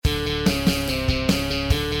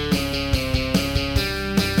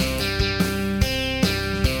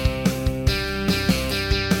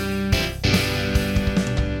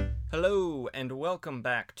welcome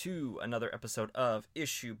back to another episode of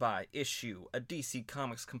Issue by Issue, a DC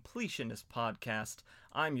Comics completionist podcast.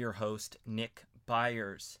 I'm your host, Nick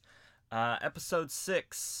Byers. Episode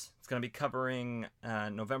 6, it's going to be covering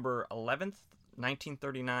November 11th,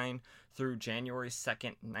 1939 through January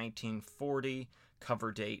 2nd, 1940,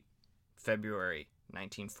 cover date February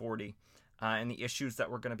 1940. And the issues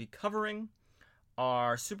that we're going to be covering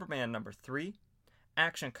are Superman number 3,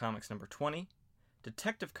 Action Comics number 20,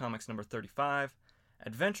 Detective Comics number 35,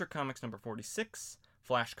 Adventure Comics number 46,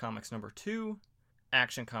 Flash Comics number 2,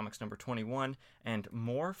 Action Comics number 21, and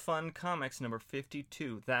More Fun Comics number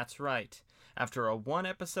 52. That's right. After a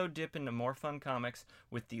one-episode dip into More Fun Comics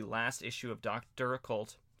with the last issue of Dr.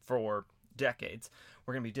 Occult for decades,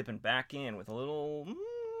 we're going to be dipping back in with a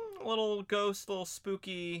little ghost, little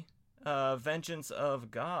spooky Vengeance of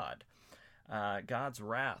God. God's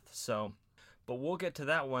Wrath. But we'll get to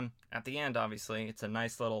that one at the end, obviously. It's a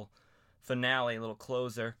nice little finale, little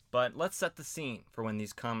closer. But let's set the scene for when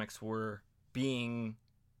these comics were being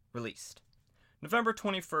released. November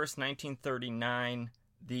 21st, 1939,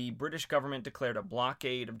 the British government declared a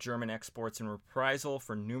blockade of German exports in reprisal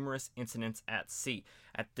for numerous incidents at sea.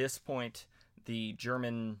 At this point, the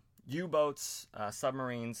German U-boats,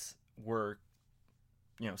 submarines, were,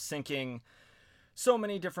 sinking so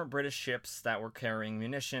many different British ships that were carrying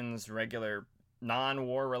munitions, regular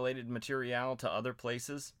non-war related material to other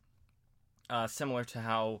places, similar to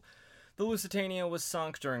how the Lusitania was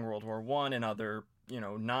sunk during World War I and other,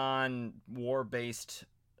 non-war based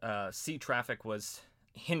sea traffic was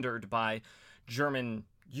hindered by German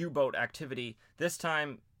U-boat activity. This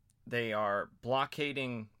time they are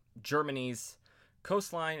blockading Germany's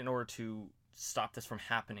coastline in order to stop this from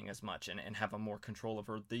happening as much and have a more control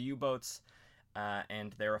over the U-boats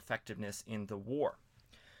and their effectiveness in the war.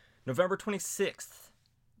 November 26th,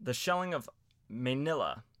 the shelling of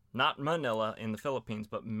Manila, not Manila in the Philippines,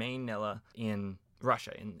 but Manila in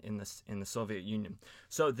Russia, in the Soviet Union.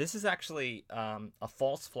 So this is actually a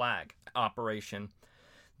false flag operation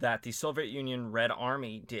that the Soviet Union Red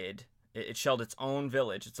Army did. It shelled its own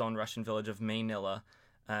village, its own Russian village of Manila,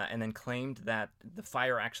 and then claimed that the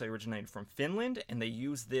fire actually originated from Finland, and they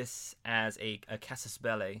used this as a casus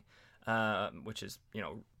belli, which is,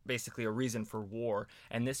 basically a reason for war.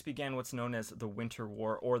 And this began what's known as the Winter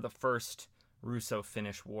War, or the First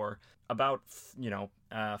Russo-Finnish War. About,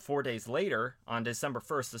 4 days later, on December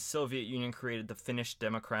 1st, the Soviet Union created the Finnish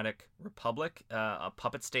Democratic Republic, a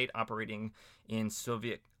puppet state operating in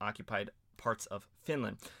Soviet-occupied parts of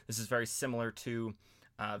Finland. This is very similar to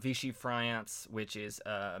Vichy France, which is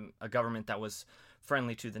a government that was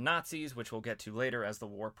friendly to the Nazis, which we'll get to later as the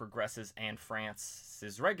war progresses and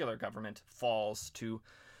France's regular government falls to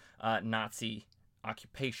Nazi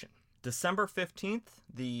occupation. December 15th,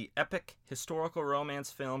 the epic historical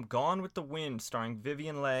romance film Gone with the Wind, starring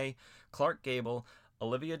Vivien Leigh, Clark Gable,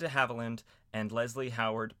 Olivia de Havilland, and Leslie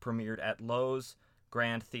Howard, premiered at Loew's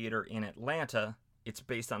Grand Theater in Atlanta. It's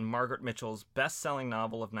based on Margaret Mitchell's best-selling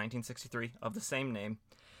novel of 1963 of the same name.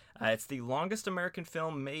 It's the longest American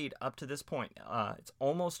film made up to this point. It's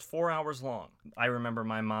almost 4 hours long. I remember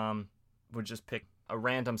my mom would just pick a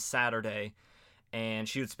random Saturday, and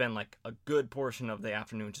she would spend like a good portion of the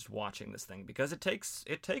afternoon just watching this thing, because it takes,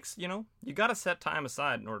 you got to set time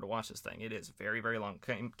aside in order to watch this thing. It is very, very long.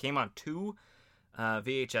 Came on 2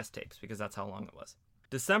 VHS tapes, because that's how long it was.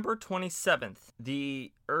 December 27th,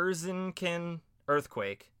 the Erzincan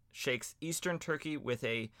earthquake shakes eastern Turkey with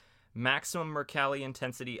a maximum Mercalli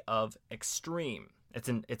intensity of extreme. It's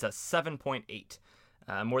a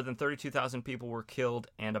 7.8. More than 32,000 people were killed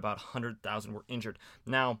and about 100,000 were injured.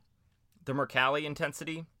 Now, the Mercalli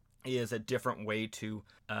intensity is a different way to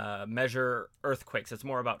measure earthquakes. It's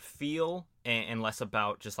more about feel and less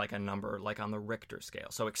about just like a number, like on the Richter scale.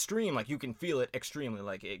 So extreme, like you can feel it extremely,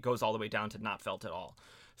 like it goes all the way down to not felt at all.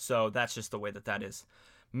 So that's just the way that is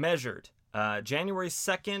measured. January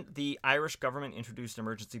 2nd, the Irish government introduced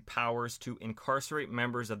emergency powers to incarcerate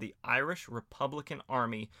members of the Irish Republican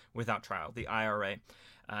Army without trial, the IRA.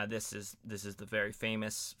 This is the very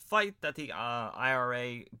famous fight that the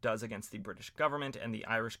IRA does against the British government and the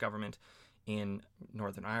Irish government in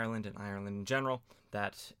Northern Ireland and Ireland in general.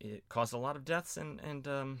 That it caused a lot of deaths and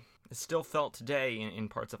is still felt today in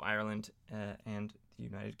parts of Ireland and the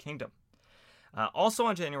United Kingdom. Also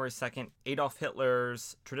on January 2nd, Adolf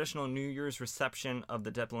Hitler's traditional New Year's reception of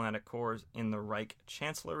the diplomatic corps in the Reich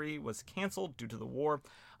Chancellery was canceled due to the war.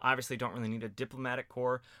 Obviously, don't really need a diplomatic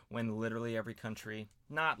corps when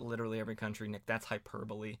not literally every country, Nick, that's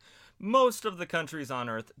hyperbole. Most of the countries on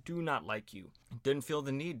Earth do not like you. Didn't feel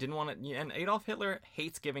the need, didn't want it, and Adolf Hitler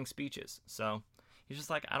hates giving speeches. So he's just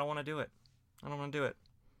like, I don't want to do it.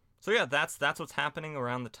 So yeah, that's what's happening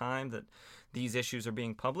around the time that these issues are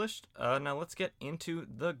being published. Now let's get into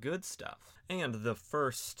the good stuff. And the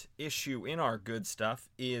first issue in our good stuff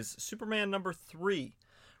is Superman number 3,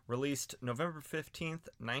 released November 15th,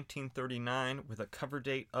 1939, with a cover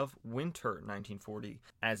date of winter 1940,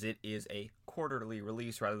 as it is a quarterly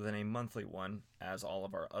release rather than a monthly one, as all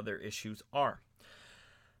of our other issues are.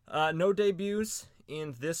 No debuts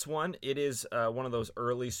in this one. It is one of those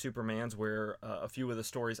early Supermans where a few of the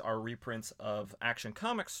stories are reprints of Action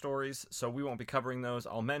Comics stories, so we won't be covering those.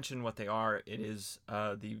 I'll mention what they are. It is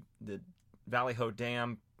the Valley Ho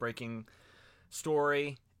Dam breaking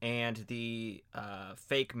story, and the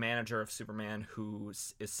fake manager of Superman who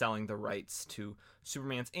is selling the rights to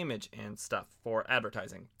Superman's image and stuff for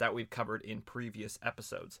advertising that we've covered in previous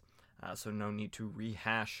episodes. So no need to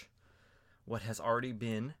rehash what has already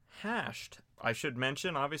been hashed. I should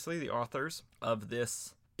mention, obviously, the authors of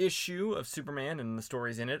this issue of Superman and the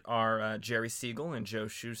stories in it are Jerry Siegel and Joe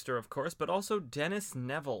Shuster, of course, but also Dennis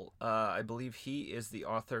Neville. I believe he is the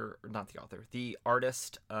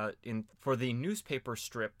artist for the newspaper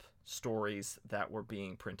strip stories that were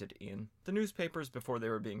being printed in the newspapers before they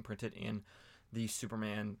were being printed in the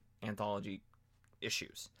Superman anthology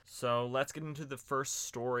issues. So let's get into the first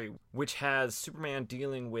story, which has Superman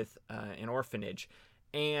dealing with an orphanage.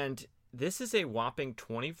 And this is a whopping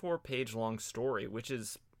 24-page long story, which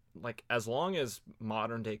is like as long as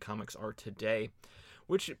modern day comics are today,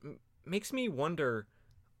 which makes me wonder,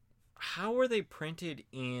 how were they printed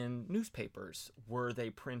in newspapers? Were they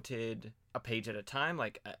printed a page at a time,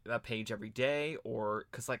 like a page every day? Or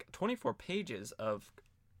because like 24 pages of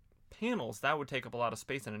panels, that would take up a lot of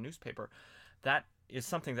space in a newspaper. That is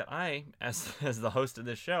something that I, as the host of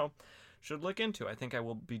this show, should look into. I think I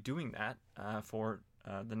will be doing that for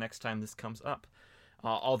the next time this comes up.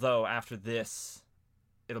 Although after this,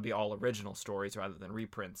 it'll be all original stories rather than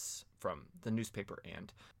reprints from the newspaper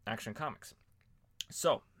and Action Comics.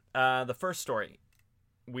 So, the first story,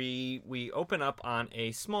 we open up on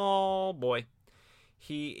a small boy.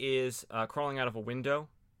 He is crawling out of a window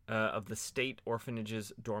of the state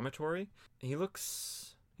orphanage's dormitory. He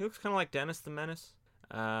looks kind of like Dennis the Menace,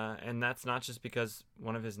 and that's not just because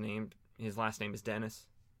his last name is Dennis.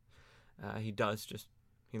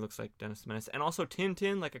 He looks like Dennis the Menace, and also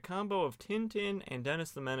Tintin, like a combo of Tintin and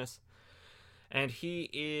Dennis the Menace. And he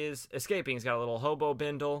is escaping. He's got a little hobo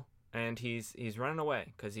bindle, and he's running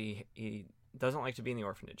away because he doesn't like to be in the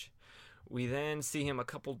orphanage. We then see him a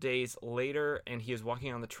couple days later, and he is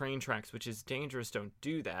walking on the train tracks, which is dangerous. Don't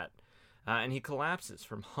do that. And he collapses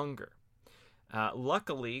from hunger.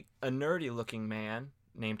 Luckily, a nerdy-looking man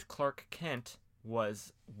named Clark Kent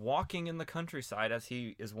was walking in the countryside, as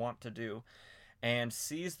he is wont to do, and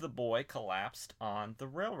sees the boy collapsed on the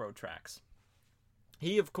railroad tracks.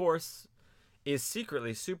 He, of course, is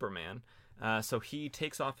secretly Superman, so he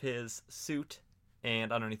takes off his suit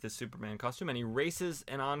and underneath his Superman costume, and he races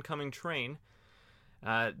an oncoming train.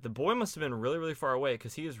 The boy must have been really, really far away,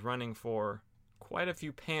 because he is running for quite a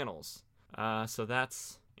few panels, so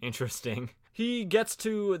that's interesting. He gets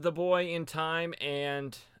to the boy in time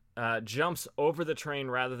and jumps over the train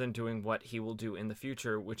rather than doing what he will do in the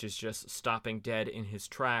future, which is just stopping dead in his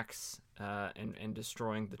tracks and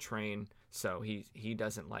destroying the train. So he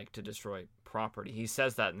doesn't like to destroy property. He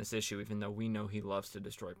says that in this issue, even though we know he loves to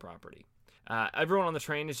destroy property. Everyone on the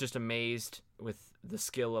train is just amazed with the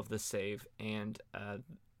skill of the save, and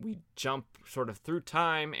we jump sort of through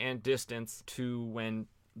time and distance to when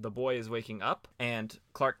the boy is waking up, and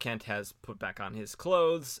Clark Kent has put back on his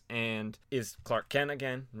clothes and is Clark Kent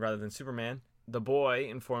again rather than Superman. The boy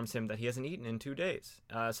informs him that he hasn't eaten in 2 days.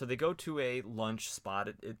 So they go to a lunch spot.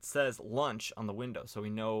 It says lunch on the window, so we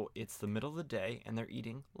know it's the middle of the day and they're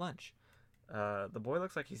eating lunch. The boy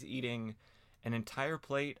looks like he's eating an entire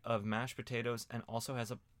plate of mashed potatoes and also has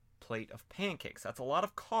a plate of pancakes. That's a lot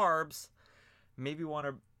of carbs. Maybe want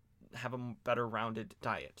to have a better rounded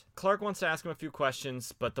diet. Clark wants to ask him a few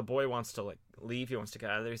questions, but the boy wants to leave. He wants to get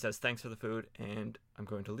out of there. He says, "Thanks for the food, and I'm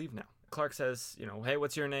going to leave now." Clark says, "Hey,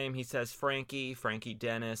 what's your name?" He says, Frankie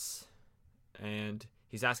Dennis, and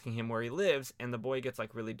he's asking him where he lives, and the boy gets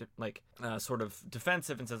really sort of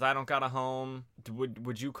defensive and says, "I don't got a home.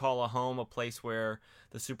 Would you call a home a place where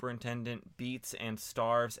the superintendent beats and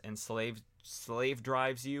starves and slave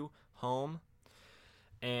drives you home?"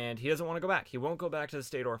 And he doesn't want to go back. He won't go back to the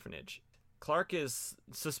state orphanage. Clark is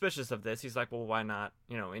suspicious of this. He's like, well, why not?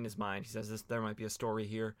 In his mind, he says there might be a story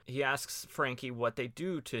here. He asks Frankie what they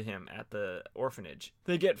do to him at the orphanage.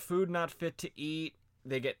 They get food not fit to eat.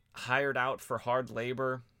 They get hired out for hard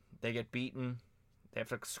labor. They get beaten. They have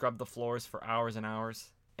to scrub the floors for hours and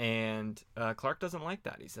hours. And Clark doesn't like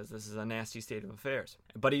that. He says this is a nasty state of affairs.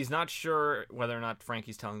 But he's not sure whether or not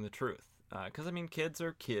Frankie's telling the truth. Because, kids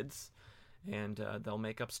are kids, and they'll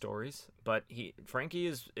make up stories. But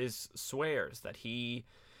Frankie swears that he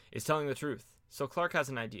is telling the truth. So Clark has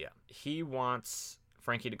an idea. He wants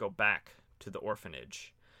Frankie to go back to the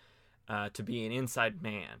orphanage to be an inside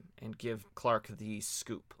man and give Clark the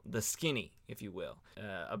scoop, the skinny, if you will,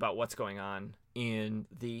 about what's going on in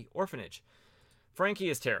the orphanage. Frankie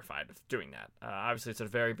is terrified of doing that. Obviously, it's a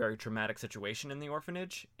very, very traumatic situation in the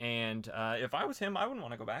orphanage, and if I was him, I wouldn't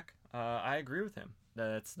want to go back. I agree with him.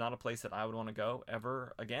 It's not a place that I would want to go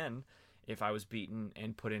ever again if I was beaten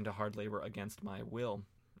and put into hard labor against my will.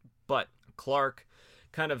 But Clark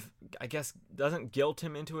kind of, I guess, doesn't guilt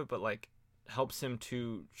him into it, but helps him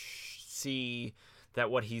to see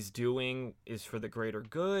that what he's doing is for the greater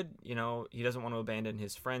good. He doesn't want to abandon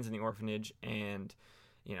his friends in the orphanage and,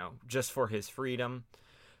 just for his freedom.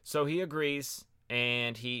 So he agrees,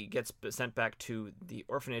 and he gets sent back to the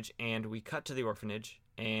orphanage, and we cut to the orphanage,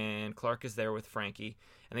 and Clark is there with Frankie,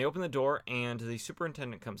 and they open the door, and the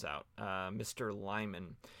superintendent comes out, Mr.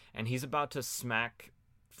 Lyman, and he's about to smack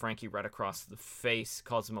Frankie right across the face,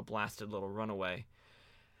 calls him a blasted little runaway.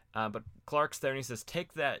 But Clark's there, and he says,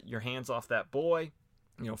 "Take your hands off that boy."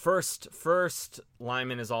 First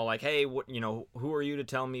Lyman is all like, "Hey, who are you to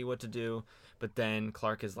tell me what to do?" But then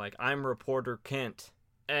Clark is like, "I'm Reporter Kent."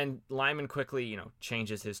 And Lyman quickly,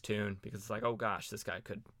 changes his tune because it's like, oh gosh, this guy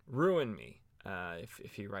could ruin me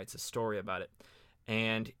if he writes a story about it.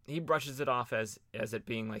 And he brushes it off as it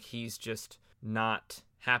being like he's just not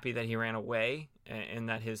happy that he ran away and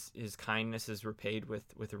that his kindness is repaid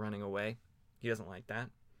with running away. He doesn't like that.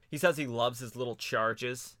 He says he loves his little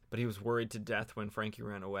charges, but he was worried to death when Frankie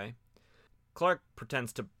ran away. Clark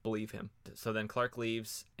pretends to believe him. So then Clark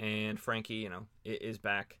leaves, and Frankie, is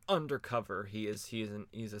back undercover. He's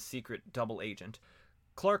a secret double agent.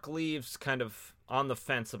 Clark leaves kind of on the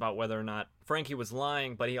fence about whether or not Frankie was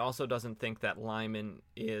lying, but he also doesn't think that Lyman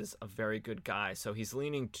is a very good guy. So he's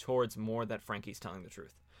leaning towards more that Frankie's telling the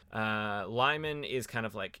truth. Lyman is kind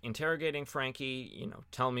of interrogating Frankie,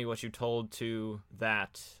 tell me what you told to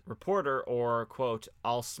that reporter, or, quote,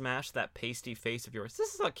 "I'll smash that pasty face of yours."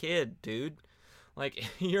 This is a kid, dude.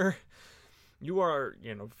 You are,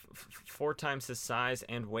 4 times his size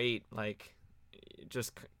and weight.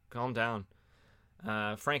 Just calm down.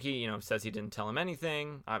 Frankie, says he didn't tell him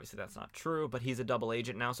anything. Obviously that's not true, but he's a double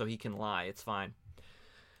agent now, so he can lie. It's fine.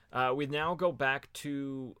 We now go back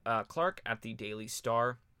to Clark at the Daily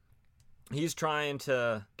Star. He's trying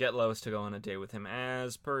to get Lois to go on a date with him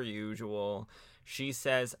as per usual. She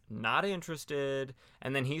says, not interested.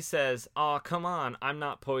 And then he says, "Oh, come on, I'm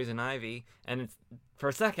not Poison Ivy." And for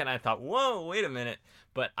a second I thought, whoa, wait a minute.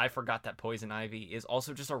 But I forgot that Poison Ivy is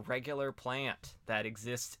also just a regular plant that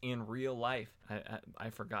exists in real life.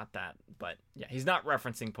 I forgot that. But yeah, he's not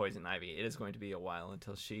referencing Poison Ivy. It is going to be a while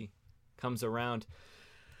until she comes around.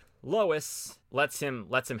 Lois lets him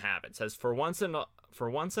have it. Says, for once and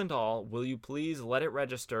all, will you please let it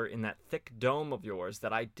register in that thick dome of yours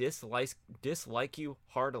that I dislike you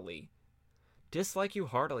heartily. Dislike you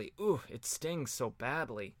heartily. Ooh, it stings so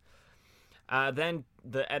badly. Then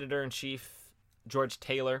the editor-in-chief, George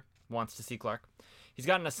Taylor, wants to see Clark. He's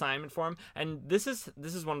got an assignment for him, and this is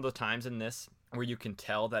one of the times in this where you can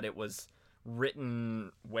tell that it was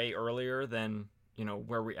written way earlier than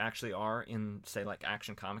where we actually are in, say,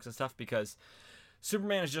 Action Comics and stuff, because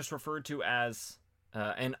Superman is just referred to as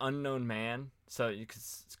an unknown man. So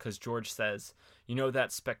because George says,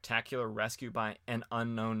 that spectacular rescue by an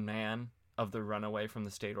unknown man of the runaway from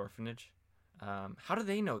the state orphanage. How do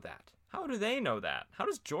they know that? How do they know that? How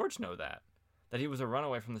does George know that he was a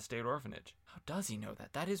runaway from the state orphanage? How does he know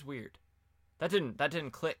that? That is weird. That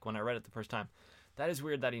didn't click when I read it the first time. That is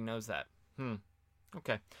weird that he knows that.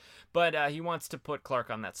 Okay. But he wants to put Clark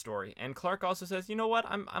on that story. And Clark also says, you know what?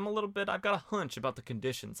 I've got a hunch about the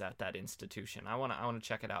conditions at that institution. I want to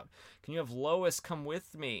check it out. Can you have Lois come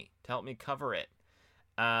with me to help me cover it?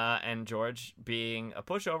 And George, being a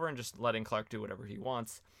pushover and just letting Clark do whatever he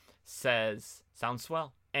wants, says, sounds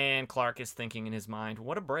swell. And Clark is thinking in his mind,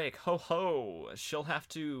 what a break. Ho ho. She'll have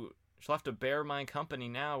to bear my company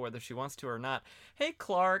now, whether she wants to or not. Hey,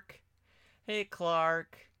 Clark.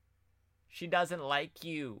 She doesn't like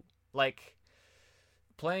you.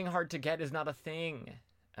 Playing hard to get is not a thing.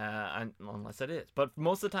 Unless it is. But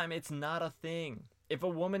most of the time, it's not a thing. If a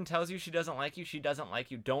woman tells you she doesn't like you, she doesn't like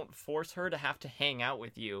you. Don't force her to have to hang out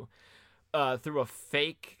with you through a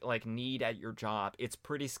fake, need at your job. It's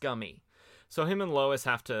pretty scummy. So him and Lois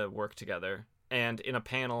have to work together. And in a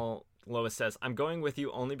panel, Lois says, "I'm going with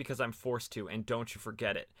you only because I'm forced to, and don't you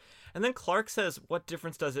forget it." And then Clark says, "What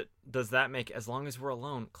difference does that make as long as we're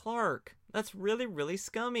alone?" Clark, that's really, really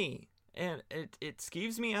scummy. And it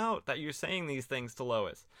skeeves me out that you're saying these things to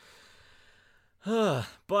Lois.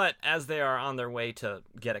 But as they are on their way to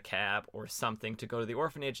get a cab or something to go to the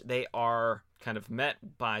orphanage, they are kind of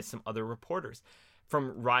met by some other reporters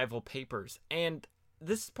from rival papers. And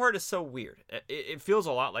this part is so weird. It feels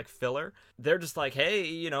a lot like filler. They're just like,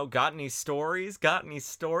 "Hey, got any stories? Got any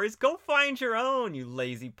stories? Go find your own, you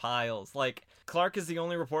lazy piles." Like, Clark is the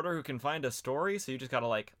only reporter who can find a story, so you just gotta,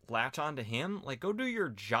 like, latch on to him? Like, go do your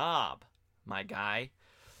job, my guy.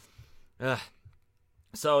 Ugh.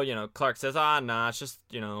 So, Clark says, nah, it's just,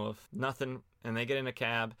 nothing. And they get in a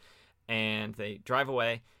cab, and they drive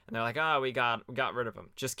away, and they're like, we got rid of him.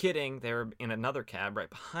 Just kidding, they're in another cab right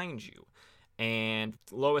behind you. And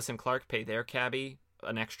Lois and Clark pay their cabbie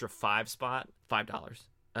an extra $5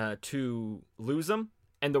 to lose them.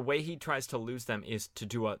 And the way he tries to lose them is to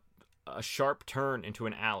do a sharp turn into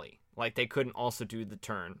an alley. Like, they couldn't also do the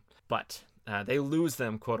turn. But they lose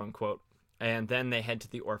them, quote unquote. And then they head to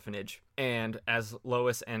the orphanage. And as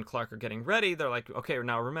Lois and Clark are getting ready, they're like, "Okay,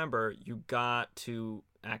 now remember, you got to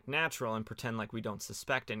act natural and pretend like we don't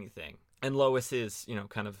suspect anything." And Lois is,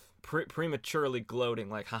 kind of prematurely gloating,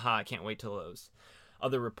 like, "Haha, I can't wait till those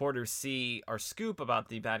other reporters see our scoop about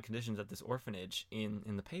the bad conditions at this orphanage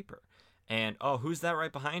in the paper." And, who's that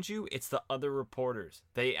right behind you? It's the other reporters.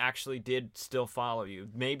 They actually did still follow you.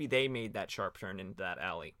 Maybe they made that sharp turn into that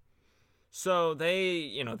alley. So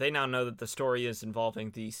they now know that the story is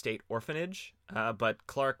involving the state orphanage, but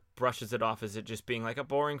Clark brushes it off as it just being like a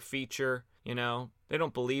boring feature. They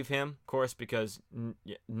don't believe him, of course, because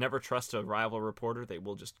never trust a rival reporter. They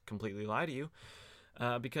will just completely lie to you,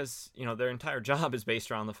 because, their entire job is based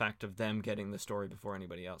around the fact of them getting the story before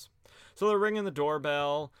anybody else. So they're ringing the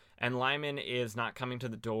doorbell, and Lyman is not coming to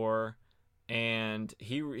the door. And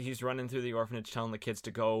he's running through the orphanage telling the kids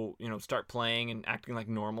to go, start playing and acting like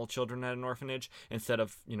normal children at an orphanage instead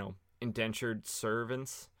of, indentured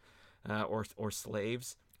servants or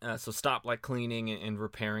slaves. So stop, like, cleaning and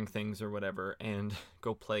repairing things or whatever and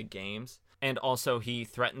go play games. And also he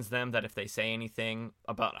threatens them that if they say anything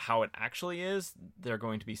about how it actually is, they're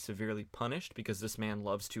going to be severely punished because this man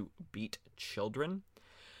loves to beat children.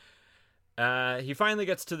 He finally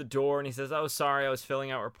gets to the door and he says, "Oh, sorry, I was filling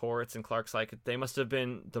out reports." And Clark's like, "They must have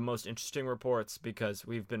been the most interesting reports because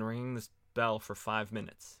we've been ringing this bell for 5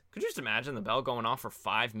 minutes." Could you just imagine the bell going off for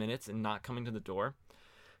 5 minutes and not coming to the door?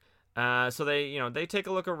 So they take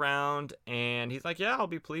a look around and he's like, "Yeah, I'll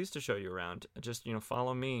be pleased to show you around. Just,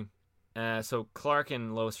 follow me." So Clark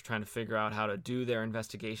and Lois are trying to figure out how to do their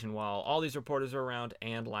investigation while all these reporters are around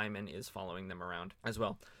and Lyman is following them around as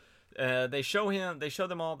well. They show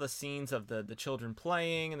them all the scenes of the children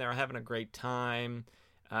playing, and they're having a great time.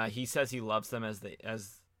 He says he loves them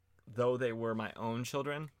as though they were my own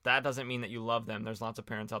children. That doesn't mean that you love them. There's lots of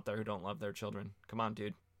parents out there who don't love their children. Come on,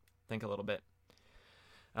 dude. Think a little bit.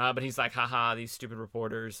 But he's like, "Haha, these stupid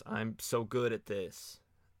reporters. I'm so good at this."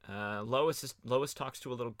 Lois talks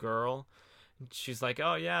to a little girl. She's like,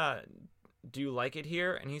 "Oh yeah, do you like it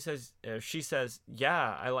here?" And she says,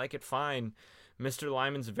 "Yeah, I like it fine. Mr.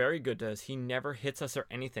 Lyman's very good to us. He never hits us or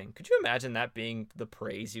anything." Could you imagine that being the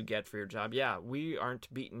praise you get for your job? Yeah, we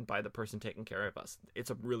aren't beaten by the person taking care of us. It's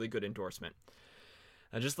a really good endorsement.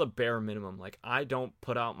 Just the bare minimum. Like, I don't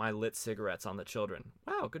put out my lit cigarettes on the children.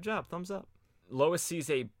 Wow, good job. Thumbs up. Lois sees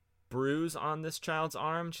a bruise on this child's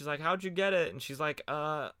arm. She's like, "How'd you get it?" And she's like,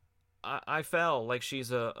 I fell." Like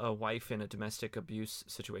she's a wife in a domestic abuse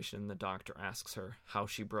situation. The doctor asks her how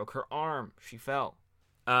she broke her arm. She fell.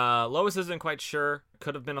 Lois isn't quite sure.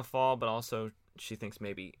 Could have been a fall, but also she thinks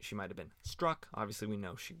maybe she might have been struck. Obviously, we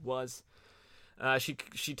know she was.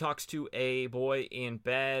 She talks to a boy in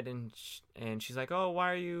bed, and she's like, "Oh,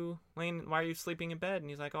 why are you sleeping in bed?" And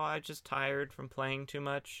he's like, "Oh, I just tired from playing too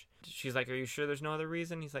much." She's like, "Are you sure there's no other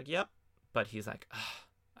reason?" He's like, "Yep." But he's like,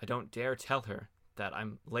 I don't dare tell her that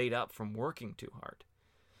I'm laid up from working too hard.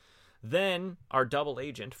 Then our double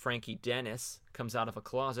agent, Frankie Dennis, comes out of a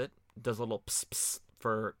closet, does a little pss pss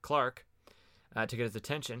for Clark to get his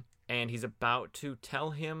attention, and he's about to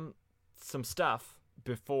tell him some stuff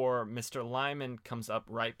before Mr. Lyman comes up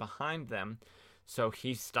right behind them. So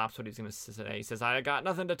he stops what he's going to say. He says, "I got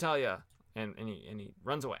nothing to tell you," and he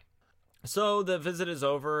runs away. So the visit is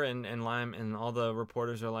over, and Lyman and all the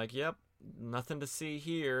reporters are like, "Yep, nothing to see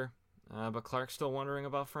here." But Clark's still wondering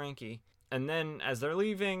about Frankie. And then as they're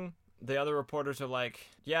leaving, the other reporters are like,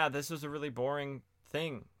 "Yeah, this was a really boring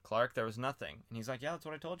thing, Clark. There was nothing." And he's like, "Yeah, that's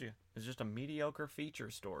what I told you. It's just a mediocre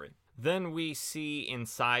feature story." Then we see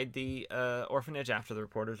inside the orphanage after the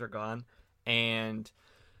reporters are gone, and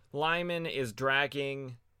Lyman is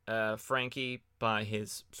dragging Frankie by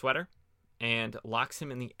his sweater and locks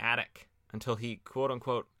him in the attic until he,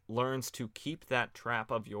 quote-unquote, learns to keep that trap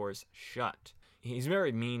of yours shut. He's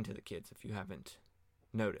very mean to the kids, if you haven't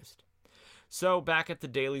noticed. So back at the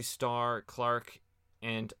Daily Star, Clark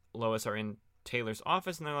and Lois are in Taylor's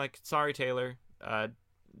office, and they're like, sorry, Taylor,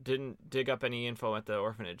 didn't dig up any info at the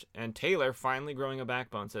orphanage. And Taylor, finally growing a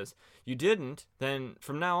backbone, says, you didn't? Then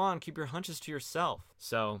from now on, keep your hunches to yourself.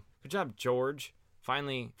 So, good job, George.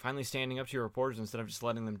 Finally standing up to your reporters instead of just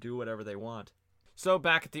letting them do whatever they want. So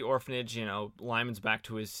back at the orphanage, Lyman's back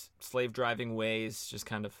to his slave-driving ways, just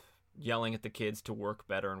kind of yelling at the kids to work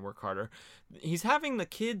better and work harder. He's having the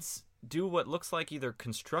kids do what looks like either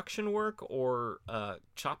construction work or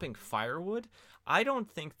chopping firewood. I don't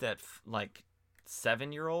think that,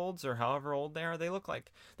 7-year-olds or however old they are,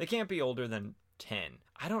 they can't be older than 10.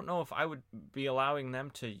 I don't know if I would be allowing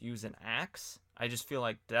them to use an axe. I just feel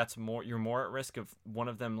like you're more at risk of one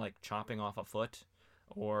of them chopping off a foot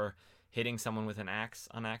or hitting someone with an axe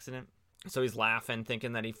on accident. So he's laughing,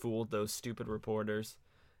 thinking that he fooled those stupid reporters.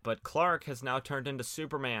 But Clark has now turned into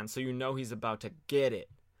Superman, so he's about to get it.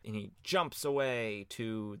 And he jumps away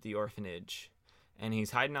to the orphanage. And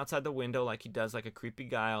he's hiding outside the window like he does, like a creepy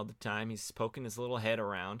guy all the time. He's poking his little head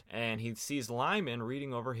around. And he sees Lyman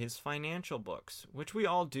reading over his financial books, which we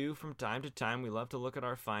all do from time to time. We love to look at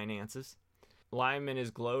our finances. Lyman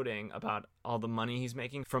is gloating about all the money he's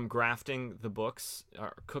making from grafting the books,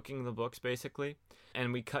 or cooking the books, basically.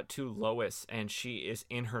 And we cut to Lois, and she is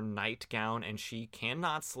in her nightgown, and she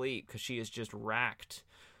cannot sleep because she is just racked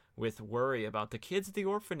with worry about the kids at the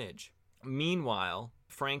orphanage. Meanwhile,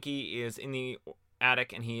 Frankie is in the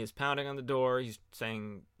attic, and he is pounding on the door. He's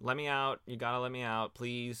saying, let me out. You gotta let me out,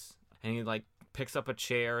 please. And he, picks up a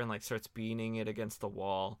chair and, starts beating it against the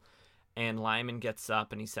wall. And Lyman gets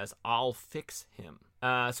up and he says, I'll fix him.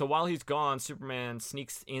 So while he's gone, Superman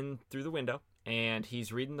sneaks in through the window and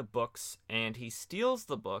he's reading the books, and he steals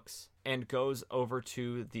the books and goes over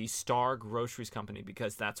to the Star Groceries Company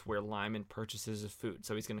because that's where Lyman purchases his food.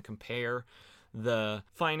 So he's going to compare the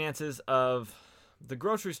finances of the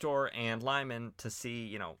grocery store and Lyman to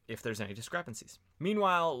see, if there's any discrepancies.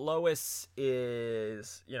 Meanwhile, Lois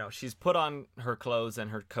is, she's put on her clothes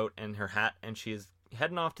and her coat and her hat, and she's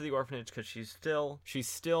heading off to the orphanage because she's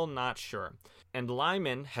still not sure. And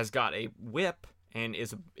Lyman has got a whip and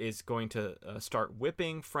is going to start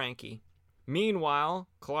whipping Frankie. Meanwhile,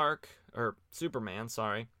 Superman,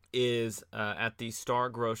 is at the Star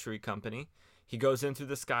Grocery Company. He goes in through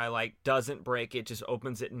the skylight, doesn't break it, just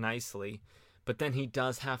opens it nicely. But then he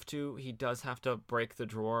does have to break the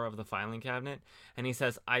drawer of the filing cabinet, and he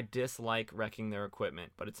says, I dislike wrecking their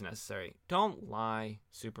equipment, but it's necessary. Don't lie,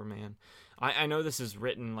 Superman. I know this is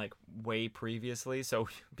written way previously, so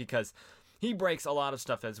because he breaks a lot of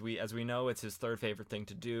stuff, as we know, it's his third favorite thing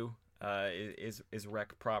to do, is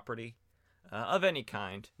wreck property of any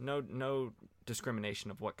kind. No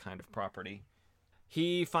discrimination of what kind of property.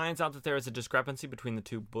 He finds out that there is a discrepancy between the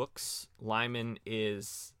two books. Lyman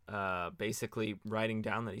is basically writing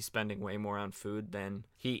down that he's spending way more on food than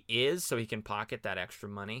he is, so he can pocket that extra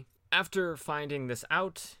money. After finding this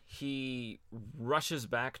out, he rushes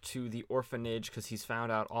back to the orphanage because he's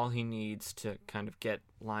found out all he needs to kind of get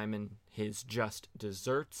Lyman his just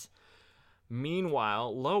desserts.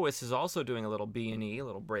 Meanwhile, Lois is also doing a little B&E, a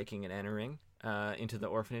little breaking and entering into the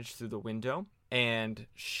orphanage through the window. And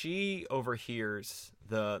she overhears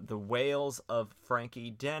the wails of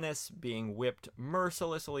Frankie Dennis being whipped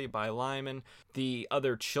mercilessly by Lyman. The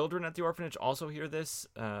other children at the orphanage also hear this,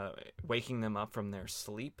 waking them up from their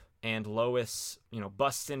sleep. And Lois,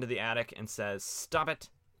 busts into the attic and says, stop it.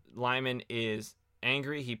 Lyman is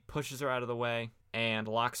angry. He pushes her out of the way and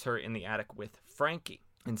locks her in the attic with Frankie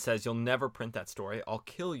and says, you'll never print that story. I'll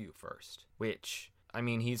kill you first. Which,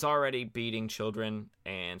 he's already beating children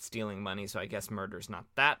and stealing money, so I guess murder's not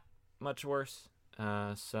that much worse.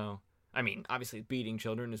 Obviously beating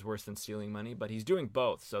children is worse than stealing money, but he's doing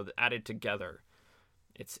both, so added together,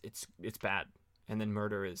 it's bad. And then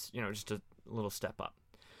murder is, just a little step up.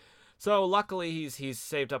 So luckily he's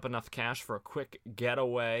saved up enough cash for a quick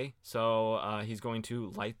getaway, so he's going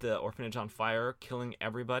to light the orphanage on fire, killing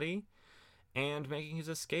everybody, and making his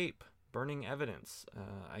escape. Burning evidence,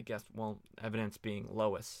 evidence being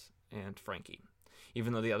Lois and Frankie,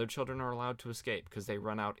 even though the other children are allowed to escape because they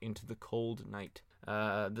run out into the cold night.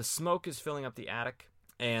 The smoke is filling up the attic,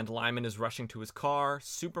 and Lyman is rushing to his car.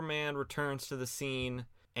 Superman returns to the scene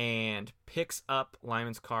and picks up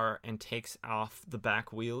Lyman's car and takes off the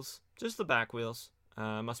back wheels. Just the back wheels.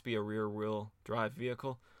 Must be a rear-wheel drive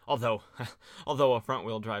vehicle. Although, although a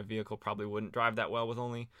front-wheel drive vehicle probably wouldn't drive that well with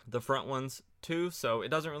only the front ones too, so it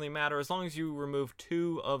doesn't really matter. As long as you remove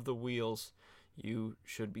 2 of the wheels, you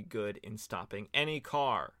should be good in stopping any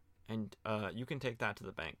car. And you can take that to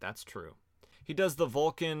the bank. That's true. He does the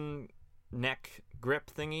Vulcan neck grip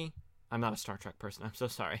thingy. I'm not a Star Trek person. I'm so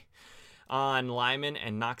sorry. On Lyman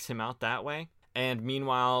and knocks him out that way. And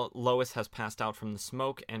meanwhile, Lois has passed out from the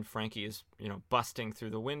smoke, and Frankie is, busting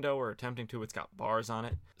through the window, or attempting to. It's got bars on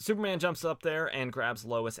it. Superman jumps up there and grabs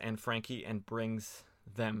Lois and Frankie and brings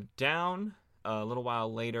them down. A little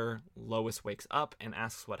while later, Lois wakes up and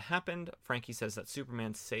asks what happened. Frankie says that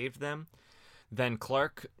Superman saved them. Then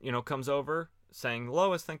Clark, comes over saying,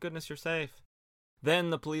 Lois, thank goodness you're safe.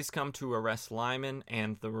 Then the police come to arrest Lyman,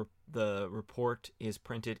 and the report is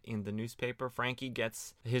printed in the newspaper. Frankie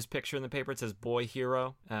gets his picture in the paper. It says boy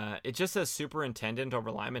hero. It just says superintendent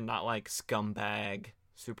over Lyman, not like scumbag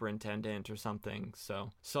superintendent or something.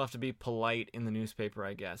 So still have to be polite in the newspaper,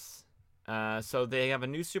 I guess. So they have a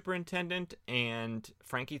new superintendent, and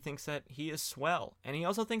Frankie thinks that he is swell. And he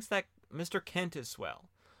also thinks that Mr. Kent is swell.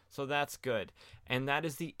 So that's good. And that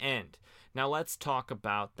is the end. Now let's talk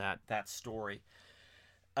about that story.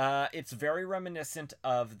 It's very reminiscent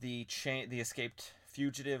of the escaped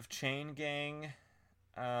fugitive chain gang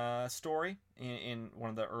story in one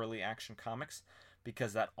of the early Action Comics,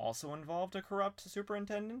 because that also involved a corrupt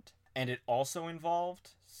superintendent, and it also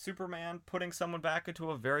involved Superman putting someone back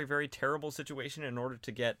into a very, very terrible situation in order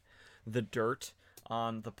to get the dirt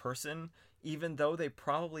on the person, even though they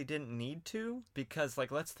probably didn't need to, because,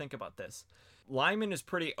 let's think about this. Lyman is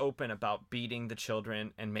pretty open about beating the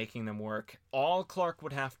children and making them work. All Clark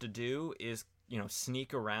would have to do is,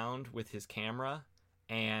 sneak around with his camera,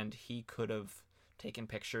 and he could have taken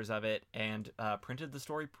pictures of it and printed the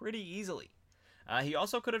story pretty easily. He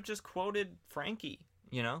also could have just quoted Frankie,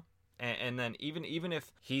 and then even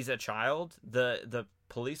if he's a child, the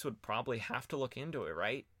police would probably have to look into it,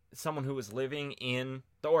 right? Someone who was living in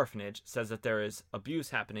the orphanage says that there is abuse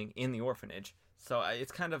happening in the orphanage. So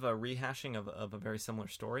it's kind of a rehashing of a very similar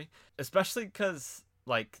story, especially because,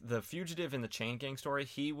 the fugitive in the chain gang story,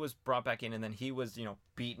 he was brought back in and then he was,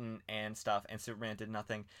 beaten and stuff, and Superman did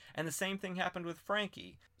nothing. And the same thing happened with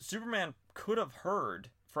Frankie. Superman could have heard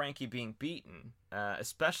Frankie being beaten,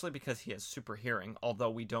 especially because he has super hearing, although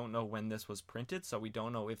we don't know when this was printed, so we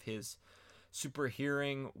don't know if his super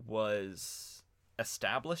hearing was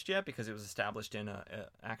established yet, because it was established in a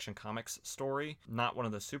Action Comics story, not one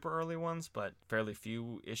of the super early ones, but fairly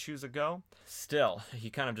few issues ago. Still,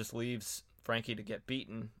 he kind of just leaves Frankie to get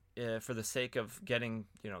beaten for the sake of getting,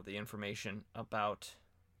 the information about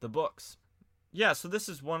the books. Yeah, so this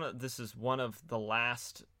is one of the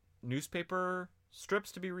last newspaper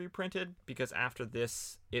strips to be reprinted, because after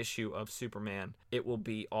this issue of Superman, it will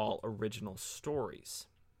be all original stories.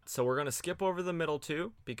 So we're going to skip over the middle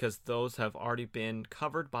 2, because those have already been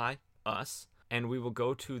covered by us, and we will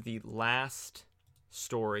go to the last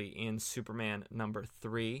story in Superman number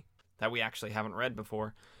 3 that we actually haven't read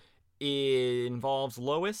before. It involves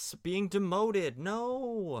Lois being demoted.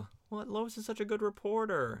 No! What? Lois is such a good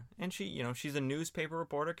reporter, and she, she's a newspaper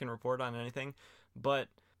reporter, can report on anything, but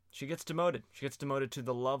she gets demoted. She gets demoted to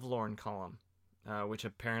the Lovelorn column, which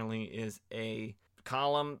apparently is a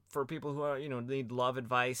column for people who need love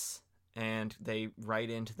advice, and they write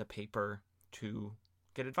into the paper to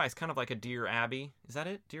get advice, kind of like a Dear Abby. Is that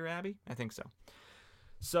it? Dear Abby? I think so.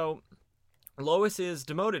 So Lois is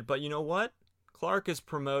demoted, but you know what? Clark is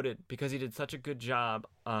promoted because he did such a good job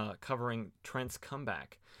covering Trent's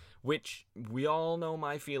comeback, which we all know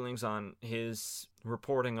my feelings on his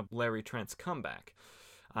reporting of Larry Trent's comeback.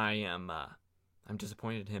 I'm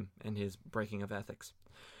disappointed in him and his breaking of ethics.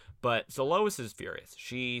 But so Lois is furious.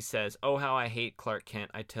 She says, "Oh, how I hate Clark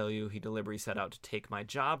Kent. I tell you, he deliberately set out to take my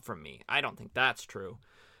job from me." I don't think that's true.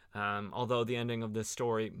 Although the ending of this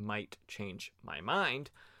story might change my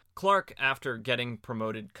mind. Clark, after getting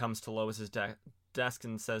promoted, comes to Lois's desk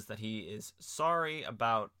and says that he is sorry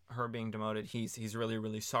about her being demoted. He's really,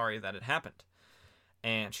 really sorry that it happened.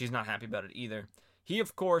 And she's not happy about it either. He,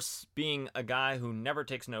 of course, being a guy who never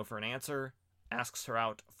takes no for an answer, asks her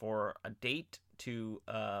out for a date to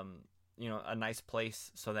a nice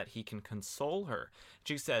place so that he can console her.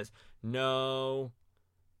 She says no.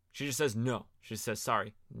 She just says no. She says,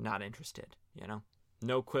 sorry, not interested.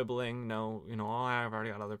 No quibbling, no, I've already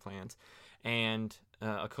got other plans. And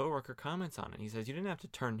a coworker comments on it. He says, you didn't have to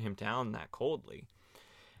turn him down that coldly.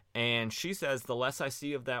 And she says, the less I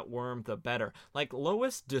see of that worm, the better.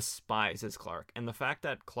 Lois despises Clark, and the fact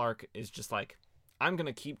that Clark is just I'm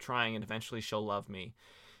gonna keep trying and eventually she'll love me,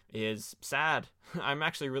 is sad. I'm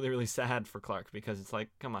actually really, really sad for Clark, because it's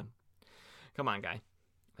come on, guy.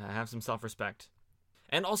 Have some self-respect.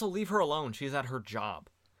 And also leave her alone. She's at her job.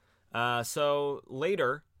 So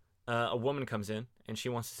later, a woman comes in, and she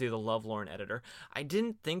wants to see the lovelorn editor. I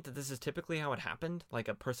didn't think that this is typically how it happened. Like,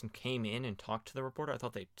 a person came in and talked to the reporter. I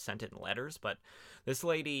thought they sent it in letters, but this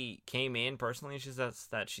lady came in personally, and she says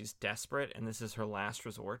that she's desperate, and this is her last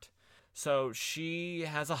resort. So she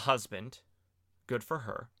has a husband, good for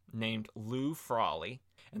her, named Lou Frawley,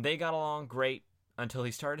 and they got along great until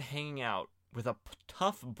he started hanging out with a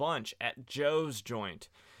tough bunch at Joe's Joint.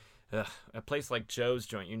 Ugh, a place like Joe's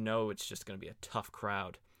Joint, you know it's just going to be a tough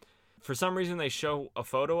crowd. For some reason, they show a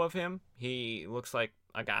photo of him. He looks like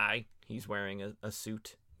a guy. He's wearing a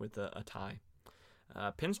suit with a tie.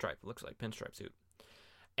 Pinstripe. Looks like pinstripe suit.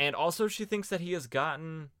 And also, she thinks that he has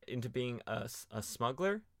gotten into being a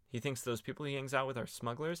smuggler. He thinks those people he hangs out with are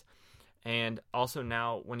smugglers. And also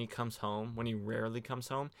now, when he comes home, when he rarely comes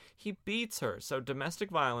home, he beats her. So domestic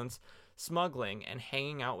violence, smuggling, and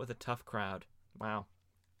hanging out with a tough crowd. Wow.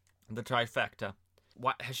 The trifecta.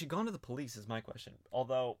 Why, has she gone to the police is my question.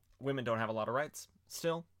 Although women don't have a lot of rights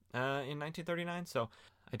still in 1939, so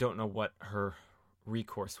I don't know what her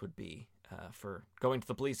recourse would be for going to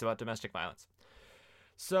the police about domestic violence.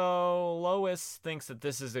 So Lois thinks that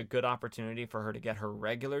this is a good opportunity for her to get her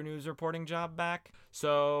regular news reporting job back.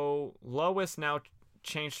 So Lois now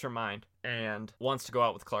changed her mind and wants to go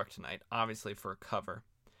out with Clark tonight, obviously for cover.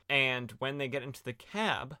 And when they get into the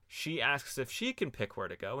cab, she asks if she can pick where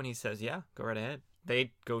to go, and he says, yeah, go right ahead.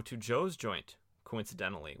 They go to Joe's Joint,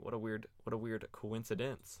 coincidentally. What a weird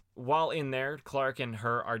coincidence. While in there, Clark and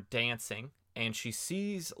her are dancing, and she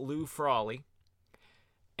sees Lou Frawley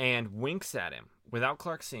and winks at him without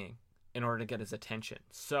Clark seeing in order to get his attention.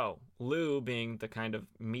 So Lou, being the kind of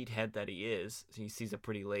meathead that he is, he sees a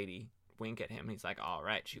pretty lady wink at him, and he's like, all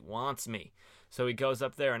right, she wants me. So he goes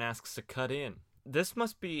up there and asks to cut in. This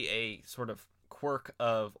must be a sort of quirk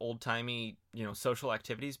of old-timey, social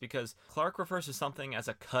activities, because Clark refers to something as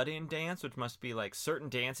a cut-in dance, which must be like certain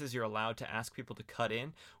dances you're allowed to ask people to cut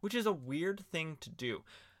in, which is a weird thing to do.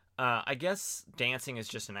 I guess dancing is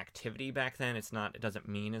just an activity back then. It doesn't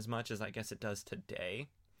mean as much as I guess it does today.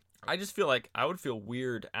 I just feel like I would feel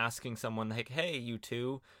weird asking someone like, hey, you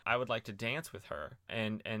two, I would like to dance with her.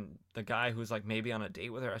 And the guy who's like maybe on a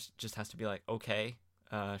date with her just has to be like, okay,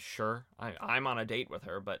 sure, I'm on a date with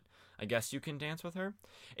her, but I guess you can dance with her.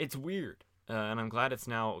 It's weird, and I'm glad it's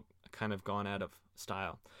now kind of gone out of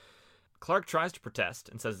style. Clark tries to protest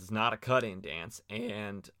and says it's not a cut-in dance,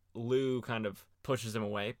 and Lou kind of pushes him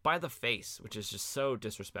away by the face, which is just so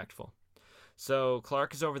disrespectful. So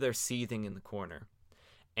Clark is over there seething in the corner,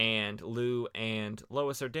 and Lou and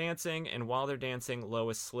Lois are dancing, and while they're dancing,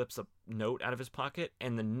 Lois slips a note out of his pocket,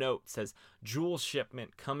 and the note says, "Jewel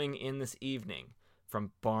shipment coming in this evening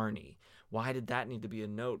from Barney." Why did that need to be a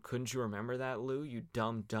note? Couldn't you remember that, Lou, you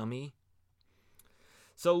dumb dummy?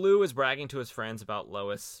 So Lou is bragging to his friends about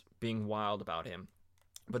Lois being wild about him,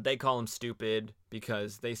 but they call him stupid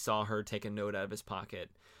because they saw her take a note out of his pocket,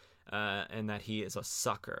 and that he is a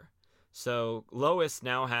sucker. So Lois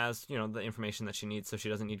now has, the information that she needs, so she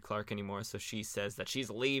doesn't need Clark anymore, so she says that she's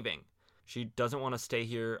leaving. She doesn't want to stay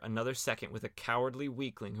here another second with a cowardly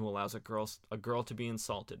weakling who allows a girl to be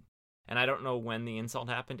insulted. And I don't know when the insult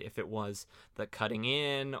happened, if it was the cutting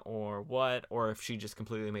in or what, or if she just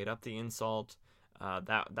completely made up the insult.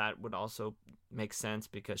 That would also make sense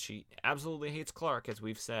because she absolutely hates Clark, as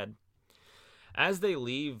we've said. As they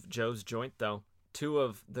leave Joe's Joint, though, two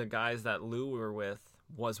of the guys that Lou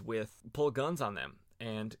was with pull guns on them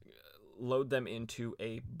and load them into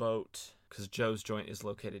a boat because Joe's Joint is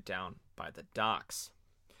located down by the docks.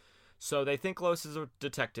 So they think Lois is a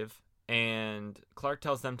detective, and Clark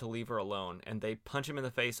tells them to leave her alone, and they punch him in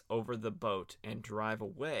the face over the boat and drive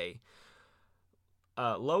away.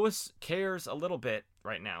 Lois cares a little bit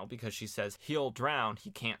right now because she says he'll drown, he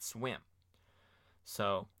can't swim.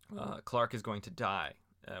 So Clark is going to die,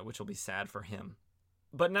 which will be sad for him.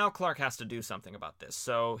 But now Clark has to do something about this.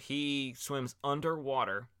 So he swims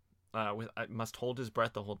underwater, must hold his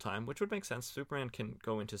breath the whole time, which would make sense. Superman can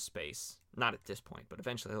go into space. Not at this point, but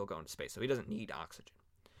eventually he'll go into space, so he doesn't need oxygen.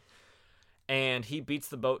 And he beats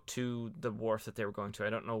the boat to the wharf that they were going to. I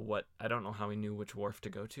don't know how he knew which wharf to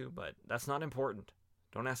go to, but that's not important.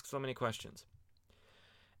 Don't ask so many questions.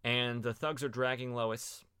 And the thugs are dragging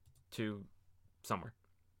Lois to somewhere.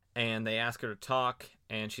 And they ask her to talk,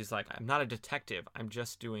 and she's like, I'm not a detective. I'm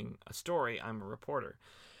just doing a story. I'm a reporter.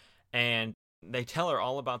 And they tell her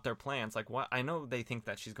all about their plans. Like, what? I know they think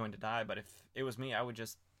that she's going to die, but if it was me, I would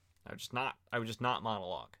just not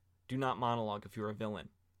monologue. Do not monologue if you're a villain.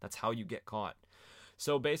 That's how you get caught.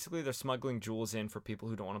 So basically, they're smuggling jewels in for people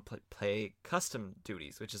who don't want to pay custom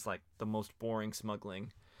duties, which is like the most boring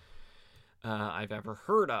smuggling I've ever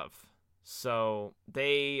heard of. So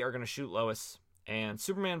they are going to shoot Lois, and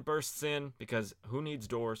Superman bursts in because who needs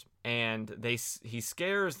doors? And he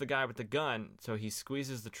scares the guy with the gun, so he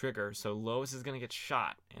squeezes the trigger. So Lois is going to get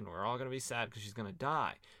shot, and we're all going to be sad because she's going to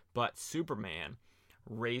die. But Superman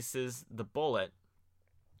races the bullet,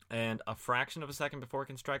 and a fraction of a second before it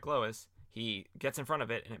can strike Lois, he gets in front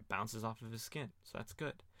of it, and it bounces off of his skin. So that's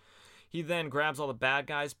good. He then grabs all the bad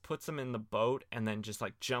guys, puts them in the boat, and then just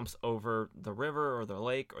jumps over the river or the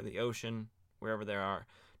lake or the ocean, wherever they are,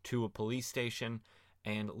 to a police station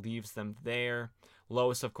and leaves them there.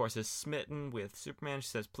 Lois, of course, is smitten with Superman. She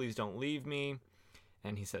says, "Please don't leave me."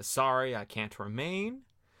 And he says, "Sorry, I can't remain."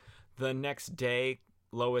 The next day,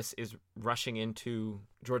 Lois is rushing into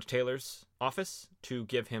George Taylor's office to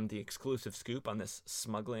give him the exclusive scoop on this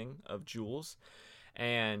smuggling of jewels.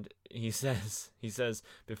 And he says,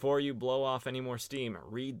 "Before you blow off any more steam,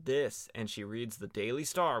 read this." And she reads the Daily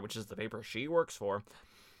Star, which is the paper she works for.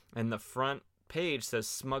 And the front page says,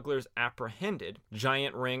 "Smugglers apprehended,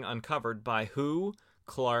 giant ring uncovered by who?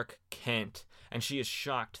 Clark Kent." And she is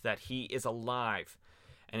shocked that he is alive.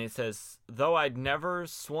 And it says, "Though I'd never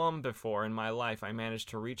swum before in my life, I managed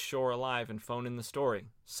to reach shore alive and phone in the story.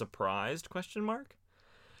 Surprised? ?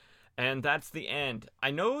 And that's the end. I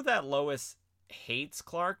know that Lois hates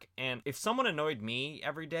Clark, and if someone annoyed me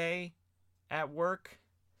every day at work,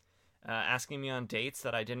 asking me on dates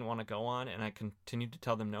that I didn't want to go on, and I continued to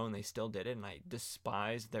tell them no, and they still did it, and I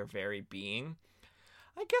despised their very being,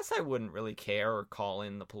 I guess I wouldn't really care or call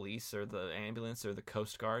in the police or the ambulance or the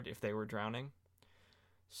Coast Guard if they were drowning.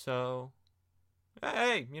 So,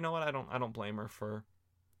 hey, you know what? I don't blame her for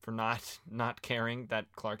not caring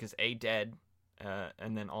that Clark is dead,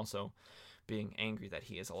 and then also being angry that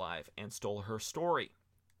he is alive and stole her story.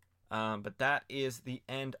 But that is the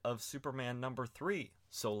end of Superman number 3.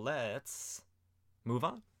 So let's move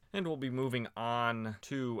on. And we'll be moving on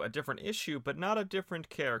to a different issue, but not a different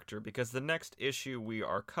character, because the next issue we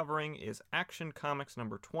are covering is Action Comics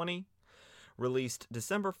number 20, released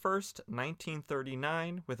December 1st,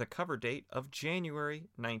 1939, with a cover date of January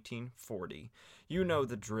 1940. You know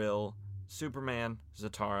the drill. Superman,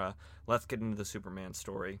 Zatara. Let's get into the Superman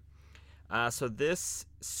story. So this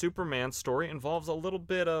Superman story involves a little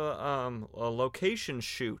bit of a location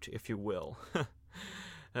shoot, if you will.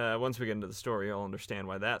 Once we get into the story, you'll understand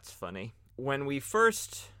why that's funny. When we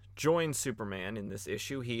first join Superman in this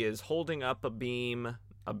issue, he is holding up a beam.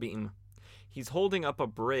 He's holding up a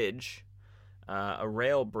bridge, a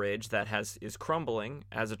rail bridge that is crumbling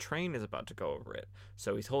as a train is about to go over it.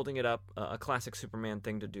 So he's holding it up, a classic Superman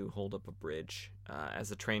thing to do, hold up a bridge as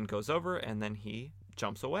the train goes over, and then he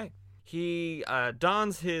jumps away. He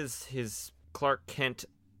dons his Clark Kent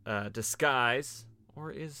disguise,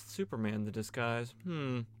 or is Superman the disguise?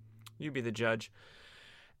 You be the judge.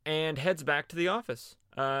 And heads back to the office.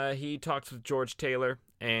 He talks with George Taylor,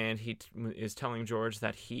 and he is telling George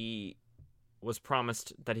that he was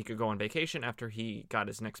promised that he could go on vacation after he got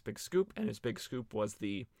his next big scoop, and his big scoop was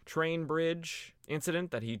the train bridge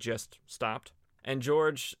incident that he just stopped. And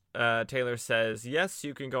George Taylor says, "Yes,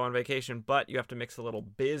 you can go on vacation, but you have to mix a little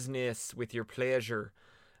business with your pleasure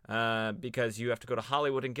because you have to go to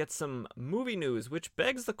Hollywood and get some movie news," which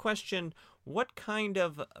begs the question, what kind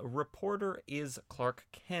of reporter is Clark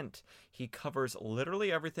Kent? He covers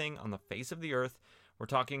literally everything on the face of the earth. We're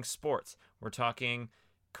talking sports. We're talking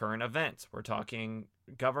current events. We're talking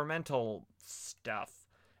governmental stuff.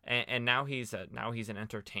 And now he's an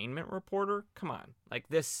entertainment reporter? Come on.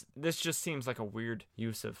 This just seems like a weird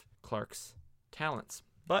use of Clark's talents.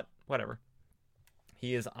 But whatever.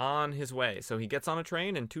 He is on his way. So he gets on a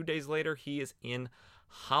train, and 2 days later he is in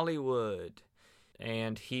Hollywood.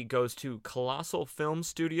 And he goes to Colossal Film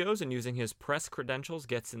Studios, and using his press credentials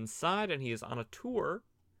gets inside, and he is on a tour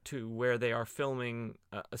to where they are filming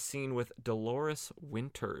a scene with Dolores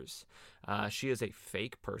Winters. She is a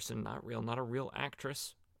fake person, not a real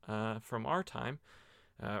actress. From our time,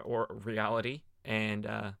 or reality,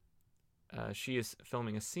 and she is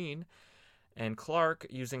filming a scene, and Clark,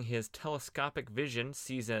 using his telescopic vision,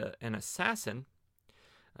 sees an assassin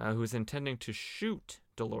who is intending to shoot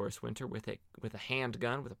Dolores Winter with a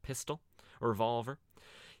handgun, with a pistol, a revolver.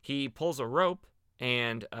 He pulls a rope,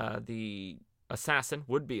 and the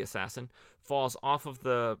would-be assassin, falls off of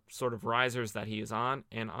the sort of risers that he is on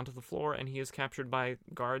and onto the floor, and he is captured by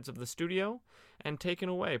guards of the studio and taken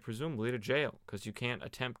away, presumably to jail, because you can't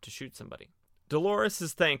attempt to shoot somebody. Dolores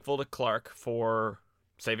is thankful to Clark for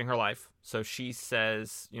saving her life, so she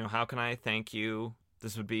says, "How can I thank you?"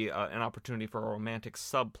 This would be an opportunity for a romantic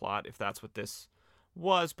subplot, if that's what this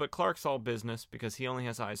was, but Clark's all business because he only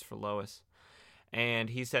has eyes for Lois. And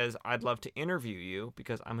he says, I'd love to interview you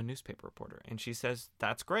because I'm a newspaper reporter. And she says,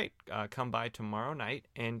 that's great. Come by tomorrow night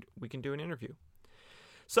and we can do an interview.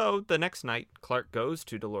 So the next night, Clark goes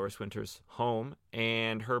to Dolores Winters' home,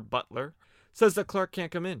 and her butler says that Clark can't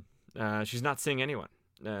come in. She's not seeing anyone,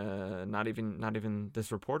 not even this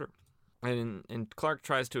reporter. And Clark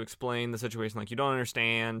tries to explain the situation, like, you don't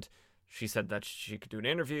understand. She said that she could do an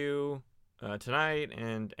interview tonight,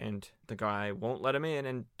 and the guy won't let him in.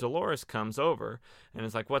 And Dolores comes over and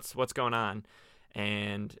is like, what's going on?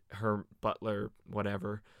 And her butler,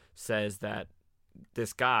 whatever, says that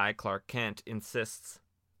this guy, Clark Kent, insists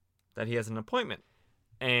that he has an appointment.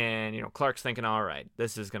 And, Clark's thinking, all right,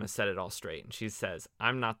 this is going to set it all straight. And she says,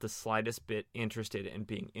 I'm not the slightest bit interested in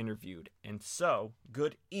being interviewed. And so,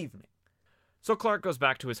 good evening. So Clark goes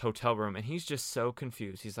back to his hotel room, and he's just so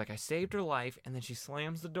confused. He's like, I saved her life, and then she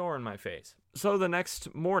slams the door in my face. So the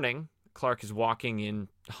next morning, Clark is walking in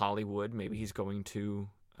Hollywood. Maybe he's going to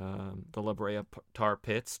the La Brea tar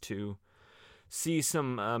pits to see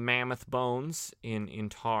some mammoth bones in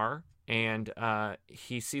tar. And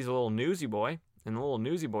he sees a little newsy boy, and the little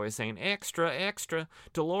newsy boy is saying, extra, extra,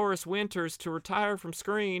 Dolores Winters to retire from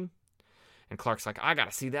screen. And Clark's like, I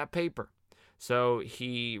gotta see that paper. So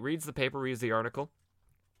he reads the paper, reads the article,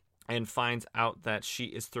 and finds out that she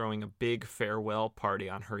is throwing a big farewell party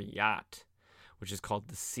on her yacht, which is called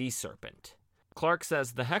the Sea Serpent. Clark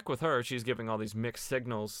says, the heck with her, she's giving all these mixed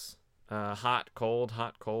signals, hot, cold,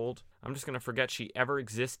 hot, cold. I'm just going to forget she ever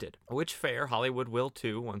existed. Which fair, Hollywood will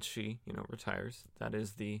too once she, retires. That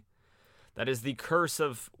is the curse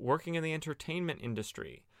of working in the entertainment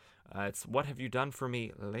industry. It's what have you done for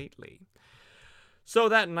me lately? So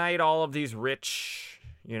that night, all of these rich,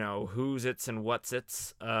 who's its and what's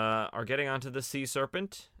its, are getting onto the Sea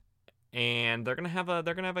Serpent, and they're gonna have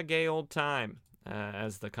a gay old time,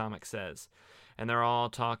 as the comic says, and they're all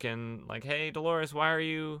talking like, "Hey, Dolores, why are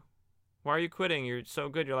you quitting? You're so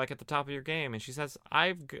good. You're like at the top of your game." And she says,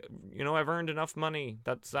 I've earned enough money.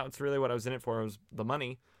 That's really what I was in it for, was the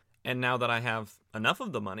money. And now that I have enough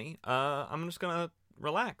of the money, I'm just going to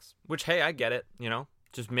relax. Which, hey, I get it,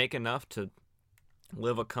 just make enough to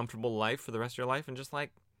live a comfortable life for the rest of your life and just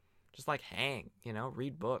hang,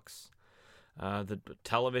 read books. The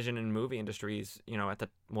television and movie industries,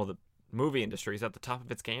 the movie industry is at the top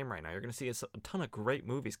of its game right now. You're going to see a ton of great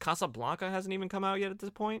movies. Casablanca hasn't even come out yet at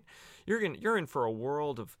this point. You're in for a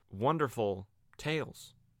world of wonderful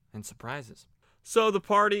tales and surprises. So the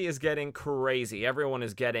party is getting crazy. Everyone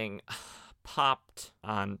is getting popped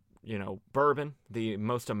on, bourbon, the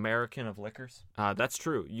most American of liquors. That's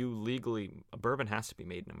true. Bourbon has to be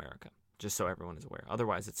made in America, just so everyone is aware.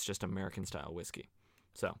 Otherwise, it's just American-style whiskey.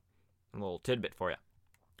 So, a little tidbit for you.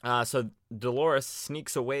 So Dolores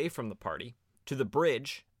sneaks away from the party to the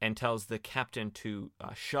bridge and tells the captain to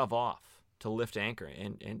shove off, to lift anchor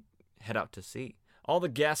and head out to sea. All the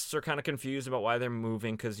guests are kind of confused about why they're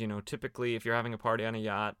moving because, typically if you're having a party on a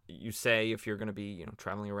yacht, you say if you're going to be,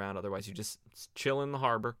 traveling around. Otherwise, you just chill in the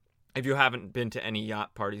harbor. If you haven't been to any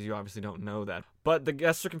yacht parties, you obviously don't know that. But the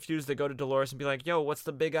guests are confused. They go to Dolores and be like, yo, what's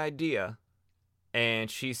the big idea?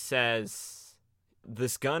 And she says,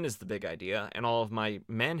 this gun is the big idea, and all of my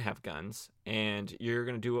men have guns, and you're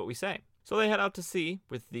going to do what we say. So they head out to sea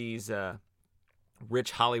with these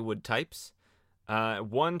rich Hollywood types.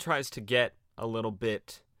 One tries to get a little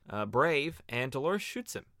bit brave, and Dolores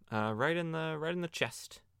shoots him right in the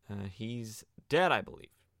chest. He's dead, I believe.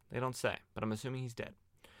 They don't say, but I'm assuming he's dead.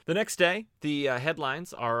 The next day, the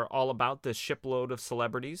headlines are all about this shipload of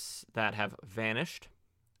celebrities that have vanished.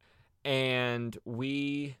 And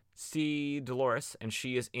we see Dolores, and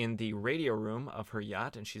she is in the radio room of her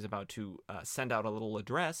yacht, and she's about to send out a little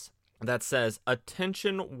address that says,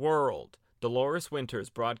 "Attention world, Dolores Winters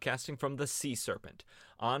broadcasting from the Sea Serpent.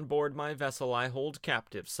 On board my vessel I hold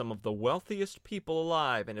captive some of the wealthiest people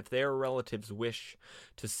alive, and if their relatives wish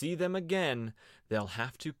to see them again, they'll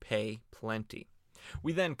have to pay plenty."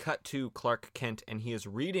 We then cut to Clark Kent, and he is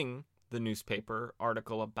reading the newspaper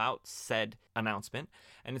article about said announcement,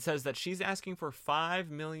 and it says that she's asking for $5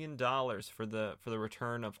 million for the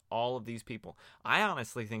return of all of these people. I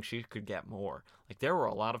honestly think she could get more. Like, there were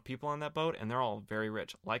a lot of people on that boat, and they're all very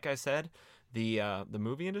rich. Like I said, the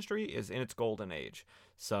movie industry is in its golden age,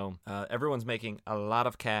 so everyone's making a lot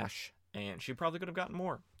of cash, and she probably could have gotten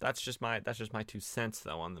more. That's just my 2 cents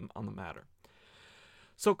though on the matter.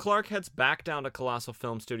 So Clark heads back down to Colossal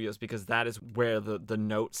Film Studios because that is where the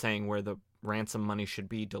note saying where the ransom money should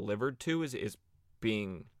be delivered to is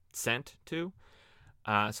being sent to.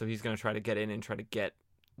 So he's going to try to get in and try to get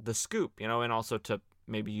the scoop, and also to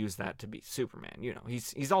maybe use that to be Superman.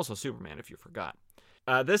 He's also Superman if you forgot.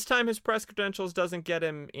 This time his press credentials doesn't get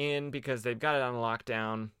him in because they've got it on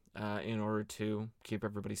lockdown in order to keep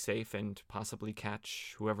everybody safe and possibly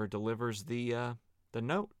catch whoever delivers the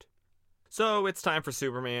note. So it's time for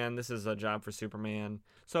Superman. This is a job for Superman.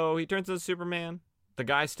 So he turns to Superman. The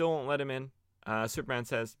guy still won't let him in. Superman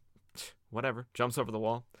says, whatever, jumps over the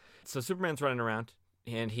wall. So Superman's running around,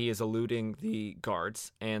 and he is eluding the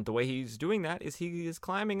guards. And the way he's doing that is he is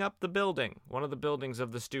climbing up the building, one of the buildings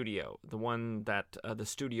of the studio, the one that the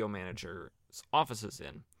studio manager's office is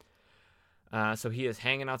in. So he is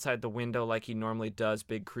hanging outside the window like he normally does,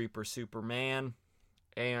 big creeper Superman.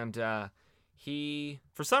 And he,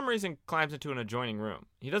 for some reason, climbs into an adjoining room.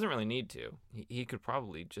 He doesn't really need to. He could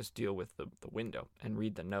probably just deal with the window and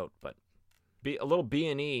read the note, but a little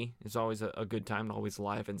B&E is always a good time. It always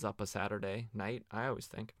livens up a Saturday night, I always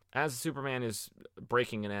think. As Superman is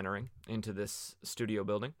breaking and entering into this studio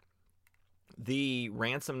building, the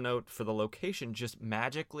ransom note for the location just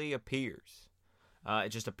magically appears. It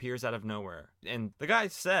just appears out of nowhere. And the guy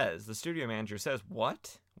says, the studio manager says,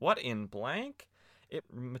 what? What in blank? It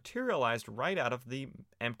materialized right out of the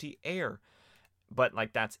empty air. But,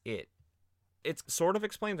 like, that's it. It's sort of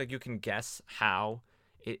explained, like, you can guess how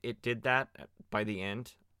it did that by the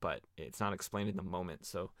end, but it's not explained in the moment.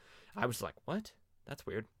 So I was like, what? That's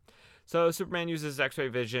weird. So Superman uses X-ray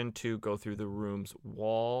vision to go through the room's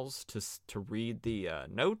walls to read the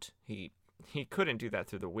note. He couldn't do that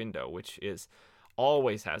through the window, which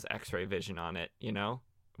always has X-ray vision on it, you know?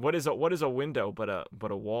 What is a window but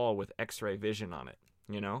a wall with X-ray vision on it,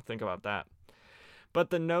 you know? Think about that. But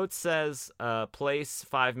the note says, place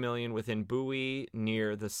 $5 million within Bowie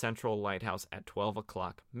near the Central Lighthouse at 12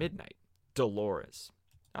 o'clock midnight. Dolores.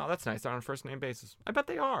 Oh, that's nice. They're on a first name basis. I bet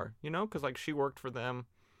they are, you know, because like she worked for them,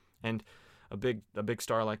 and a big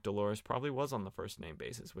star like Dolores probably was on the first name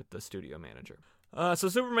basis with the studio manager. So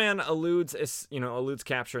Superman eludes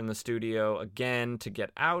capture in the studio again to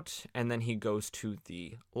get out, and then he goes to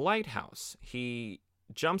the lighthouse. He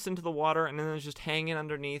jumps into the water and then is just hanging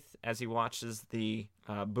underneath as he watches the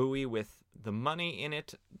buoy with the money in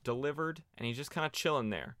it delivered, and he's just kind of chilling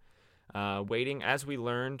there, waiting. As we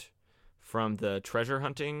learned from the treasure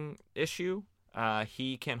hunting issue,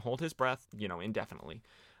 he can hold his breath, indefinitely.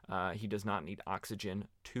 He does not need oxygen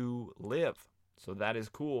to live, so that is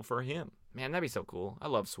cool for him. Man, that'd be so cool. I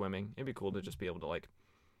love swimming. It'd be cool to just be able to like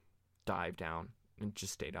dive down and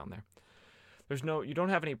just stay down there. You don't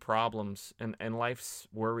have any problems, and life's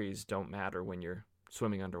worries don't matter when you're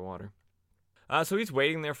swimming underwater. So he's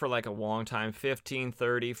waiting there for like a long time, 15,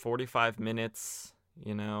 30, 45 minutes,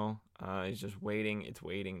 he's just waiting. It's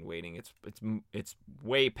waiting. It's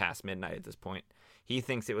way past midnight at this point. He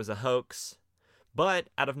thinks it was a hoax, but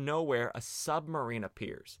out of nowhere, a submarine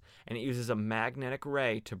appears, and it uses a magnetic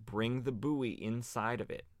ray to bring the buoy inside of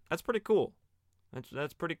it. That's pretty cool.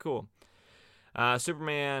 That's pretty cool.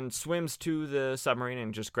 Superman swims to the submarine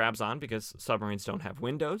and just grabs on because submarines don't have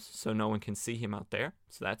windows, so no one can see him out there.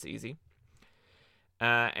 So that's easy.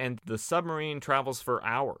 And the submarine travels for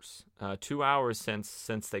hours, 2 hours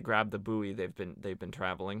since they grabbed the buoy. They've been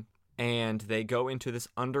traveling, and they go into this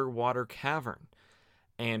underwater cavern.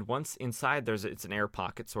 And once inside, it's an air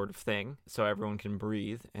pocket sort of thing, so everyone can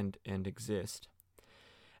breathe and exist.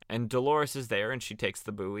 And Dolores is there, and she takes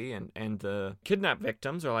the buoy, and the kidnap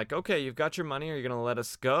victims are like, okay, you've got your money, are you going to let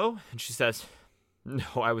us go? And she says, no,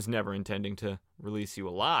 I was never intending to release you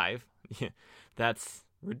alive. That's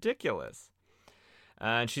ridiculous.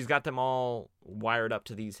 And she's got them all wired up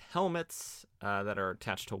to these helmets that are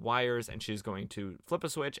attached to wires, and she's going to flip a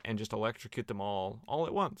switch and just electrocute them all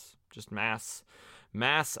at once. Just mass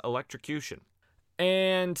electrocution.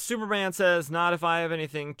 And Superman says, not if I have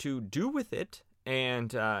anything to do with it.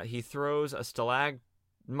 And he throws a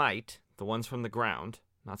stalagmite, the ones from the ground,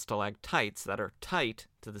 not stalactites that are tight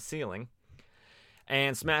to the ceiling,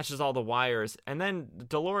 and smashes all the wires. And then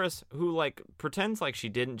Dolores, who pretends like she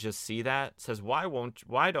didn't just see that, says, why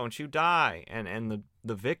don't you die? And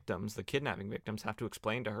the victims, the kidnapping victims, have to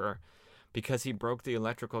explain to her because he broke the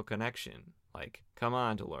electrical connection. Like, come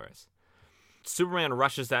on, Dolores. Superman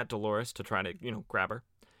rushes at Dolores to try to, grab her,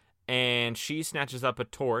 and she snatches up a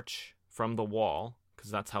torch from the wall,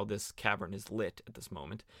 because that's how this cavern is lit at this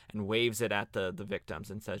moment, and waves it at the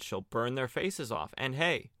victims and says she'll burn their faces off. And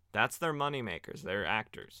hey, that's their moneymakers, they're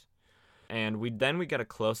actors. And we get a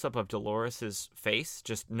close-up of Dolores' face,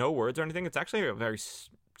 just no words or anything. It's actually a very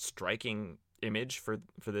striking image for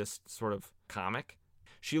this sort of comic.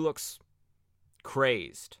 She looks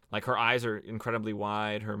crazed, like her eyes are incredibly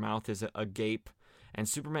wide, her mouth is agape, and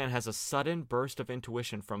Superman has a sudden burst of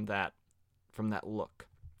intuition from that look.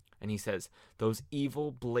 And he says, "Those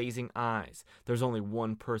evil, blazing eyes. There's only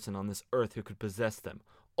one person on this earth who could possess them.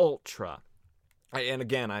 Ultra." And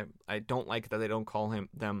again, I don't like that they don't call him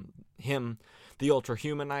the Ultra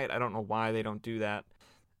Humanite. I don't know why they don't do that.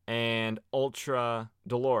 And Ultra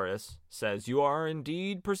Dolores says, "You are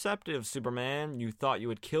indeed perceptive, Superman. You thought you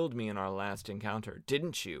had killed me in our last encounter,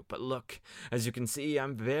 didn't you? But look, as you can see,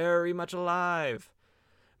 I'm very much alive."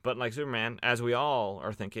 But like Superman, as we all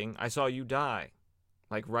are thinking, I saw you die.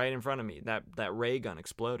 Like right in front of me. That ray gun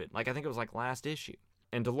exploded. Like I think it was like last issue.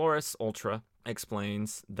 And Dolores Ultra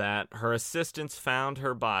explains that her assistants found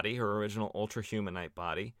her body, her original Ultra Humanite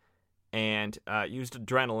body, and used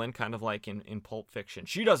adrenaline, kind of like in Pulp Fiction.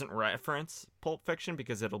 She doesn't reference Pulp Fiction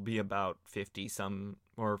because it'll be about 50-some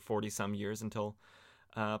or 40-some years until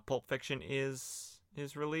Pulp Fiction is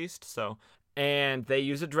released. And they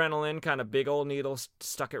use adrenaline, kind of big old needles,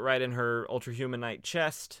 stuck it right in her Ultra Humanite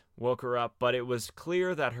chest, woke her up, but it was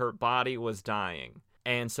clear that her body was dying.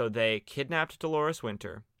 And so they kidnapped Dolores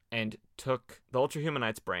Winter and took the Ultra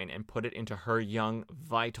Humanite's brain and put it into her young,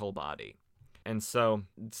 vital body. And so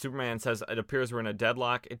Superman says it appears we're in a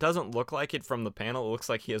deadlock. It doesn't look like it from the panel. It looks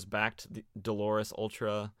like he has backed Dolores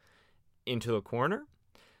Ultra into a corner.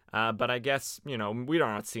 But I guess, we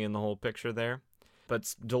are not seeing the whole picture there.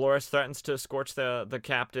 But Dolores threatens to scorch the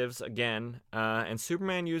captives again. And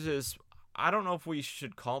Superman uses, I don't know if we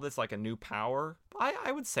should call this like a new power.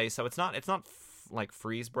 I would say so. It's not like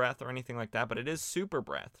freeze breath or anything like that, but it is super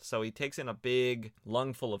breath. So he takes in a big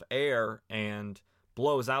lungful of air and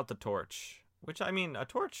blows out the torch. Which, I mean, a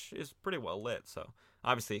torch is pretty well lit, so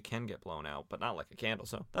obviously it can get blown out, but not like a candle,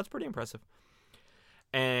 so that's pretty impressive.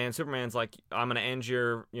 And Superman's like, "I'm going to end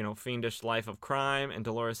your, fiendish life of crime," and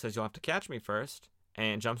Dolores says, "You'll have to catch me first,"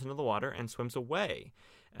 and jumps into the water and swims away.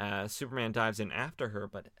 Superman dives in after her,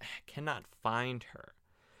 but cannot find her.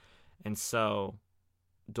 And so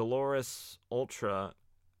Dolores Ultra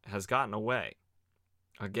has gotten away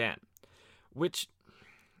again, which,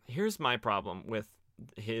 here's my problem with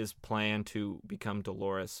his plan to become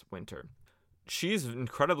Dolores Winter. She's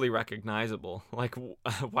incredibly recognizable. Like,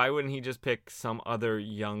 why wouldn't he just pick some other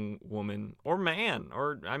young woman or man?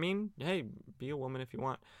 Or, I mean, hey, be a woman if you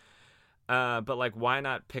want. But, like, why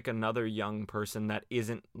not pick another young person that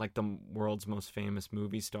isn't, like, the world's most famous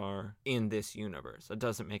movie star in this universe? It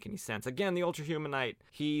doesn't make any sense. Again, the Ultra Humanite,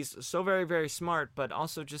 he's so very, very smart, but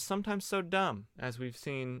also just sometimes so dumb, as we've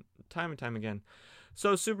seen time and time again.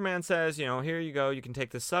 So Superman says, "Here you go. You can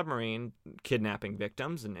take the submarine, kidnapping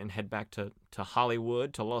victims, and head back to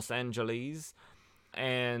Hollywood, to Los Angeles."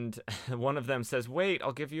 And one of them says, "Wait,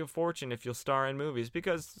 I'll give you a fortune if you'll star in movies,"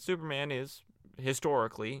 because Superman is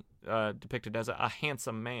historically depicted as a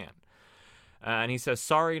handsome man. And he says,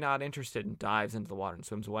 "Sorry, not interested," and dives into the water and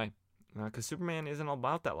swims away. Because Superman isn't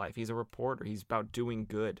about that life. He's a reporter. He's about doing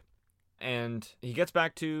good. And he gets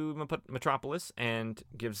back to Metropolis and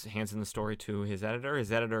hands in the story to his editor.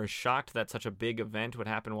 His editor is shocked that such a big event would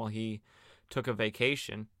happen while he took a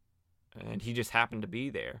vacation, and he just happened to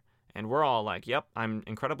be there. And we're all like, "Yep, I'm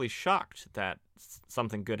incredibly shocked that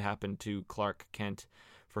something good happened to Clark Kent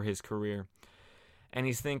for his career." And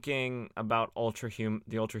he's thinking about the Ultra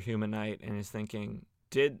Humanite, and he's thinking,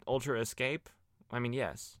 did Ultra escape? I mean,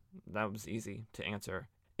 yes, that was easy to answer.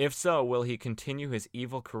 If so, will he continue his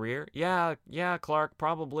evil career? Yeah, Clark,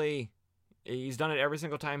 probably. He's done it every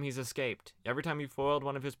single time he's escaped. Every time he foiled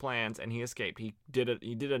one of his plans and he escaped, he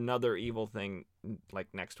did another evil thing like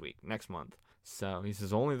next month. So he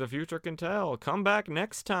says, "Only the future can tell. Come back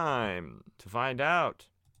next time to find out."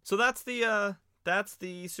 So that's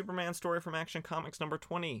the Superman story from Action Comics number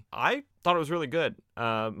 20. I thought it was really good,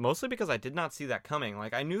 mostly because I did not see that coming.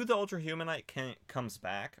 Like, I knew the Ultra Humanite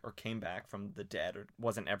came back from the dead, or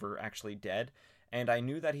wasn't ever actually dead, and I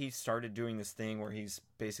knew that he started doing this thing where he's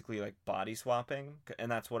basically like body swapping,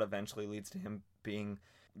 and that's what eventually leads to him being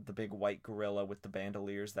the big white gorilla with the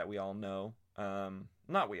bandoliers that we all know.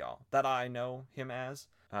 Not we all, that I know him as,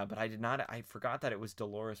 but I forgot that it was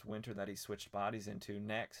Dolores Winter that he switched bodies into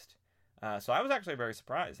next. So I was actually very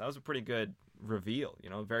surprised. That was a pretty good reveal,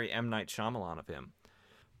 very M. Night Shyamalan of him.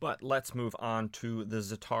 But let's move on to the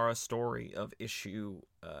Zatara story of issue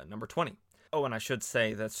number 20. Oh, and I should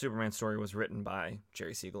say that Superman story was written by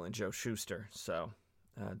Jerry Siegel and Joe Shuster. So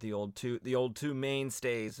the old two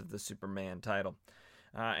mainstays of the Superman title.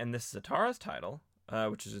 And this Zatara's title,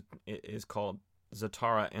 which is called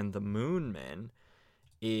Zatara and the Moon Men,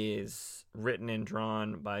 is written and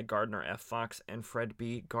drawn by Gardner F. Fox and Fred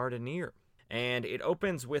B. Gardenier. And it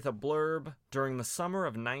opens with a blurb: "During the summer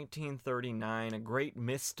of 1939, a great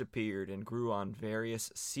mist appeared and grew on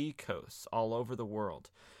various sea coasts all over the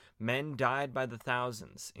world. Men died by the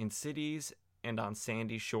thousands in cities and on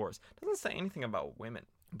sandy shores. Doesn't say anything about women,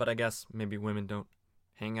 but I guess maybe women don't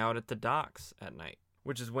hang out at the docks at night,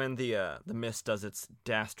 which is when the mist does its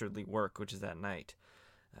dastardly work, which is at night,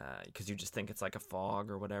 because you just think it's like a fog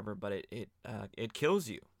or whatever, but it kills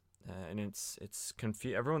you, and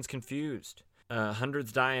everyone's confused.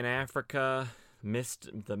 Hundreds die in Africa.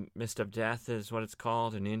 The mist of death is what it's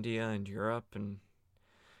called in India and Europe, and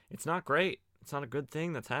it's not great. It's not a good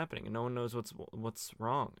thing that's happening, and no one knows what's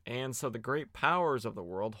wrong. And so the great powers of the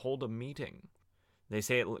world hold a meeting. They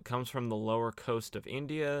say it comes from the lower coast of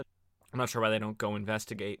India. I'm not sure why they don't go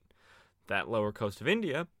investigate that lower coast of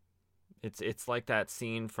India. It's like that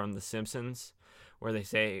scene from The Simpsons where they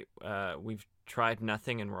say, we've tried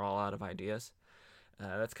nothing and we're all out of ideas.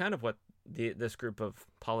 That's kind of what this group of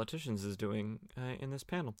politicians is doing in this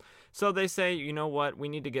panel. So they say, you know what, we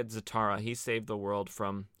need to get Zatara. He saved the world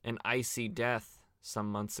from an icy death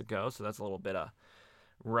some months ago, so that's a little bit of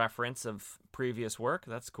reference of previous work.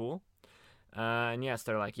 That's cool. And yes,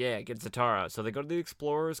 they're like, yeah, get Zatara. So they go to the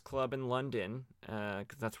Explorers Club in London,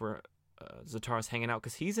 because that's where Zatara's hanging out,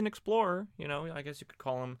 because he's an explorer, I guess you could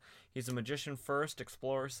call him. He's a magician first,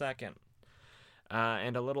 explorer second.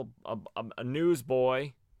 And a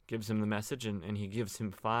newsboy gives him the message, and he gives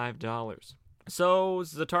him $5. So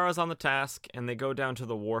Zatara's on the task, and they go down to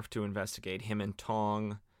the wharf to investigate, him and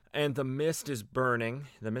Tong. And the mist is burning.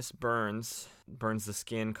 The mist burns the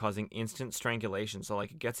skin, causing instant strangulation. So,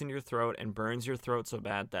 it gets in your throat and burns your throat so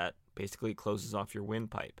bad that basically closes off your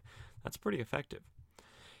windpipe. That's pretty effective.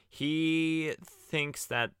 He thinks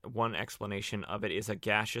that one explanation of it is a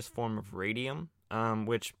gaseous form of radium,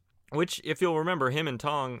 which, if you'll remember, him and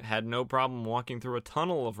Tong had no problem walking through a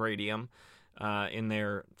tunnel of radium in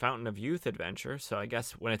their Fountain of Youth adventure. So I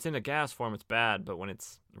guess when it's in a gas form, it's bad, but when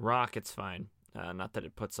it's rock, it's fine. Not that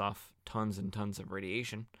it puts off tons and tons of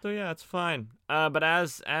radiation. So yeah, it's fine. But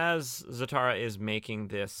as Zatara is making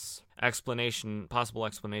this possible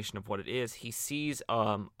explanation of what it is, he sees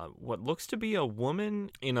what looks to be a woman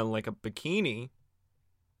in a bikini,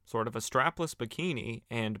 sort of a strapless bikini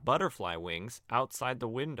and butterfly wings outside the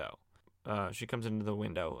window. She comes into the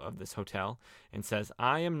window of this hotel and says,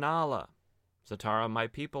 "I am Nala. Zatara, my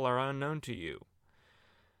people are unknown to you."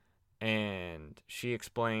 And she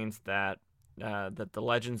explains that the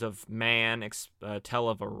legends of man tell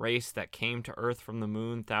of a race that came to Earth from the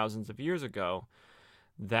moon thousands of years ago.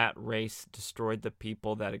 That race destroyed the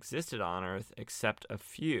people that existed on Earth, except a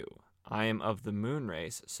few. I am of the moon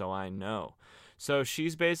race, so I know. So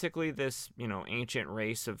she's basically this, ancient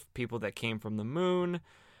race of people that came from the moon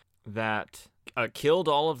that killed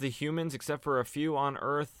all of the humans except for a few on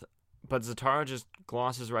Earth. But Zatara just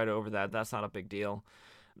glosses right over that. That's not a big deal.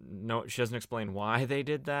 No, she doesn't explain why they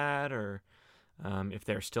did that or if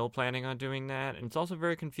they're still planning on doing that. And it's also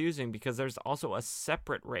very confusing because there's also a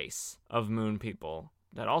separate race of moon people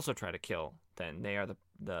that also try to kill. Then they are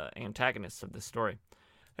the antagonists of this story.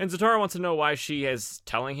 And Zatara wants to know why she is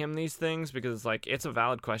telling him these things, because it's a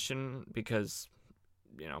valid question, because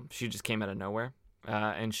she just came out of nowhere,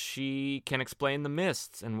 and she can explain the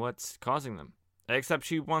mists and what's causing them, except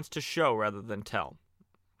she wants to show rather than tell.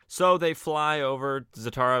 So they fly over.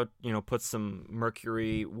 Zatara, puts some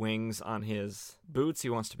mercury wings on his boots. He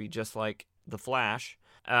wants to be just like the Flash.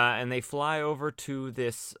 And they fly over to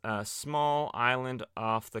this small island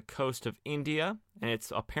off the coast of India. And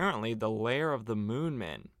it's apparently the lair of the Moon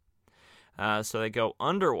Men. So they go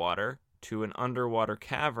underwater to an underwater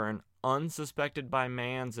cavern, unsuspected by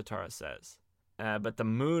man, Zatara says. But the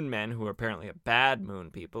Moon Men, who are apparently a bad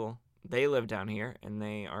moon people, they live down here, and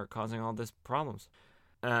they are causing all these problems.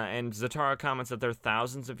 And Zatara comments that they're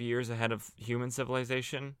thousands of years ahead of human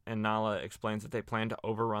civilization, and Nala explains that they plan to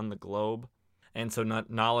overrun the globe. And so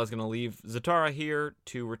Nala is going to leave Zatara here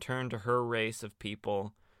to return to her race of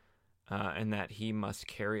people, and that he must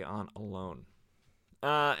carry on alone.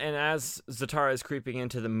 And as Zatara is creeping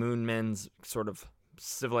into the Moon Men's sort of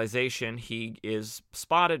civilization, he is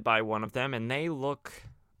spotted by one of them, and they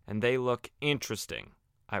look interesting,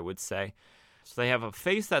 I would say. So they have a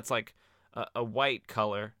face that's like a white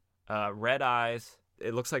color, red eyes.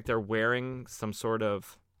 It looks like they're wearing some sort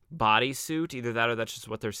of bodysuit, either that or that's just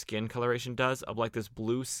what their skin coloration does, of this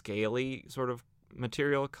blue scaly sort of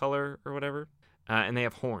material color or whatever. And they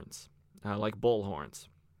have horns, like bull horns,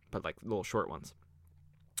 but little short ones.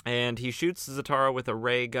 And he shoots Zatara with a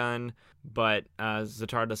ray gun, but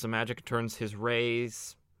Zatara does some magic and turns his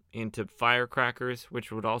rays into firecrackers, which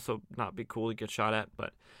would also not be cool to get shot at,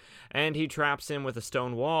 and he traps him with a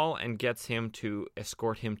stone wall and gets him to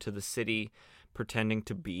escort him to the city, pretending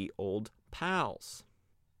to be old pals.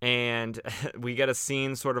 And we get a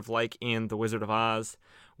scene sort of like in The Wizard of Oz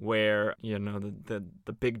where, the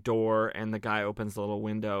big door and the guy opens the little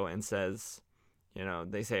window and says,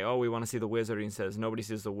 they say, oh, we want to see the wizard. And he says, nobody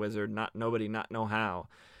sees the wizard, nobody, not know how.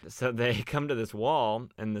 So they come to this wall,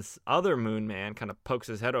 and this other moon man kind of pokes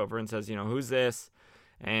his head over and says, who's this?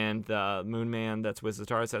 And the moon man that's with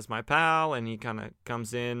Zatara says, my pal. And he kind of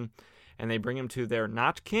comes in, and they bring him to their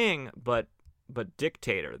not king, but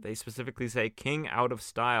dictator. They specifically say king out of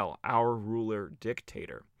style, our ruler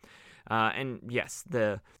dictator. And yes,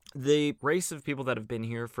 the race of people that have been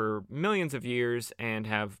here for millions of years and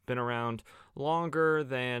have been around longer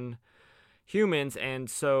than humans, and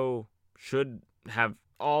so should have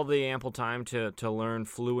all the ample time to learn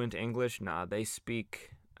fluent English. Nah, they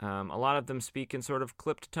speak, a lot of them speak in sort of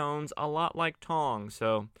clipped tones, a lot like Tong,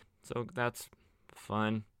 so that's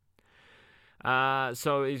fun.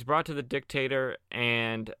 So he's brought to the dictator,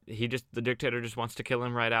 and the dictator just wants to kill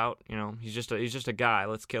him right out. He's just a guy.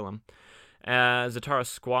 Let's kill him. Zatara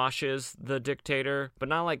squashes the dictator, but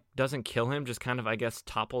not like doesn't kill him, just kind of, I guess,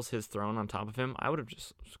 topples his throne on top of him. I would have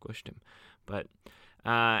just squished him. But,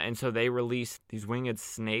 and so they release these winged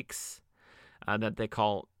snakes, that they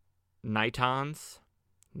call Nitons.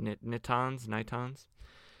 Nitons.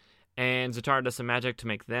 And Zatara does some magic to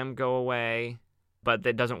make them go away, but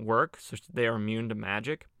that doesn't work, so they are immune to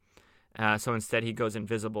magic. So instead he goes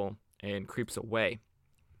invisible and creeps away.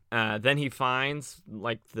 Then he finds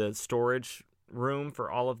like the storage room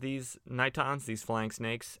for all of these Nitons, these flying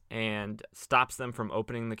snakes, and stops them from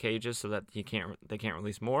opening the cages so that they can't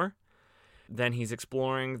release more. Then he's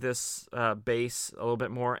exploring this base a little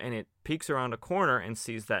bit more, and it peeks around a corner and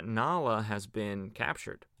sees that Nala has been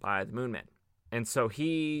captured by the Moon Men. And so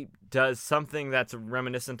he does something that's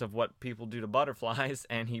reminiscent of what people do to butterflies,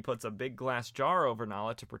 and he puts a big glass jar over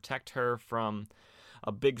Nala to protect her from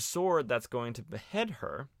a big sword that's going to behead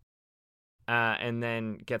her, and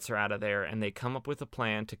then gets her out of there, and they come up with a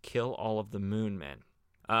plan to kill all of the Moon Men.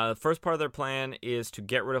 The first part of their plan is to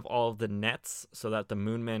get rid of all of the nets so that the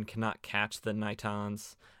Moon Men cannot catch the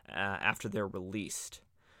Nitons after they're released.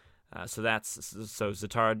 So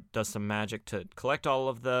Zatara does some magic to collect all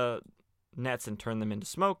of the nets and turn them into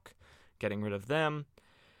smoke, getting rid of them.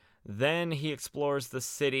 Then he explores the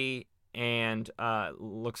city and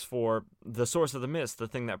looks for the source of the mist, the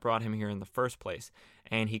thing that brought him here in the first place.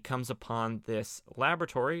 And he comes upon this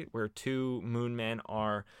laboratory where two Moon Men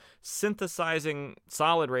are synthesizing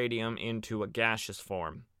solid radium into a gaseous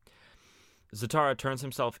form. Zatara turns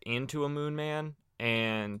himself into a Moon Man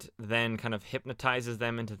and then kind of hypnotizes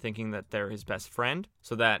them into thinking that they're his best friend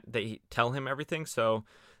so that they tell him everything. So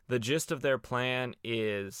the gist of their plan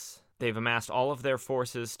is they've amassed all of their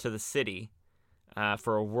forces to the city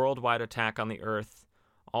for a worldwide attack on the Earth.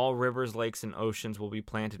 All rivers, lakes, and oceans will be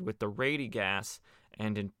planted with the radigas,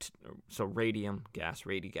 so radium gas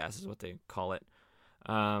is what they call it.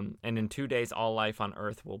 And in 2 days, all life on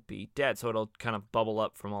Earth will be dead. So it'll kind of bubble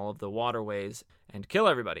up from all of the waterways and kill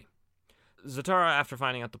everybody. Zatara, after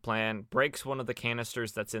finding out the plan, breaks one of the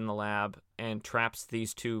canisters that's in the lab and traps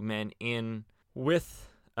these two men in with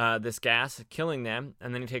this gas, killing them.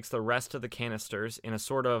 And then he takes the rest of the canisters in a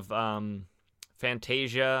sort of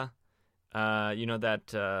Fantasia,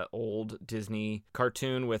 that old Disney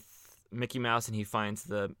cartoon with Mickey Mouse, and he finds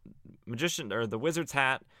the magician or the wizard's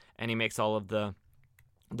hat, and he makes all of the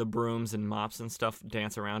brooms and mops and stuff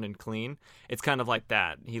dance around and clean. It's kind of like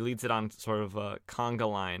that. He leads it on sort of a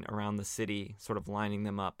conga line around the city, sort of lining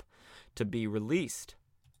them up to be released.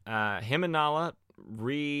 Him and Nala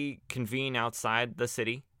reconvene outside the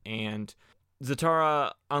city, and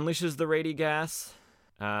Zatara unleashes the radigas.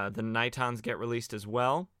 The Nitons get released as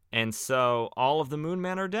well. And so all of the Moon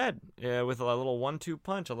Men are dead with a little 1-2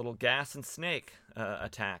 punch, a little gas and snake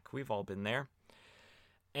attack. We've all been there.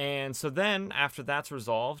 And so then, after that's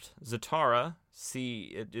resolved, Zatara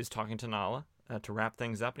is talking to Nala to wrap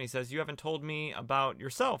things up, and he says, "You haven't told me about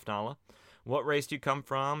yourself, Nala. What race do you come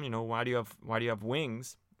from? Why do you have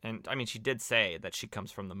wings?" And I mean, she did say that she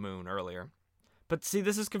comes from the moon earlier. But see,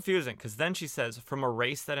 this is confusing, because then she says, "From a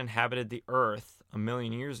race that inhabited the Earth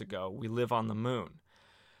 1,000,000 years ago, we live on the moon."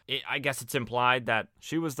 I guess it's implied that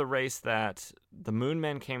she was the race that the Moon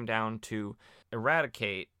Men came down to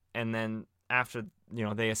eradicate, and then after,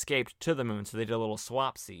 they escaped to the moon, so they did a little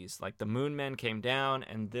swapsies. Like, the Moon Men came down,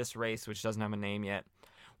 and this race, which doesn't have a name yet,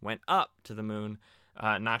 went up to the moon.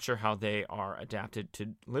 Not sure how they are adapted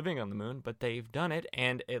to living on the moon, but they've done it,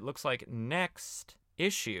 and it looks like next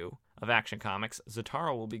issue of Action Comics,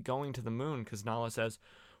 Zatara will be going to the moon, because Nala says,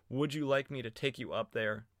 "Would you like me to take you up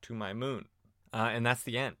there to my moon?" And that's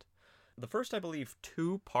the end. The first, I believe,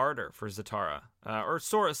 two-parter for Zatara, or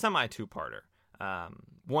sort of semi-two-parter.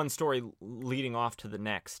 one story leading off to the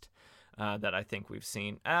next that I think we've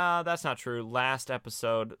seen. That's not true. Last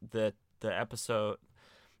episode, the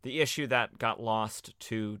issue that got lost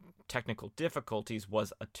to technical difficulties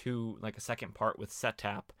was a second part with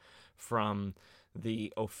Setap from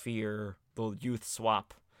the Ophir, the youth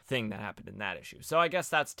swap thing that happened in that issue. So I guess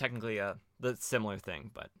that's technically the similar thing,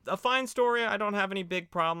 but a fine story. I don't have any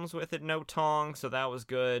big problems with it. No Tong, so that was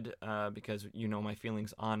good because you know my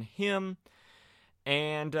feelings on him.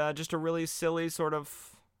 And just a really silly sort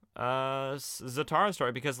of Zatara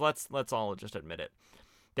story, because let's all just admit it.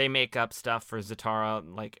 They make up stuff for Zatara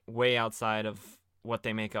like way outside of what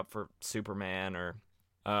they make up for Superman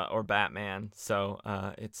or Batman. So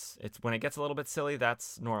it's when it gets a little bit silly,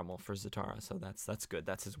 that's normal for Zatara. So that's good.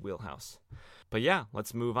 That's his wheelhouse. But yeah,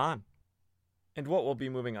 let's move on. And what we'll be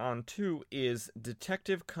moving on to is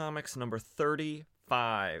Detective Comics number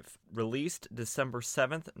 35, released December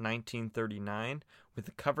 7th, 1939, with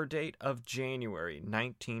the cover date of January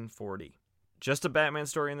 1940. Just a Batman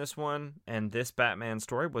story in this one, and this Batman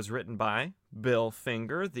story was written by Bill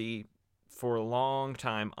Finger, the for a long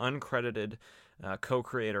time uncredited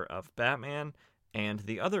co-creator of Batman, and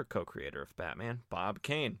the other co-creator of Batman, Bob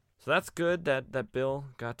Kane. So that's good that Bill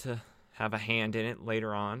got to have a hand in it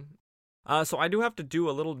later on. So I do have to do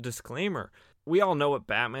a little disclaimer. We all know what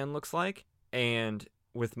Batman looks like, and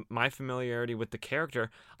with my familiarity with the character,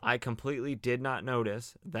 I completely did not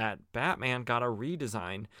notice that Batman got a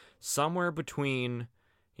redesign somewhere between,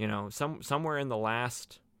 somewhere in the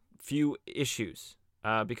last few issues,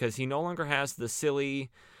 because he no longer has the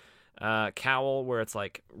silly cowl where it's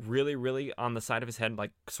like really, really on the side of his head,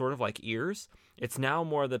 like sort of like ears. It's now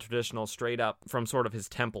more the traditional straight up from sort of his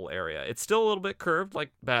temple area. It's still a little bit curved like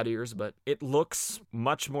bat ears, but it looks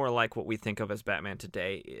much more like what we think of as Batman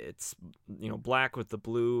today. It's, black with the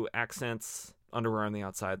blue accents, underwear on the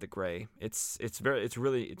outside, the gray. It's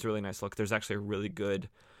really nice look. There's actually a really good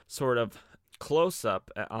sort of close up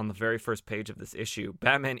on the very first page of this issue.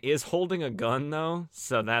 Batman is holding a gun though,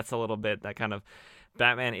 so that's a little bit that kind of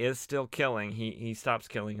Batman is still killing. He stops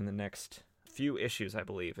killing in the next few issues, I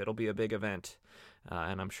believe. It'll be a big event,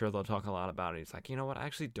 and I'm sure they'll talk a lot about it. He's like, you know what? I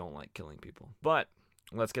actually don't like killing people. But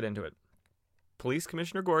let's get into it. Police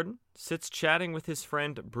Commissioner Gordon sits chatting with his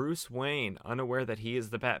friend Bruce Wayne, unaware that he is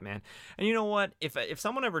the Batman. And you know what? If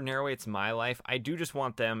someone ever narrates my life, I do just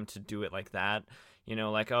want them to do it like that.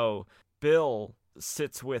 Like, oh, Bill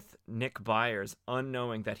sits with Nick Byers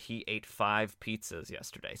unknowing that he ate 5 pizzas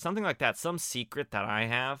yesterday. Something like that. Some secret that I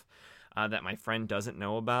have that my friend doesn't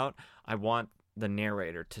know about. I want the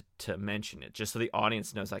narrator to mention it just so the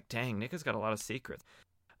audience knows, like, dang, Nick has got a lot of secrets.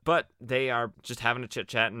 But they are just having a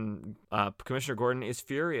chit-chat, and Commissioner Gordon is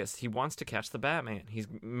furious. He wants to catch the Batman. He's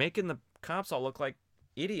making the cops all look like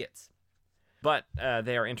idiots. But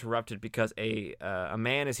they are interrupted because a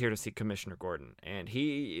man is here to see Commissioner Gordon, and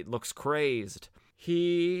he looks crazed.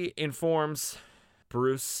 He informs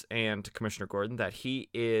Bruce and Commissioner Gordon that he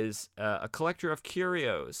is a collector of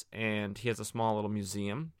curios, and he has a small little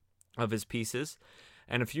museum of his pieces.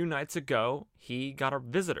 And a few nights ago, he got a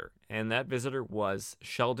visitor, and that visitor was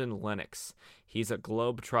Sheldon Lennox. He's a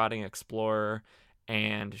globe-trotting explorer,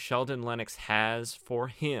 and Sheldon Lennox has for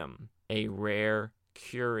him a rare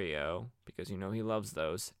curio, because he loves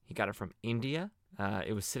those. He got it from India.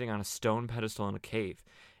 It was sitting on a stone pedestal in a cave,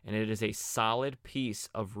 and it is a solid piece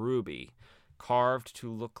of ruby carved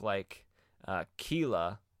to look like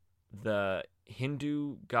Kila, the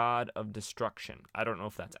Hindu god of destruction. I don't know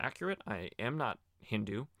if that's accurate. I am not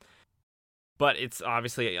Hindu, but it's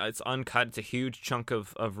uncut. It's a huge chunk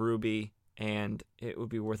of ruby, and it would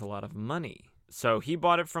be worth a lot of money. So he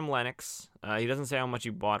bought it from Lennox. He doesn't say how much he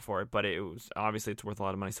bought for it, but it's worth a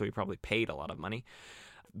lot of money, so he probably paid a lot of money.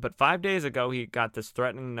 But 5 days ago, he got this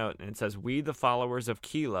threatening note, and it says, "We, the followers of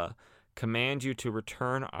Kila, command you to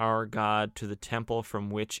return our god to the temple from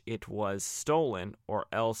which it was stolen, or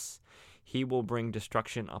else he will bring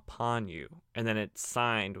destruction upon you." And then it's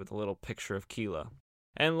signed with a little picture of Kila.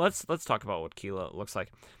 And let's talk about what Kila looks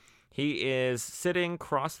like. He is sitting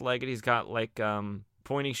cross-legged. He's got like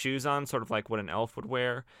pointy shoes on, sort of like what an elf would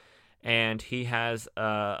wear. And he has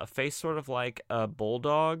a face sort of like a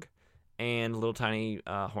bulldog and little tiny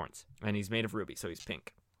horns. And he's made of ruby, so he's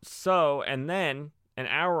pink. So, and then an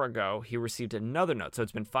hour ago, he received another note. So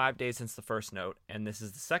it's been 5 days since the first note, and this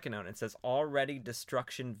is the second note. It says, "Already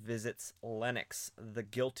destruction visits Lennox, the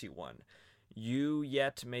guilty one. You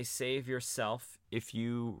yet may save yourself if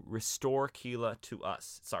you restore Kila to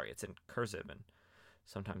us." Sorry, it's in cursive, and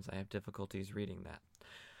sometimes I have difficulties reading that.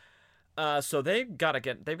 So they've got to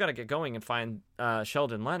get going and find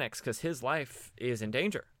Sheldon Lennox, because his life is in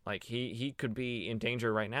danger. Like he could be in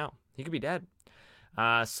danger right now. He could be dead.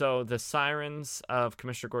 So the sirens of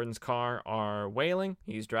Commissioner Gordon's car are wailing.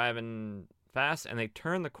 He's driving fast, and they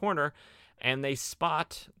turn the corner, and they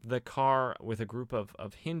spot the car with a group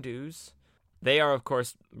of Hindus. They are, of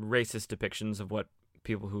course, racist depictions of what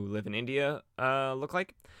people who live in India look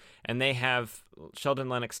like. And they have Sheldon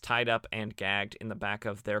Lennox tied up and gagged in the back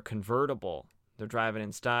of their convertible. They're driving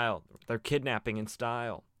in style. They're kidnapping in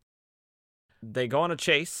style. They go on a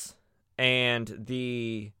chase, and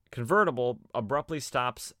the convertible abruptly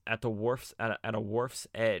stops at the wharf's at a wharf's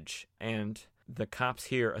edge, and the cops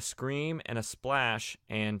hear a scream and a splash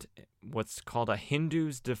and what's called a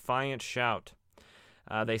Hindu's defiant shout.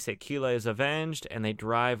 They say Keela is avenged, and they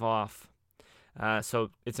drive off.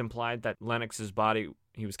 So it's implied that Lennox's body,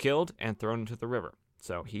 he was killed and thrown into the river.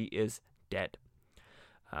 So he is dead.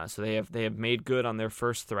 So they have made good on their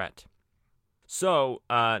first threat. So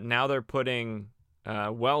now they're putting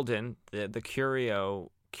Weldon, the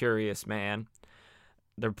curious man,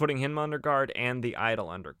 they're putting him under guard and the idol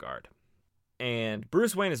under guard. And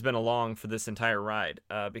Bruce Wayne has been along for this entire ride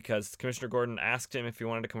because Commissioner Gordon asked him if he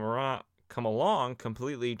wanted to come along,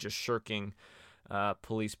 completely just shirking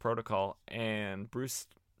police protocol. And Bruce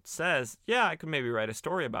says, yeah, I could maybe write a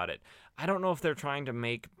story about it. I don't know if they're trying to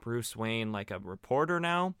make Bruce Wayne like a reporter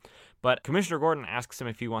now, but Commissioner Gordon asks him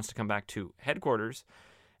if he wants to come back to headquarters,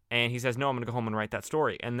 and he says, no, I'm going to go home and write that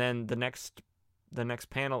story. And then the next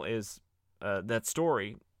panel is that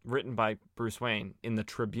story written by Bruce Wayne in the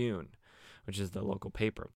Tribune, which is the local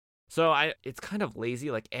paper. So it's kind of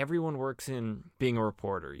lazy. Like, everyone works in being a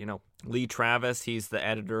reporter. You know, Lee Travis, he's the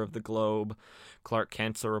editor of the Globe. Clark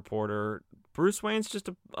Kent's a reporter. Bruce Wayne's just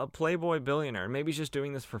a playboy billionaire. Maybe he's just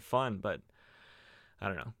doing this for fun, but I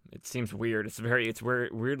don't know. It seems weird. It's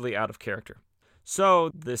weirdly out of character.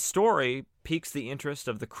 So this story piques the interest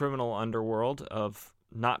of the criminal underworld of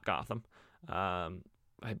not Gotham.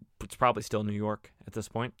 It's probably still New York at this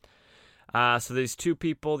point. So these two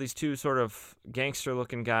people, these two sort of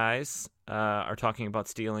gangster-looking guys, are talking about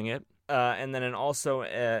stealing it. And then also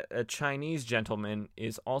a Chinese gentleman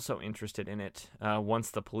is also interested in it once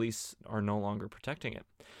the police are no longer protecting it.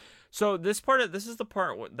 So this is the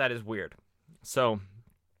part that is weird. So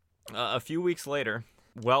a few weeks later,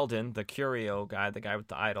 Weldon, the curio guy, the guy with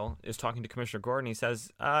the idol, is talking to Commissioner Gordon. He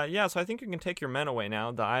says, yeah, so I think you can take your men away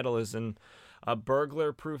now. The idol is in a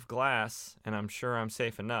burglar-proof glass, and I'm sure I'm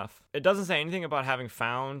safe enough. It doesn't say anything about having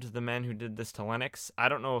found the men who did this to Lennox. I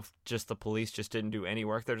don't know if just the police just didn't do any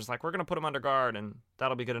work. They're just like, we're going to put him under guard, and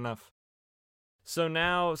that'll be good enough. So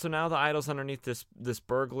now the idol's underneath this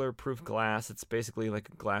burglar-proof glass. It's basically like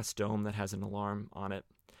a glass dome that has an alarm on it.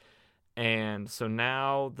 And so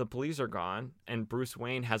now the police are gone, and Bruce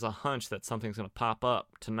Wayne has a hunch that something's going to pop up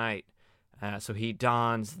tonight. So he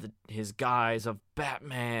dons his guise of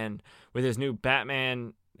Batman with his new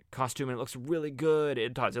Batman costume, and it looks really good.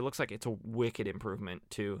 It does. It looks like it's a wicked improvement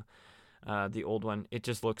to the old one. It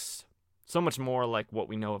just looks so much more like what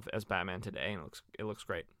we know of as Batman today, and it looks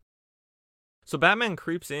great. So Batman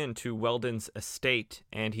creeps into Weldon's estate,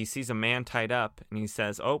 and he sees a man tied up, and he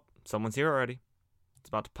says, oh, someone's here already. It's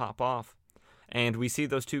about to pop off. And we see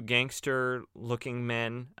those two gangster-looking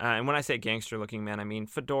men. And when I say gangster-looking men, I mean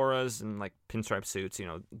fedoras and like pinstripe suits,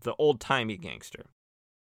 the old-timey gangster.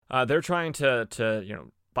 They're trying to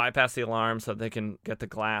bypass the alarm so they can get the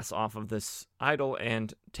glass off of this idol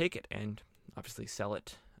and take it and obviously sell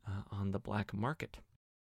it on the black market.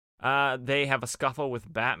 They have a scuffle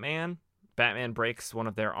with Batman. Batman breaks one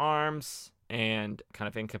of their arms and kind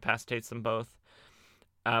of incapacitates them both.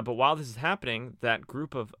 But while this is happening, that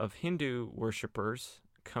group of Hindu worshippers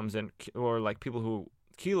comes in, or like people who,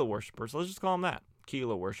 Keela worshippers, let's just call them that,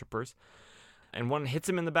 Keela worshippers. And one hits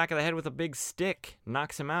him in the back of the head with a big stick,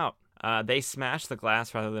 knocks him out. They smash the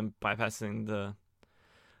glass rather than bypassing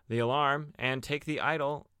the alarm and take the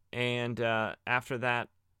idol. And after that,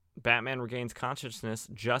 Batman regains consciousness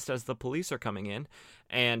just as the police are coming in,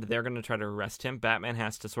 and they're going to try to arrest him. Batman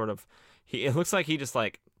has to it looks like he just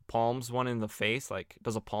like palms one in the face, like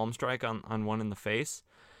does a palm strike on one in the face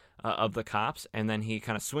of the cops, and then he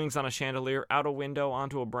kind of swings on a chandelier out a window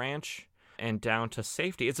onto a branch and down to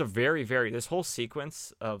safety. It's a very, very, this whole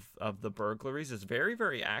sequence of the burglaries is very,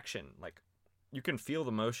 very action. Like, you can feel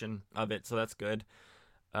the motion of it, so that's good.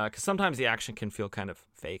 Because sometimes the action can feel kind of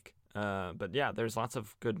fake. But yeah, there's lots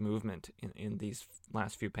of good movement in these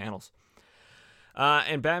last few panels.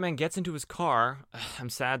 And Batman gets into his car. I'm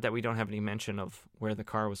sad that we don't have any mention of where the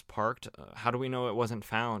car was parked. How do we know it wasn't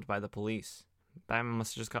found by the police? Batman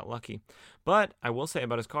must have just got lucky. But I will say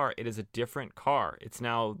about his car, it is a different car. It's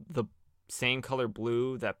now the same color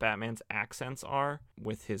blue that Batman's accents are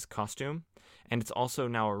with his costume. And it's also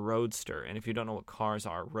now a roadster. And if you don't know what cars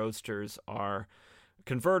are, roadsters are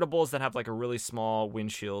convertibles that have like a really small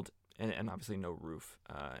windshield and obviously no roof.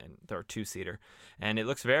 And they're a 2-seater, and it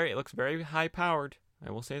looks very high powered.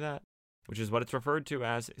 I will say that, which is what it's referred to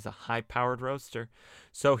as, is a high powered roadster.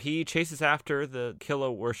 So he chases after the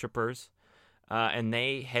Kilo worshippers, and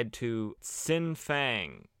they head to Sin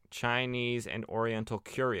Fang Chinese and Oriental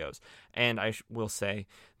Curios. And I will say,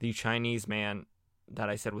 the Chinese man that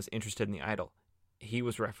I said was interested in the idol, he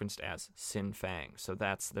was referenced as Sin Fang. So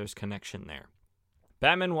there's connection there.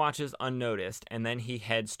 Batman watches unnoticed, and then he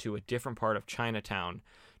heads to a different part of Chinatown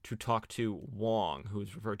to talk to Wong, who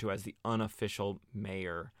is referred to as the unofficial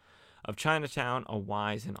mayor of Chinatown, a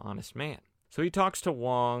wise and honest man. So he talks to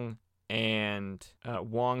Wong, and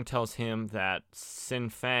Wong tells him that Sin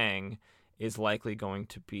Fang is likely going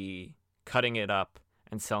to be cutting it up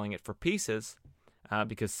and selling it for pieces,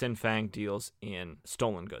 because Sin Fang deals in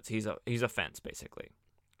stolen goods. He's a fence, basically.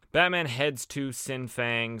 Batman heads to Sin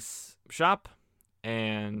Fang's shop,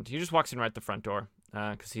 and he just walks in right at the front door,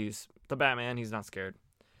 because he's the Batman. He's not scared.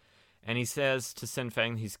 And he says to Sin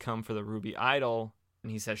Fang he's come for the ruby idol,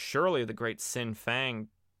 and he says, surely the great Sin Fang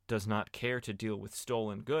does not care to deal with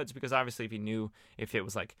stolen goods, because obviously if it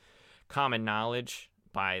was like common knowledge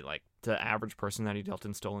by like the average person that he dealt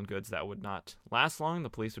in stolen goods, that would not last long. The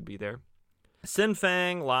police would be there. Sin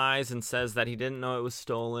Fang lies and says that he didn't know it was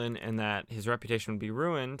stolen, and that his reputation would be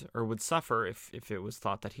ruined or would suffer if it was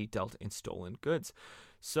thought that he dealt in stolen goods.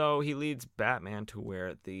 So he leads Batman to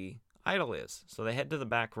where the idol is. So they head to the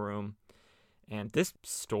back room, and this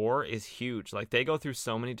store is huge. Like, they go through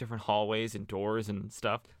so many different hallways and doors and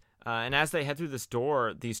stuff. And as they head through this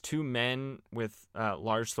door, these two men with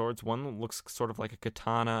large swords, one looks sort of like a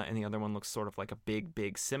katana, and the other one looks sort of like a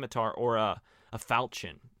big scimitar or a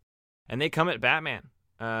falchion. And they come at Batman.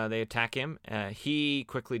 They attack him. He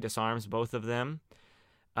quickly disarms both of them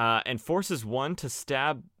and forces one to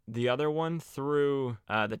stab the other one through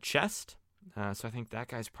the chest. So I think that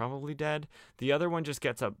guy's probably dead. The other one just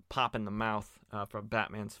gets a pop in the mouth from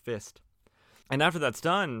Batman's fist. And after that's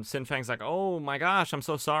done, Sin Fang's like, oh my gosh, I'm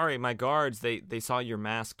so sorry. My guards, they saw your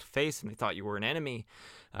masked face and they thought you were an enemy.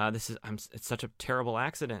 It's such a terrible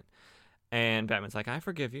accident. And Batman's like, I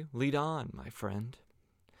forgive you. Lead on, my friend.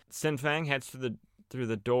 Sin Fang heads through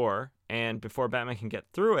the door, and before Batman can get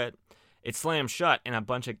through it, it slams shut, and a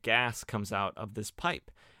bunch of gas comes out of this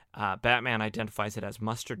pipe. Batman identifies it as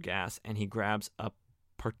mustard gas, and he grabs a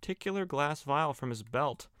particular glass vial from his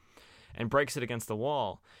belt and breaks it against the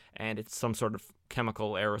wall, and it's some sort of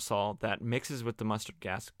chemical aerosol that mixes with the mustard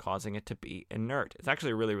gas, causing it to be inert. It's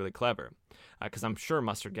actually really, really clever, because I'm sure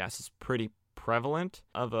mustard gas is pretty prevalent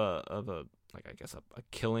of a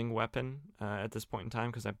killing weapon at this point in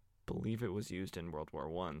time, because I believe it was used in World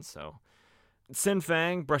War I. So Sin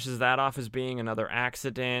Fang brushes that off as being another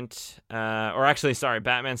accident.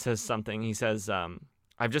 Batman says something. He says,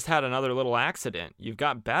 I've just had another little accident. You've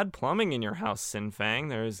got bad plumbing in your house, Sin Fang.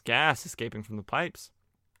 There's gas escaping from the pipes.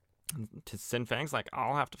 And Sin Fang's like,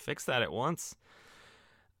 I'll have to fix that at once.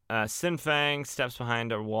 Sin Fang steps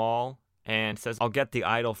behind a wall and says, I'll get the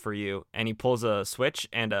idol for you. And he pulls a switch,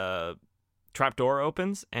 and a trapdoor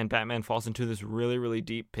opens, and Batman falls into this really, really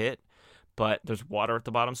deep pit. But there's water at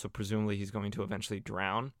the bottom, so presumably he's going to eventually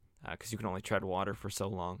drown, because you can only tread water for so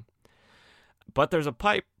long. But there's a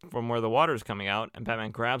pipe from where the water is coming out, and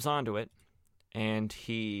Batman grabs onto it, and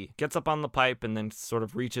he gets up on the pipe and then sort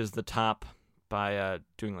of reaches the top by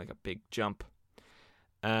doing like a big jump,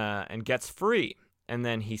 and gets free. And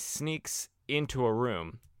then he sneaks into a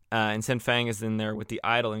room, and Sin Fang is in there with the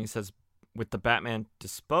idol, and he says, with the Batman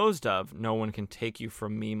disposed of, no one can take you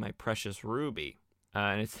from me, my precious ruby.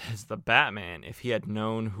 And it says, the Batman, if he had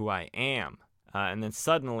known who I am. And then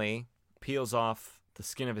suddenly peels off the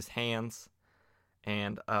skin of his hands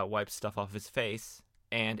and wipes stuff off his face.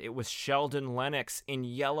 And it was Sheldon Lennox in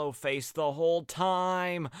yellow face the whole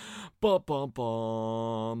time.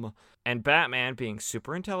 Bum. And Batman, being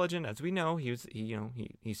super intelligent, as we know,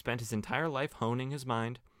 he spent his entire life honing his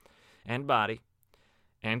mind and body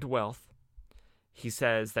and wealth. He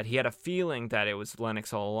says that he had a feeling that it was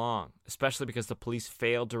Lennox all along, especially because the police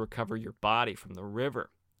failed to recover your body from the river.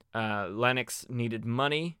 Lennox needed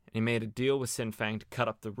money, and he made a deal with Sin Fang to cut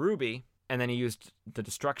up the ruby, and then he used the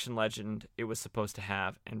destruction legend it was supposed to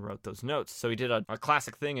have and wrote those notes. So he did a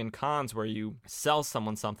classic thing in cons where you sell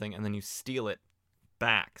someone something and then you steal it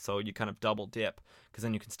back. So you kind of double dip, because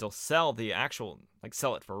then you can still sell the actual, like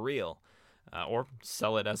sell it for real, or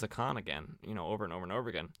sell it as a con again, over and over and over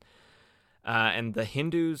again. And the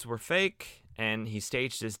Hindus were fake, and he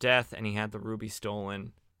staged his death, and he had the ruby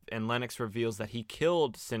stolen. And Lennox reveals that he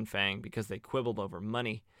killed Sin Fang because they quibbled over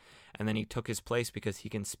money, and then he took his place because he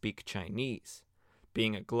can speak Chinese,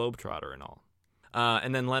 being a globetrotter and all.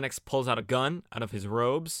 And then Lennox pulls out a gun out of his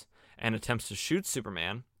robes and attempts to shoot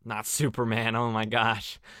Superman. Not Superman, oh my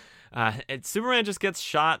gosh. Superman just gets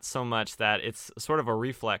shot so much that it's sort of a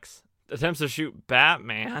reflex. Attempts to shoot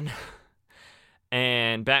Batman.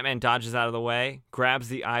 And Batman dodges out of the way, grabs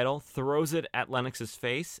the idol, throws it at Lennox's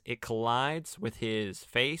face. It collides with his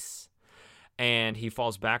face, and he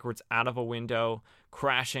falls backwards out of a window,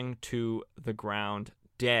 crashing to the ground,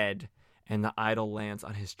 dead, and the idol lands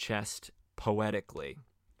on his chest poetically.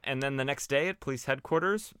 And then the next day at police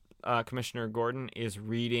headquarters, Commissioner Gordon is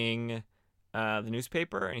reading the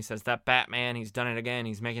newspaper, and he says, that Batman, he's done it again.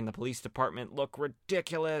 He's making the police department look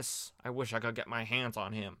ridiculous. I wish I could get my hands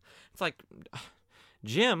on him. It's like,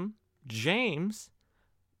 James,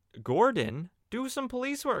 Gordon, do some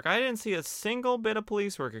police work. I didn't see a single bit of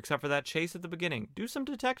police work except for that chase at the beginning. Do some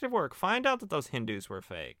detective work. Find out that those Hindus were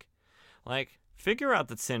fake. Like, figure out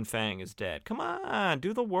that Sin Fang is dead. Come on,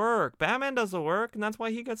 do the work. Batman does the work, and that's why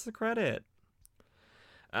he gets the credit.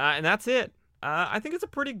 And that's it. I think it's a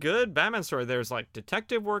pretty good Batman story. There's like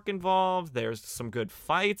detective work involved. There's some good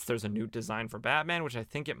fights. There's a new design for Batman, which I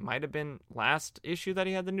think it might have been last issue that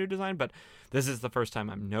he had the new design, but this is the first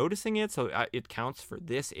time I'm noticing it, so it counts for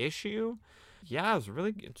this issue. Yeah, it's a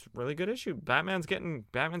really good issue. Batman's getting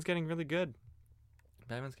really good.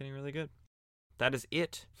 Batman's getting really good. That is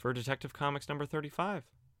it for Detective Comics number 35.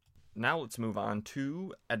 Now let's move on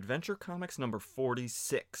to Adventure Comics number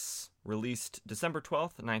 46, released December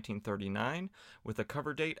 12th, 1939, with a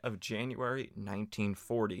cover date of January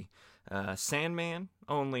 1940. Sandman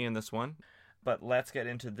only in this one, but let's get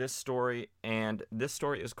into this story, and this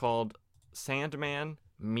story is called Sandman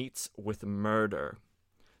Meets with Murder.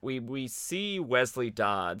 We see Wesley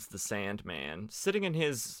Dodds, the Sandman, sitting in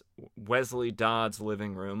his Wesley Dodds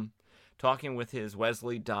living room, talking with his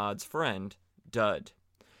Wesley Dodds friend, Dud.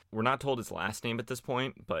 We're not told his last name at this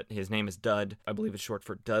point, but his name is Dud. I believe it's short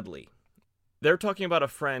for Dudley. They're talking about a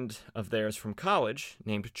friend of theirs from college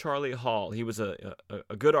named Charlie Hall. He was a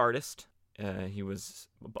good artist. He was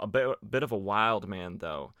a bit of a wild man,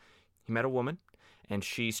 though. He met a woman, and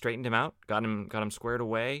she straightened him out, got him squared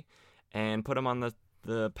away, and put him on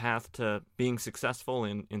the path to being successful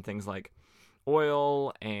in things like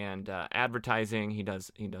oil and advertising.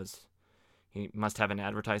 He must have an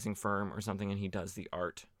advertising firm or something, and he does the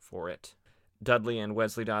art for it. Dudley and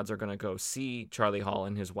Wesley Dodds are going to go see Charlie Hall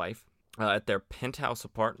and his wife at their penthouse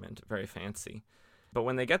apartment. Very fancy. But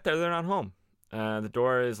when they get there, they're not home. The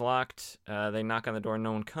door is locked. They knock on the door.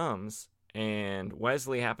 No one comes. And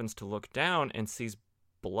Wesley happens to look down and sees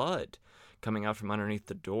blood coming out from underneath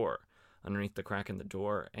the door, underneath the crack in the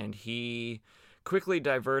door. And he quickly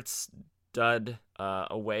diverts Dud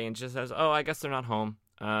away and just says, oh, I guess they're not home.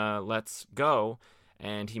 Let's go.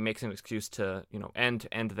 And he makes an excuse to,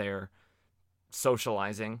 end their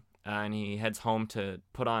socializing. And he heads home to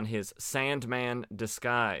put on his Sandman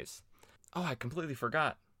disguise. Oh, I completely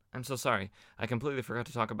forgot. I'm so sorry. I completely forgot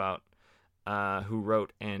to talk about who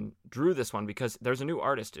wrote and drew this one, because there's a new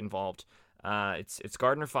artist involved. It's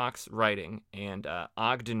Gardner Fox writing, and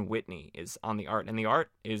Ogden Whitney is on the art. And the art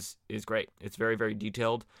is great. It's very, very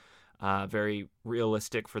detailed, very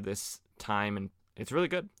realistic for this time, and it's really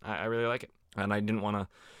good. I really like it, and I didn't want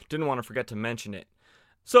to forget to mention it.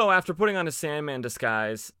 So after putting on his Sandman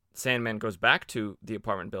disguise, Sandman goes back to the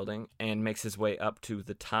apartment building and makes his way up to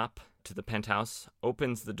the top, to the penthouse,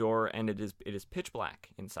 opens the door, and it is pitch black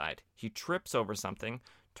inside. He trips over something,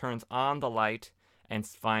 turns on the light, and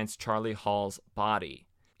finds Charlie Hall's body.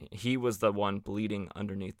 He was the one bleeding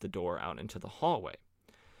underneath the door out into the hallway.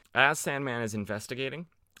 As Sandman is investigating,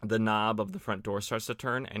 the knob of the front door starts to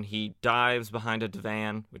turn, and he dives behind a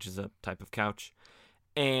divan, which is a type of couch,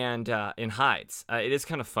 and hides. It is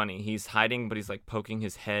kind of funny. He's hiding, but he's like poking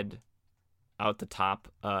his head out the top.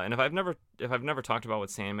 And if I've never talked about what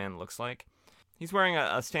Sandman looks like, he's wearing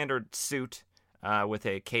a standard suit with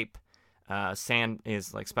a cape, sand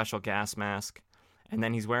is like special gas mask, and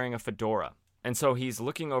then he's wearing a fedora. And so he's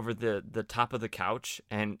looking over the top of the couch,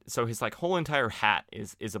 and so his like whole entire hat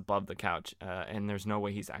is above the couch, and there's no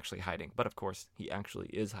way he's actually hiding. But of course, he actually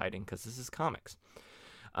is hiding because this is comics.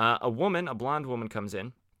 A blonde woman comes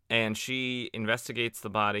in, and she investigates the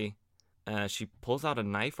body. She pulls out a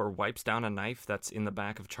knife, or wipes down a knife that's in the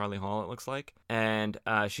back of Charlie Hall, it looks like. And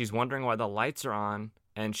she's wondering why the lights are on,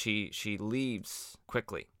 and she leaves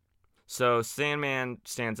quickly. So Sandman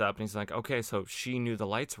stands up, and he's like, okay, so she knew the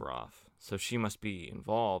lights were off. So she must be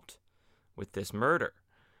involved with this murder.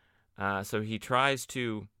 So he tries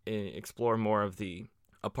to explore more of the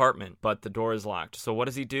apartment, but the door is locked. So what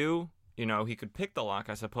does he do? He could pick the lock,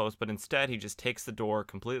 I suppose, but instead he just takes the door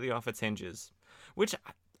completely off its hinges, which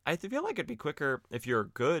I feel like it'd be quicker if you're a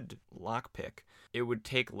good lockpick. It would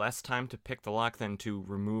take less time to pick the lock than to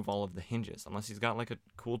remove all of the hinges, unless he's got like a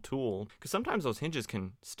cool tool. Because sometimes those hinges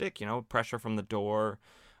can stick, pressure from the door,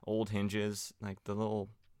 old hinges, like the little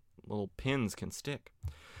pins can stick.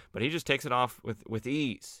 But he just takes it off with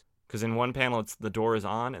ease. Because in one panel, the door is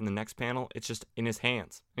on, and the next panel, it's just in his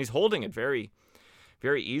hands. And he's holding it very,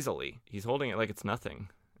 very easily. He's holding it like it's nothing.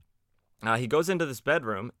 He goes into this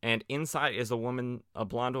bedroom, and inside is a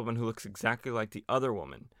blonde woman who looks exactly like the other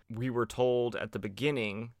woman. We were told at the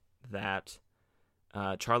beginning that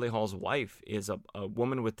Charlie Hall's wife is a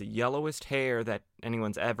woman with the yellowest hair that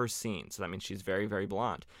anyone's ever seen. So that means she's very, very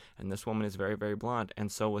blonde. And this woman is very, very blonde,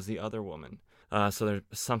 and so was the other woman. So there's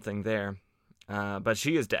something there. But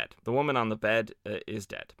she is dead. The woman on the bed is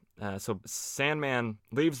dead. So Sandman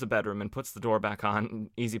leaves the bedroom and puts the door back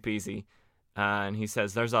on, easy peasy. And he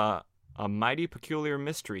says, there's a mighty peculiar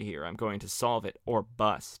mystery here. I'm going to solve it or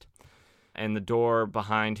bust. And the door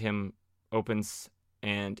behind him opens,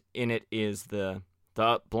 and in it is the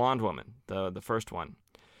blonde woman, the first one.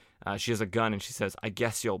 She has a gun, and she says, I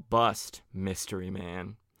guess you'll bust, mystery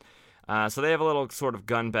man. So they have a little sort of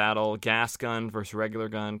gun battle, gas gun versus regular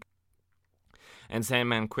gun. And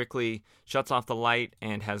Sandman quickly shuts off the light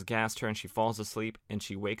and has gassed her, and she falls asleep, and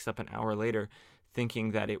she wakes up an hour later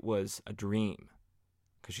thinking that it was a dream,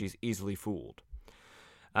 because she's easily fooled.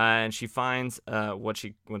 And she finds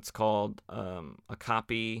what's called a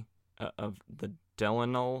copy of the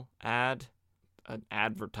Delanol ad, an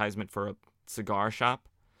advertisement for a cigar shop.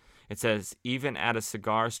 It says, even at a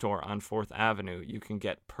cigar store on 4th Avenue, you can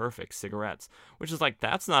get perfect cigarettes. Which is like,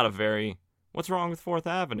 that's not a very... What's wrong with 4th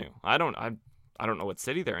Avenue? I don't know what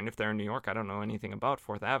city they're in. If they're in New York, I don't know anything about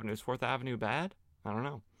 4th Avenue. Is 4th Avenue bad? I don't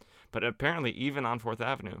know. But apparently, even on 4th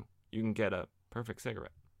Avenue, you can get a perfect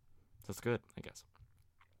cigarette. So that's good, I guess.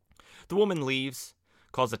 The woman leaves,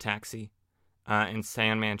 calls a taxi, and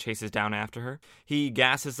Sandman chases down after her. He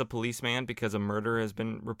gasses the policeman because a murder has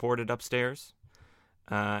been reported upstairs.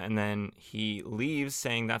 And then he leaves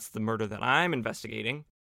saying that's the murder that I'm investigating.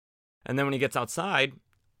 And then when he gets outside,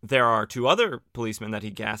 there are 2 other policemen that he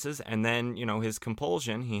gasses. And then, his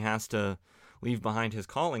compulsion, he has to leave behind his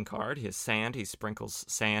calling card, his sand. He sprinkles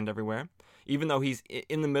sand everywhere. Even though he's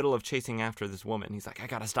in the middle of chasing after this woman. He's like, I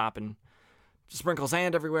gotta stop and sprinkle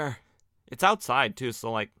sand everywhere. It's outside, too,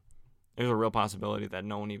 so, there's a real possibility that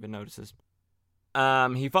no one even notices.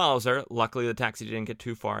 He follows her. Luckily, the taxi didn't get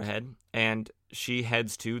too far ahead. And she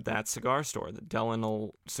heads to that cigar store, the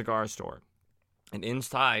Delanol cigar store. And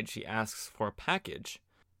inside, she asks for a package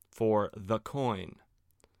for the coin.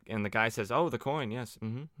 And the guy says, oh, the coin, yes,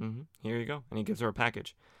 here you go. And he gives her a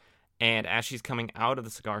package. And as she's coming out of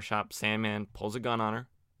the cigar shop, Sandman pulls a gun on her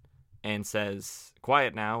and says,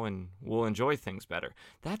 quiet now and we'll enjoy things better.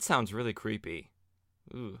 That sounds really creepy.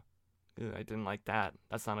 Ooh, I didn't like that.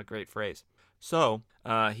 That's not a great phrase. So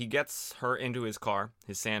he gets her into his car,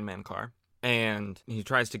 his Sandman car, and he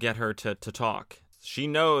tries to get her to talk. She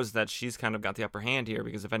knows that she's kind of got the upper hand here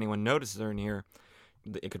because if anyone notices her in here,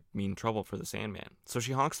 it could mean trouble for the Sandman. So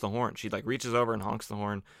she honks the horn. She reaches over and honks the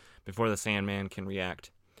horn before the Sandman can react.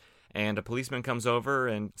 And a policeman comes over,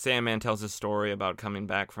 and Sandman tells his story about coming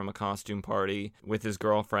back from a costume party with his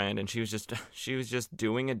girlfriend, and she was just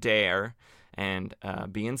doing a dare and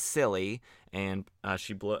being silly, and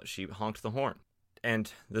she honked the horn.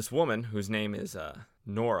 And this woman, whose name is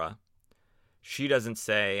Nora, she doesn't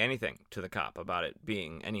say anything to the cop about it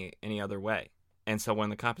being any other way. And so when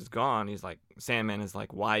the cop is gone, Sandman is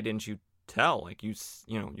like, why didn't you tell? You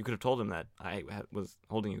could have told him that I was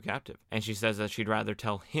holding you captive. And she says that she'd rather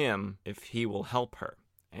tell him if he will help her.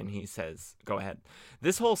 And he says, go ahead.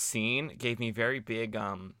 This whole scene gave me very big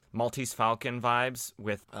Maltese Falcon vibes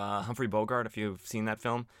with Humphrey Bogart, if you've seen that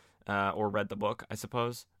film, or read the book, I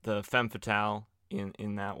suppose. The femme fatale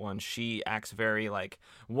in that one, she acts very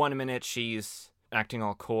 1 minute she's acting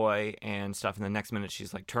all coy and stuff, and the next minute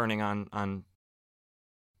she's turning on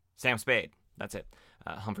Sam Spade. That's it.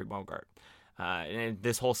 Humphrey Bogart. And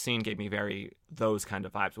this whole scene gave me very those kind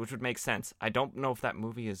of vibes, which would make sense. I don't know if that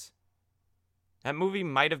movie is... That movie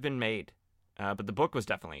might have been made, but the book was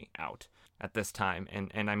definitely out at this time.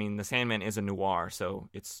 And I mean, The Sandman is a noir, so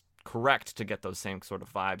it's correct to get those same sort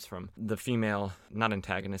of vibes from the female, not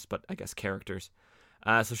antagonists, but I guess characters.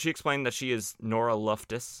 So she explained that she is Nora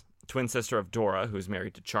Loftus, twin sister of Dora, who's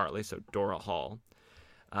married to Charlie, so Dora Hall.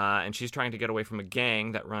 And she's trying to get away from a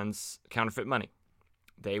gang that runs counterfeit money.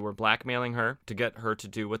 They were blackmailing her to get her to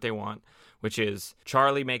do what they want, which is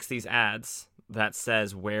Charlie makes these ads that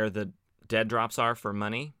says where the dead drops are for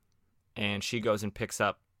money, and she goes and picks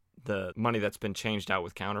up the money that's been changed out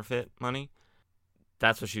with counterfeit money.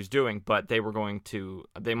 that's what she was doing, but they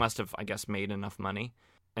must have, I guess, made enough money.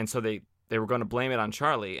 And so they were going to blame it on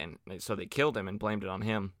Charlie, and so they killed him and blamed it on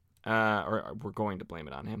him, or were going to blame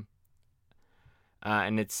it on him.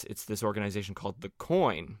 And it's this organization called The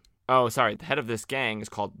Coin. Oh, sorry, the head of this gang is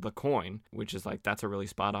called The Coin, which is like, that's a really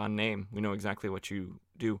spot-on name. We know exactly what you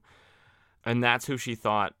do. And that's who she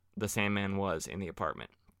thought the Sandman was in the apartment.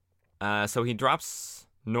 So he drops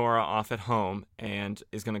Nora off at home and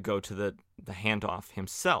is going to go to the handoff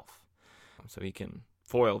himself so he can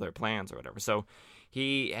foil their plans or whatever. So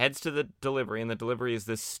he heads to the delivery, and the delivery is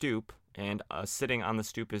this stoop, and sitting on the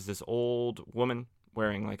stoop is this old woman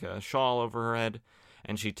wearing like a shawl over her head,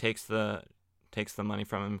 and she takes the money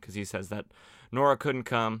from him because he says that Nora couldn't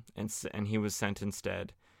come and he was sent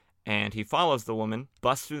instead. And he follows the woman,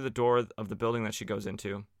 busts through the door of the building that she goes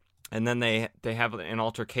into, and then they have an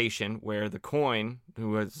altercation where the Coin,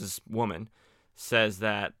 who is this woman, says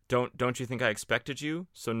that, don't you think I expected you?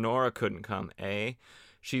 So Nora couldn't come, eh?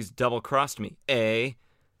 She's double-crossed me, eh?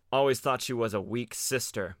 Always thought she was a weak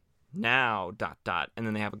sister. Now, ... And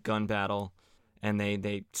then they have a gun battle, and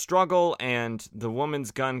they struggle, and the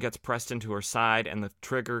woman's gun gets pressed into her side, and the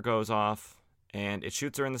trigger goes off, and it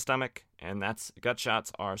shoots her in the stomach, and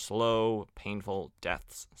gunshots are slow, painful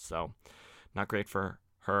deaths. So, not great for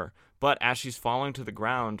her. But as she's falling to the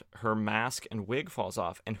ground, her mask and wig falls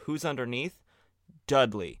off. And who's underneath?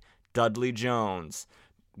 Dudley Jones,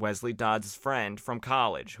 Wesley Dodds' friend from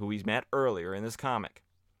college, who he's met earlier in this comic.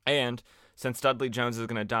 And since Dudley Jones is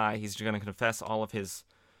going to die, he's going to confess all of his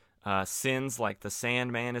sins like the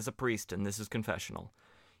Sandman is a priest, and this is confessional.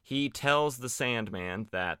 He tells the Sandman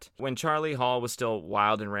that when Charlie Hall was still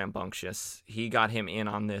wild and rambunctious, he got him in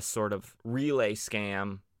on this sort of relay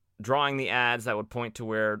scam, drawing the ads that would point to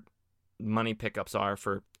where money pickups are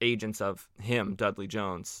for agents of him, Dudley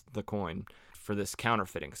Jones, the Coin, for this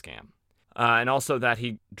counterfeiting scam. And also that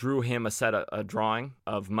he drew him a drawing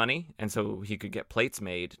of money, and so he could get plates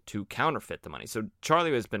made to counterfeit the money. So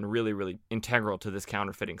Charlie has been really, really integral to this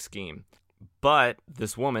counterfeiting scheme. But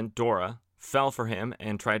this woman, Dora, fell for him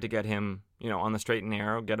and tried to get him, on the straight and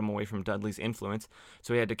narrow, get him away from Dudley's influence.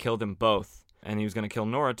 So he had to kill them both. And he was going to kill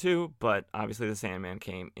Nora too, but obviously the Sandman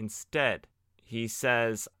came instead. He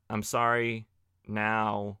says, I'm sorry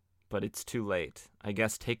now, but it's too late. I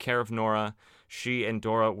guess take care of Nora. She and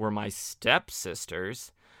Dora were my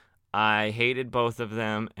stepsisters. I hated both of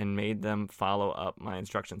them and made them follow up my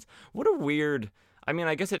instructions. What a weird...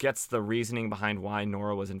 I guess it gets the reasoning behind why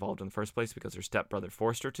Nora was involved in the first place, because her stepbrother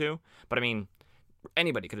forced her to. But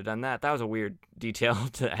anybody could have done that. That was a weird detail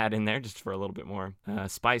to add in there just for a little bit more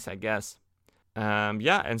spice, I guess.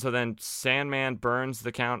 And so then Sandman burns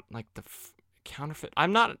the counterfeit.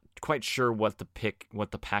 I'm not quite sure what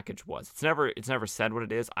the package was. It's never said what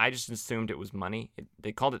it is. I just assumed it was money.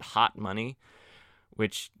 They called it hot money,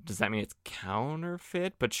 which, does that mean it's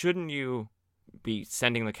counterfeit? But shouldn't you be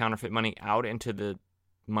sending the counterfeit money out into the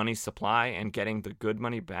money supply and getting the good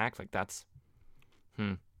money back? Like, that's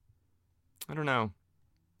I don't know.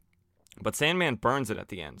 But Sandman burns it at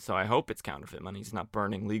the end, so I hope it's counterfeit money. He's not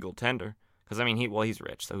burning legal tender. Because, he's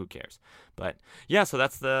rich, so who cares? But, yeah, so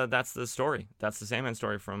that's the story. That's the Sandman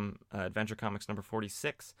story from Adventure Comics number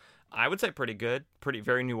 46. I would say pretty good.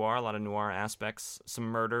 Very noir, a lot of noir aspects. Some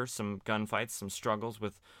murder, some gunfights, some struggles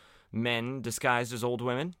with men disguised as old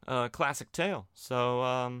women. Classic tale.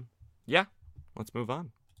 So, yeah, let's move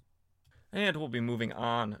on. And we'll be moving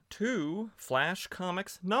on to Flash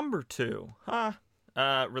Comics number 2.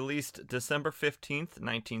 Released December 15th,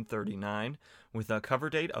 1939, with a cover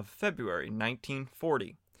date of February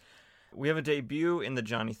 1940. We have a debut in the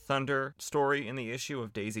Johnny Thunder story in the issue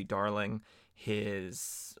of Daisy Darling,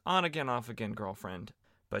 his on-again, off-again girlfriend.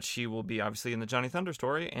 But she will be obviously in the Johnny Thunder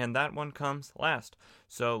story, and that one comes last.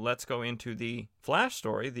 So let's go into the Flash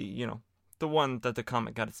story, the one that the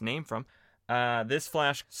comic got its name from. This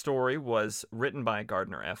Flash story was written by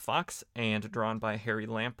Gardner F. Fox and drawn by Harry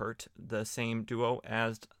Lampert, the same duo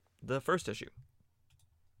as the first issue.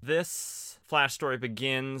 This Flash story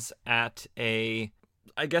begins at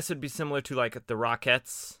I guess it'd be similar to like the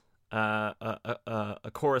Rockettes,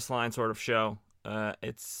 a chorus line sort of show.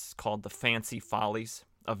 It's called The Fancy Follies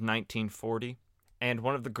of 1940, and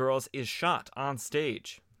one of the girls is shot on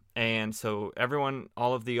stage. And so everyone,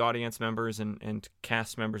 all of the audience members and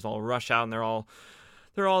cast members all rush out, and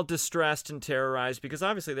they're all distressed and terrorized because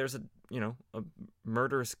obviously there's a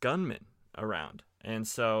murderous gunman around. And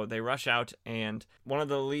so they rush out, and one of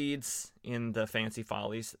the leads in the Fancy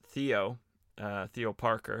Follies, Theo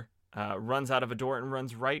Parker, runs out of a door and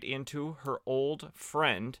runs right into her old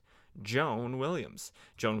friend, Joan Williams.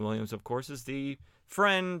 Joan Williams, of course, is the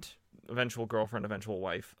friend, eventual girlfriend, eventual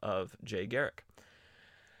wife of Jay Garrick.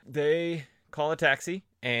 They call a taxi,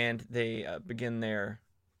 and they begin their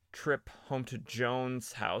trip home to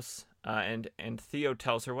Joan's house. And Theo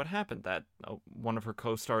tells her what happened, that one of her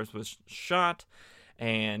co-stars was shot,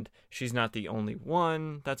 and she's not the only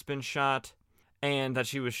one that's been shot, and that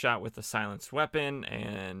she was shot with a silenced weapon,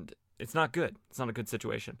 and it's not good. It's not a good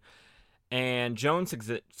situation. And Joan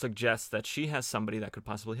suggests that she has somebody that could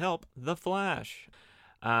possibly help, the Flash.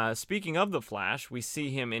 Speaking of the Flash, we see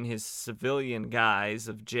him in his civilian guise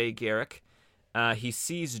of Jay Garrick. He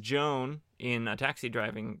sees Joan in a taxi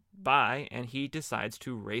driving by, and he decides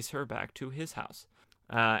to race her back to his house.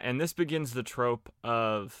 And this begins the trope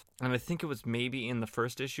of, and I think it was maybe in the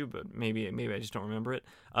first issue, but maybe I just don't remember it,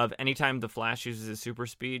 of anytime the Flash uses his super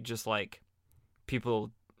speed, just like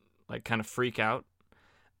people like kind of freak out.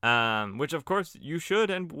 Which of course you should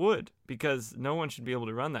and would, because no one should be able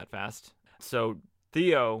to run that fast. So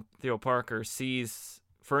Theo Parker sees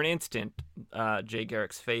for an instant Jay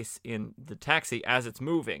Garrick's face in the taxi as it's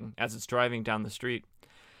moving, as it's driving down the street.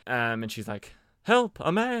 And she's like, "Help,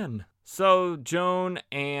 a man!" So Joan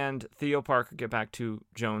and Theo Parker get back to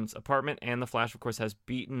Joan's apartment, and the Flash, of course, has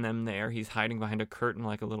beaten them there. He's hiding behind a curtain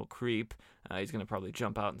like a little creep. He's going to probably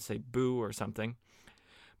jump out and say boo or something.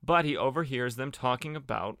 But he overhears them talking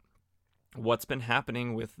about what's been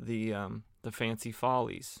happening with the Fancy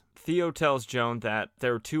Follies. Theo tells Joan that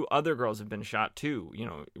there were 2 other girls have been shot too,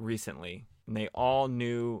 recently. And they all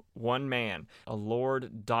knew one man, a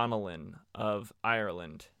Lord Donnellan of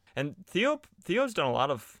Ireland. And Theo's done a lot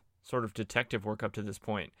of sort of detective work up to this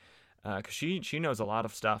point, because she knows a lot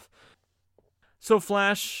of stuff. So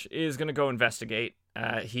Flash is going to go investigate.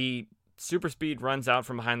 He super speed runs out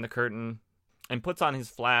from behind the curtain and puts on his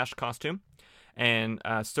Flash costume and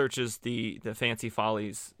searches the Fancy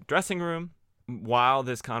Follies dressing room while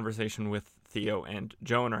this conversation with Theo and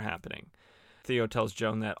Joan are happening. Theo tells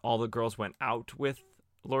Joan that all the girls went out with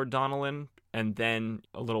Lord Donnellan, and then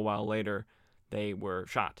a little while later they were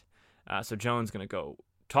shot. So Joan's going to go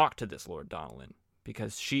talk to this Lord Donnellan,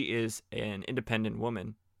 because she is an independent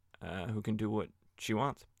woman who can do what she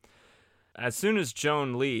wants. As soon as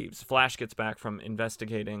Joan leaves, Flash gets back from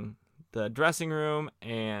investigating the dressing room,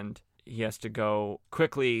 and he has to go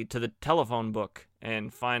quickly to the telephone book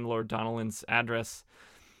and find Lord Donnellan's address,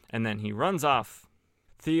 and then he runs off.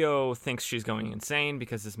 Theo thinks she's going insane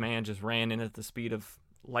because this man just ran in at the speed of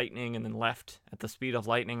lightning and then left at the speed of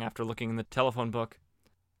lightning after looking in the telephone book.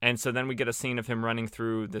 And so then we get a scene of him running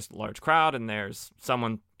through this large crowd, and there's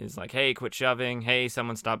someone is like, "Hey, quit shoving. Hey,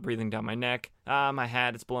 someone stop breathing down my neck. My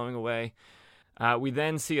hat, it's blowing away." We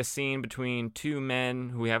then see a scene between 2 men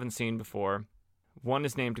who we haven't seen before. One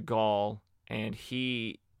is named Gall, and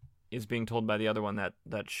he is being told by the other one that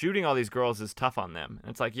shooting all these girls is tough on them. And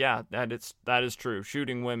it's like, yeah, that is true.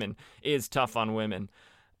 Shooting women is tough on women.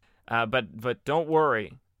 But don't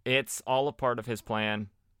worry. It's all a part of his plan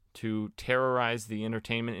to terrorize the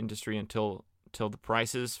entertainment industry until the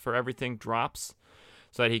prices for everything drops,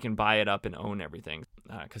 so that he can buy it up and own everything.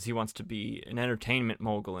 Because he wants to be an entertainment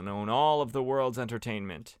mogul and own all of the world's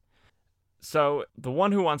entertainment. So the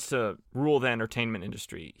one who wants to rule the entertainment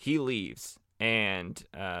industry, he leaves. And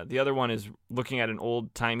the other one is looking at an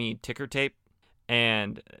old-timey ticker tape.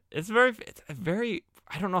 And it's a very,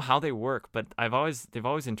 I don't know how they work, but they've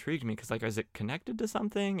always intrigued me. Because, like, is it connected to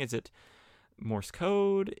something? Is it Morse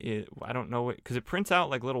code? I don't know. Because it prints out,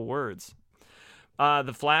 like, little words.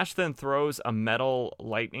 The Flash then throws a metal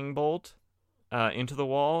lightning bolt into the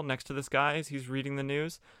wall next to this guy as he's reading the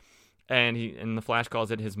news. And the Flash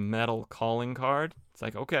calls it his metal calling card. It's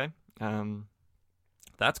like, okay,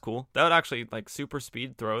 that's cool. That would actually, like, super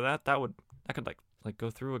speed throw that. That could like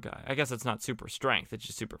go through a guy. I guess it's not super strength. It's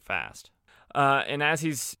just super fast. And as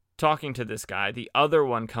he's talking to this guy, the other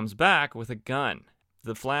one comes back with a gun.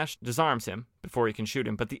 The Flash disarms him before he can shoot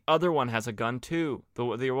him, but the other one has a gun too.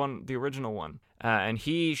 The original one. And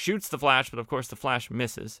he shoots the Flash, but of course the Flash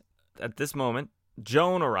misses. At this moment,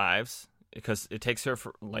 Joan arrives, because it takes her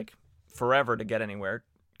forever to get anywhere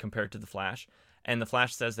compared to the Flash. And the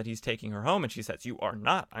Flash says that he's taking her home, and she says, "You are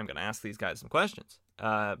not. I'm going to ask these guys some questions."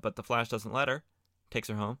 But the Flash doesn't let her, takes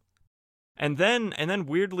her home. And then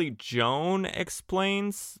weirdly, Joan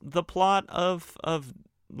explains the plot of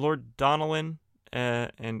Lord Donnellan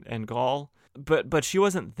and Gall, but she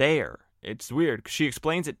wasn't there. It's weird. She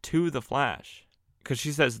explains it to the Flash, because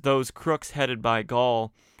she says those crooks headed by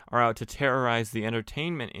Gall are out to terrorize the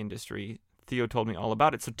entertainment industry. Theo told me all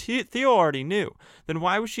about it. So Theo already knew. Then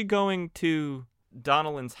why was she going to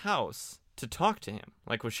Donnellan's house to talk to him?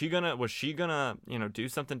 Like, was she gonna do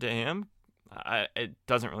something to him? It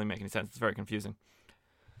doesn't really make any sense. It's very confusing.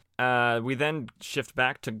 We then shift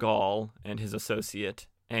back to Gall and his associate,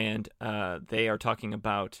 and they are talking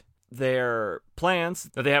about their plans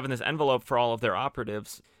that they have in this envelope for all of their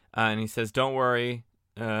operatives. And he says, "Don't worry,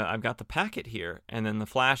 I've got the packet here." And then the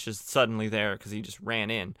Flash is suddenly there because he just ran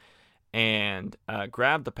in and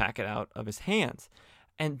grabbed the packet out of his hands.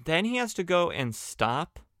 And then he has to go and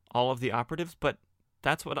stop all of the operatives. But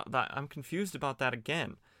that's what I'm confused about that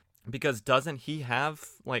again. Because doesn't he have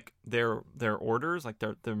like their orders, like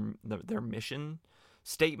their mission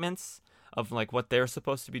statements of like what they're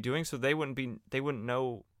supposed to be doing? So they wouldn't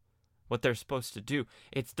know what they're supposed to do.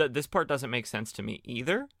 This part doesn't make sense to me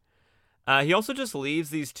either. He also just leaves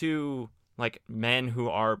these two like men who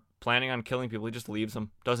are planning on killing people. He just leaves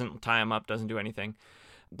them, doesn't tie them up, doesn't do anything.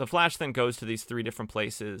 The Flash then goes to these 3 different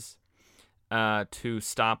places to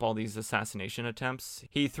stop all these assassination attempts.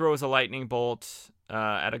 He throws a lightning bolt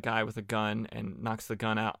at a guy with a gun and knocks the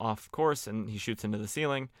gun out off course, and he shoots into the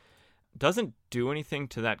ceiling. Doesn't do anything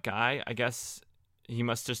to that guy. I guess he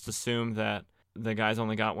must just assume that the guy's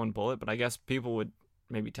only got 1 bullet, but I guess people would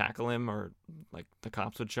maybe tackle him, or like the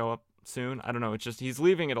cops would show up soon. I don't know. It's just he's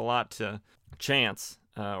leaving it a lot to chance,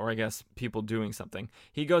 or I guess people doing something.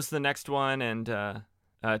 He goes to the next one and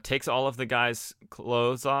takes all of the guy's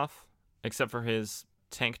clothes off, except for his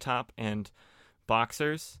tank top and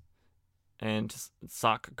boxers and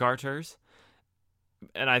sock garters.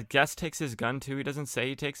 And I guess takes his gun too. He doesn't say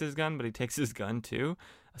he takes his gun, but he takes his gun too.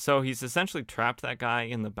 So he's essentially trapped that guy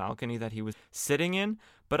in the balcony that he was sitting in.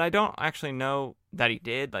 But I don't actually know that he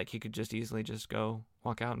did. Like, he could just easily just go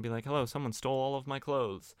walk out and be like, "Hello, someone stole all of my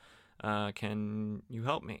clothes. Can you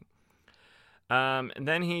help me?" And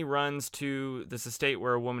then he runs to this estate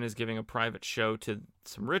where a woman is giving a private show to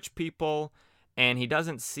some rich people. And he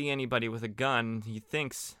doesn't see anybody with a gun. He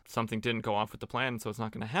thinks something didn't go off with the plan, so it's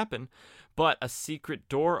not going to happen. But a secret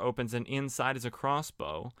door opens, and inside is a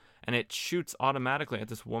crossbow, and it shoots automatically at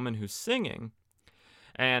this woman who's singing.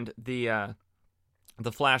 And the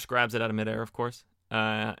Flash grabs it out of midair, of course,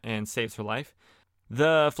 and saves her life.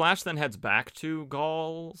 The Flash then heads back to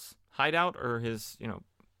Gall's hideout, or his,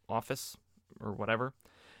 office, or whatever,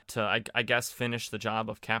 to, I guess, finish the job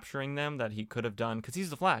of capturing them that he could have done, because he's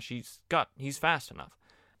the Flash. He's fast enough.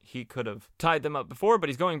 He could have tied them up before, but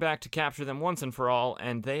he's going back to capture them once and for all,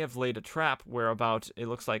 and they have laid a trap where it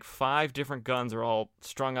looks like 5 different guns are all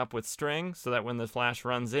strung up with string, so that when the Flash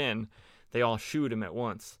runs in, they all shoot him at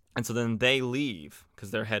once. And so then they leave,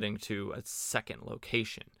 because they're heading to a second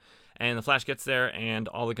location. And the Flash gets there, and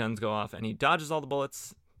all the guns go off, and he dodges all the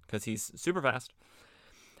bullets, because he's super fast.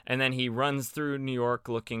 And then he runs through New York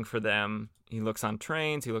looking for them. He looks on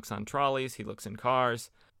trains, he looks on trolleys, he looks in cars.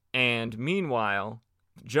 And meanwhile,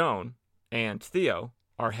 Joan and Theo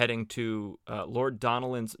are heading to Lord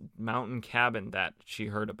Donnellan's mountain cabin that she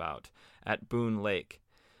heard about at Boone Lake.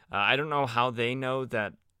 I don't know how they know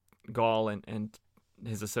that Gall and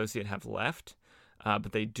his associate have left,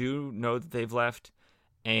 but they do know that they've left,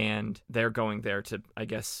 and they're going there to, I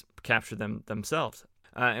guess, capture them themselves.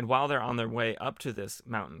 And while they're on their way up to this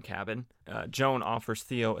mountain cabin, Joan offers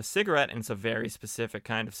Theo a cigarette, and it's a very specific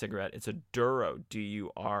kind of cigarette. It's a Duro,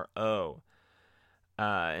 D-U-R-O.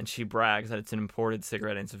 And she brags that it's an imported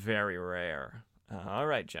cigarette and it's very rare. All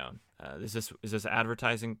right, Joan. Is this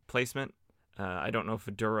advertising placement? I don't know if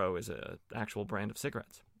a Duro is an actual brand of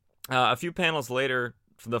cigarettes. A few panels later,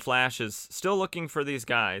 the Flash is still looking for these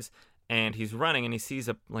guys, and he's running, and he sees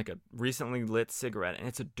a recently lit cigarette, and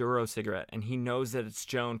it's a Duro cigarette, and he knows that it's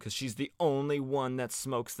Joan because she's the only one that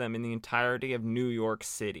smokes them in the entirety of New York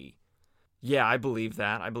City. Yeah, I believe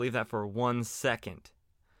that. I believe that for 1 second.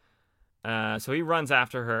 So he runs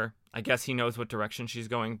after her. I guess he knows what direction she's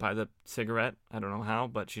going by the cigarette. I don't know how,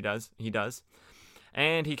 but he does.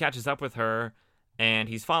 And he catches up with her, and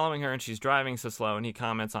he's following her, and she's driving so slow, and he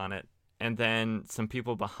comments on it. And then some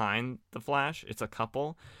people behind the Flash, it's a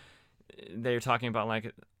couple, they're talking about,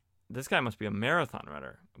 like, this guy must be a marathon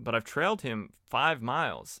runner, but I've trailed him 5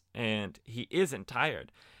 miles, and he isn't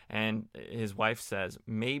tired. And his wife says,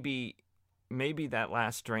 maybe that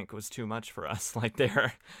last drink was too much for us. Like they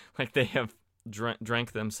have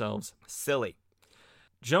drank themselves silly.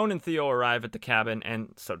 Joan and Theo arrive at the cabin, and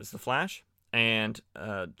so does the Flash. And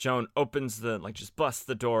Joan opens just busts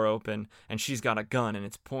the door open, and she's got a gun, and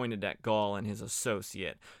it's pointed at Gall and his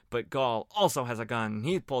associate. But Gall also has a gun.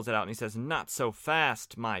 He pulls it out, and he says, "Not so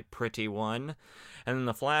fast, my pretty one." And then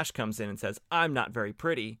the Flash comes in and says, "I'm not very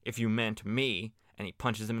pretty, if you meant me." And he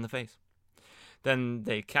punches him in the face. Then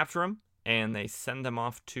they capture him, and they send them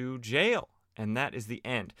off to jail. And that is the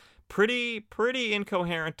end. Pretty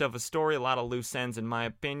incoherent of a story, a lot of loose ends in my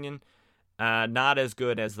opinion. Not as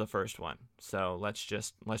good as the first one. So let's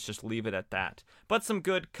just leave it at that. But some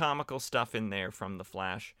good comical stuff in there from the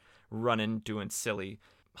Flash, running, doing silly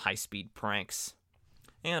high-speed pranks.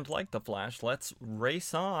 And like The Flash, let's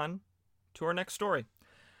race on to our next story.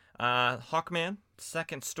 Hawkman,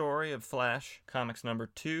 second story of Flash Comics number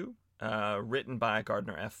 2, written by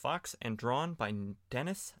Gardner F. Fox and drawn by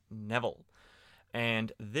Dennis Neville.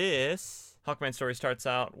 And this Hawkman story starts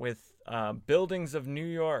out with buildings of New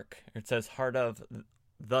York. It says heart of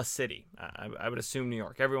the city. I would assume New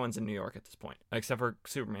York. Everyone's in New York at this point, except for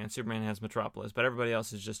Superman. Superman has Metropolis, but everybody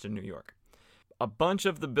else is just in New York. A bunch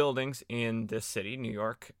of the buildings in this city, New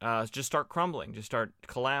York, just start crumbling, just start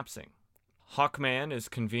collapsing. Hawkman is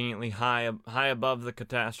conveniently high above the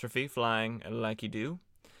catastrophe, flying like you do,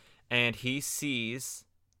 and he sees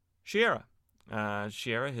Shiera,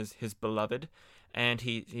 his beloved, and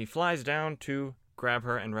he flies down to grab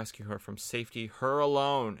her and rescue her from safety. Her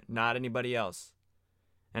alone, not anybody else.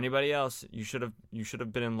 Anybody else, you should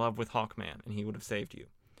have been in love with Hawkman, and he would have saved you.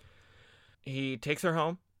 He takes her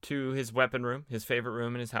home to his weapon room, his favorite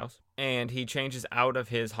room in his house, and he changes out of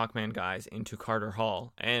his Hawkman guise into Carter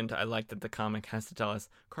Hall. And I like that the comic has to tell us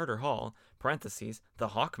Carter Hall, parentheses, the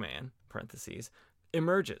Hawkman, parentheses,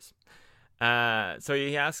 emerges. So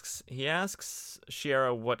he asks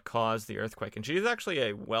Shiera what caused the earthquake, and she's actually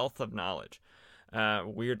a wealth of knowledge,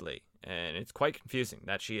 weirdly, and it's quite confusing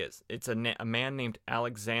that she is. It's a man named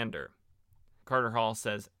Alexander. Carter Hall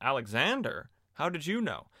says, "Alexander? How did you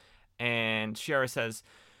know?" And Shiera says,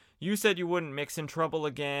 "You said you wouldn't mix in trouble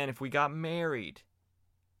again if we got married."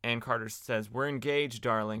 And Carter says, "We're engaged,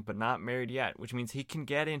 darling, but not married yet," which means he can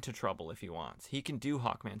get into trouble if he wants. He can do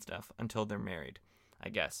Hawkman stuff until they're married, I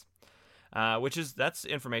guess. That's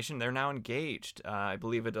information. They're now engaged. I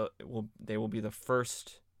believe they will be the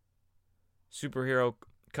first superhero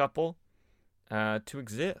couple to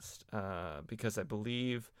exist, because I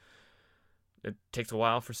believe it takes a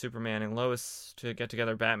while for Superman and Lois to get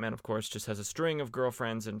together. Batman, of course, just has a string of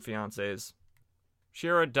girlfriends and fiancés.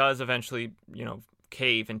 Shiera does eventually,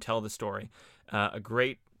 cave and tell the story. A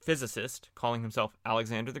great physicist, calling himself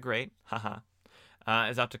Alexander the Great,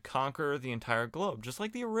 is out to conquer the entire globe, just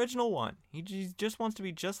like the original one. He just wants to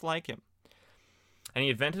be just like him. And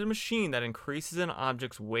he invented a machine that increases an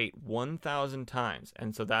object's weight 1,000 times.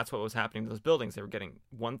 And so that's what was happening to those buildings. They were getting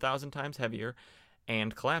 1,000 times heavier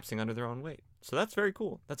and collapsing under their own weight. So that's very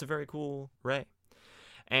cool. That's a very cool ray.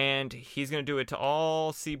 And he's going to do it to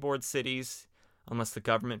all seaboard cities unless the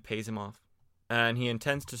government pays him off. And he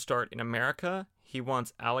intends to start in America. He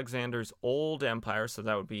wants Alexander's old empire, so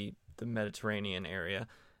that would be the Mediterranean area,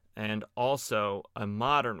 and also a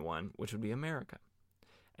modern one, which would be America.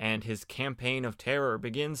 And his campaign of terror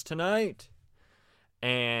begins tonight.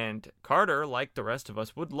 And Carter, like the rest of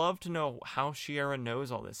us, would love to know how Shiera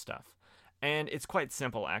knows all this stuff. And it's quite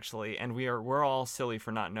simple, actually, and we're all silly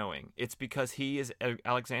for not knowing. It's because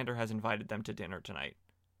Alexander has invited them to dinner tonight.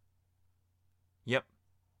 Yep.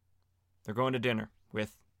 They're going to dinner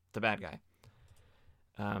with the bad guy.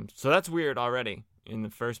 So that's weird already in the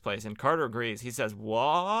first place. And Carter agrees. He says,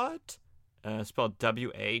 "What?" Spelled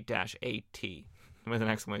W-A-A-T with an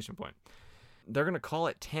exclamation point. They're going to call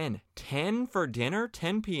it 10. 10 for dinner?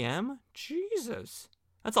 10 p.m.? Jesus.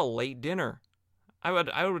 That's a late dinner. I would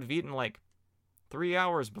have eaten like 3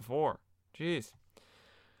 hours before. Jeez.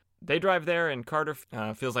 They drive there, and Carter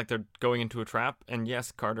feels like they're going into a trap. And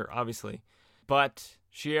yes, Carter, obviously. But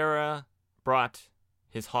Shiera brought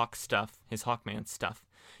his Hawkman stuff,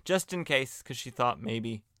 just in case, because she thought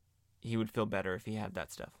maybe he would feel better if he had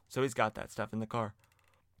that stuff. So he's got that stuff in the car.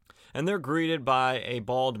 And they're greeted by a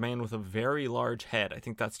bald man with a very large head. I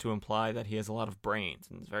think that's to imply that he has a lot of brains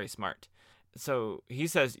and is very smart. So he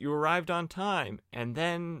says, "You arrived on time." And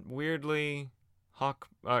then, weirdly,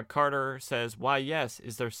 Carter says, "Why, yes,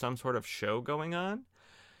 is there some sort of show going on?"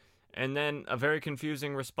 And then a very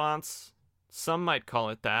confusing response. "Some might call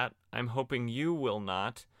it that. I'm hoping you will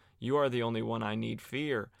not. You are the only one I need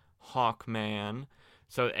fear, Hawkman."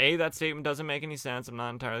 So, that statement doesn't make any sense. I'm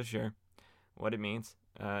not entirely sure what it means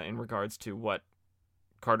in regards to what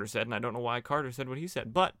Carter said, and I don't know why Carter said what he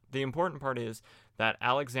said. But the important part is that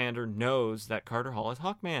Alexander knows that Carter Hall is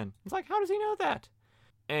Hawkman. It's like, how does he know that?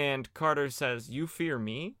 And Carter says, "You fear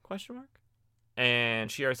me?" ? And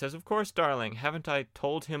Shiera says, "Of course, darling. Haven't I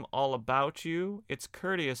told him all about you? It's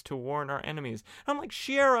courteous to warn our enemies." I'm like,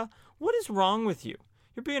 Shiera, what is wrong with you?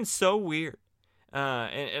 You're being so weird.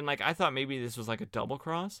 And I thought maybe this was like a double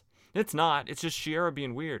cross. It's not. It's just Shiera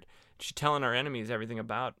being weird. She's telling our enemies everything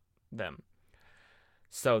about them.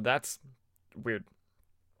 So that's weird.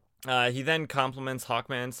 He then compliments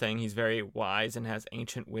Hawkman, saying he's very wise and has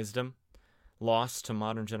ancient wisdom, lost to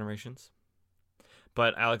modern generations.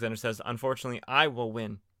 But Alexander says, "Unfortunately, I will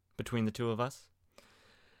win between the two of us."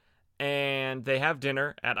 And they have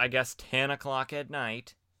dinner at, I guess, 10 o'clock at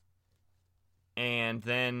night. And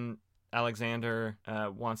then Alexander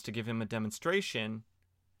wants to give him a demonstration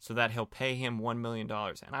so that he'll pay him $1 million.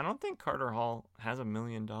 And I don't think Carter Hall has $1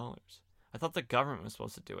 million. I thought the government was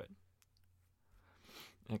supposed to do it.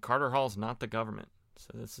 And Carter Hall's not the government. So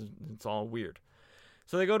it's all weird.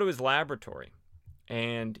 So they go to his laboratory,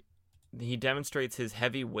 and he demonstrates his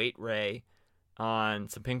heavy weight ray on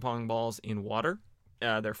some ping pong balls in water.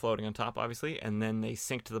 They're floating on top, obviously, and then they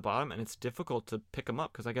sink to the bottom, and it's difficult to pick them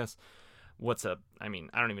up because I guess I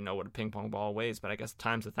don't even know what a ping pong ball weighs, but I guess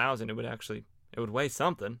times 1,000, it would weigh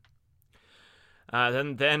something.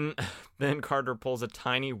 Then Carter pulls a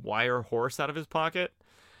tiny wire horse out of his pocket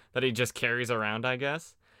that he just carries around, I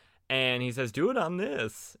guess, and he says, "Do it on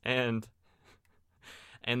this," and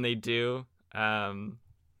they do, and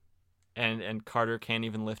Carter can't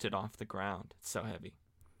even lift it off the ground. It's so heavy.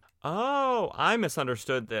 Oh, I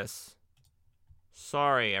misunderstood this.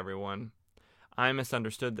 Sorry, everyone. I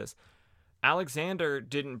misunderstood this. Alexander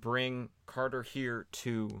didn't bring Carter here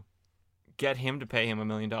to get him to pay him $1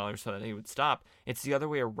 million so that he would stop. It's the other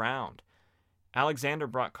way around. Alexander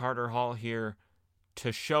brought Carter Hall here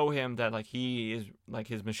to show him that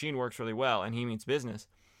his machine works really well and he means business.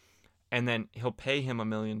 And then he'll pay him $1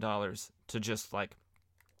 million to just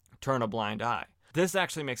turn a blind eye. This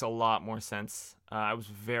actually makes a lot more sense. I was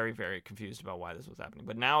very, very confused about why this was happening,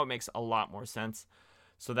 but now it makes a lot more sense.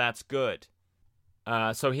 So that's good.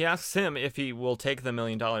 So he asks him if he will take the $1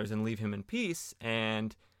 million and leave him in peace,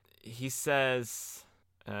 and he says,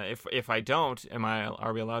 "If I don't,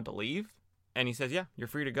 are we allowed to leave?" And he says, "Yeah, you're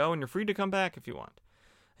free to go, and you're free to come back if you want."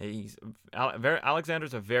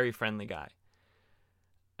 Alexander's a very friendly guy.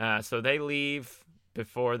 So they leave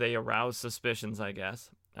before they arouse suspicions, I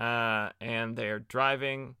guess. And they're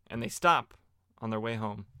driving, and they stop on their way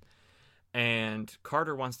home. And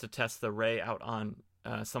Carter wants to test the ray out on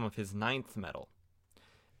some of his 9th metal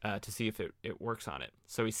to see if it works on it.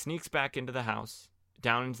 So he sneaks back into the house,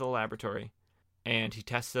 down into the laboratory, and he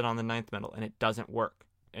tests it on the 9th metal, and it doesn't work.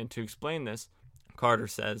 And to explain this, Carter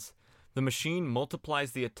says, "The machine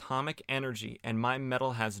multiplies the atomic energy, and my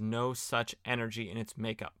metal has no such energy in its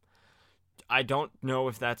makeup. I don't know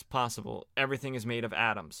if that's possible. Everything is made of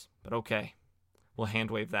atoms, but okay. We'll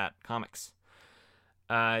handwave that. Comics."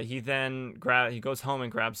 He then he goes home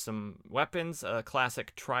and grabs some weapons, a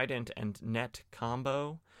classic trident and net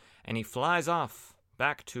combo, and he flies off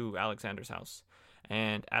back to Alexander's house.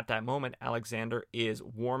 And at that moment, Alexander is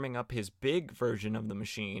warming up his big version of the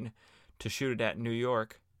machine to shoot it at New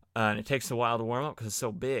York. And it takes a while to warm up because it's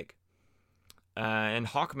so big. And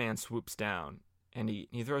Hawkman swoops down, and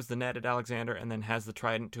he throws the net at Alexander and then has the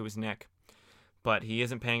trident to his neck. But he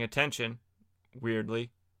isn't paying attention,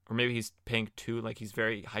 weirdly. Or maybe he's paying too, he's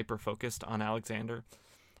very hyper-focused on Alexander.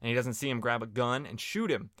 And he doesn't see him grab a gun and shoot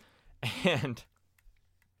him. And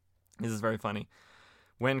this is very funny.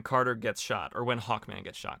 When Carter gets shot, or when Hawkman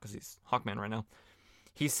gets shot, because he's Hawkman right now,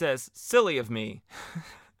 he says, "Silly of me."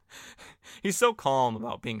 He's so calm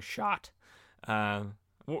about being shot. I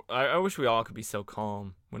wish we all could be so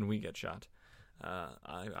calm when we get shot.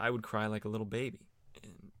 I would cry like a little baby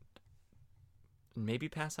and maybe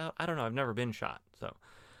pass out. I don't know. I've never been shot. So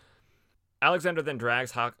Alexander then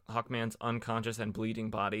drags Hawkman's unconscious and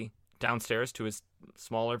bleeding body downstairs to his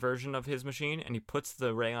smaller version of his machine, and he puts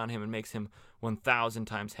the ray on him and makes him 1,000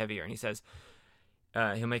 times heavier. And he says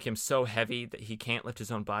he'll make him so heavy that he can't lift his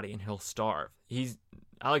own body and he'll starve.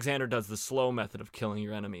 Alexander does the slow method of killing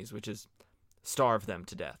your enemies, which is starve them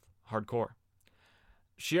to death. Hardcore.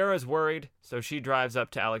 Shiera's worried, so she drives up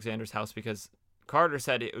to Alexander's house because Carter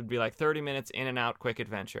said it would be 30 minutes in and out quick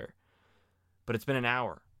adventure. But it's been an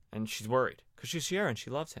hour, and she's worried because she's Shiera and she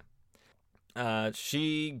loves him.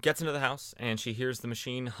 She gets into the house, and she hears the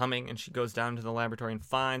machine humming, and she goes down to the laboratory and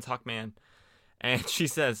finds Hawkman. And she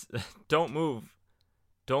says, "Don't move.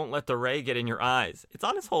 Don't let the ray get in your eyes." It's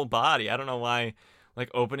on his whole body. I don't know why,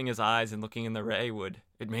 opening his eyes and looking in the ray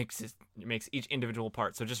it makes each individual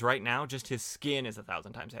part. So just right now, just his skin is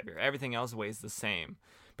 1,000 times heavier. Everything else weighs the same.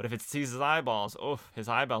 But if it sees his eyeballs, his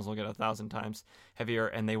eyeballs will get 1,000 times heavier,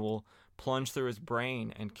 and they will plunge through his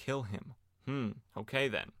brain and kill him. Okay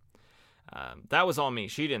then. That was all me.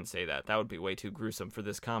 She didn't say that. That would be way too gruesome for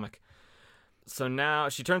this comic. So now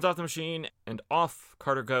she turns off the machine, and off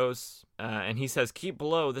Carter goes, and he says, "Keep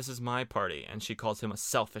below, this is my party." And she calls him a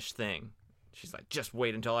selfish thing. She's like, "Just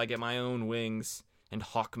wait until I get my own wings and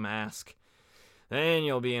hawk mask. Then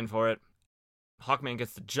you'll be in for it." Hawkman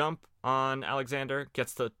gets the jump on Alexander,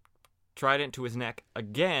 gets the trident to his neck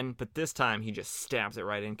again, but this time he just stabs it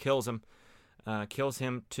right in, kills him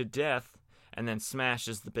to death, and then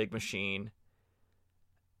smashes the big machine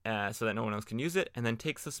so that no one else can use it, and then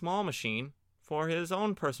takes the small machine for his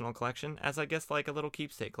own personal collection, as I guess like a little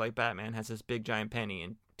keepsake, like Batman has his big giant penny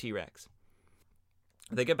and T-Rex.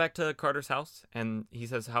 They get back to Carter's house, and he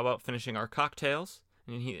says, how about finishing our cocktails?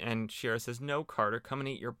 And Shira says, no, Carter, come and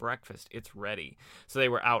eat your breakfast. It's ready. So they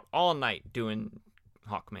were out all night doing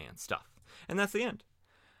Hawkman stuff. And that's the end.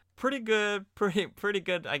 Pretty good,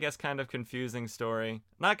 I guess, kind of confusing story.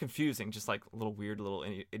 Not confusing, just like little weird little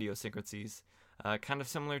idiosyncrasies. Kind of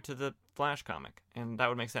similar to the Flash comic. And that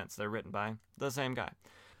would make sense. They're written by the same guy.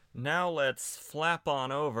 Now let's flap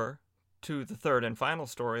on over to the third and final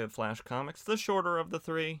story of Flash Comics, the shorter of the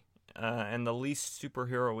three, and the least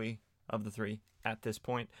superhero-y of the three at this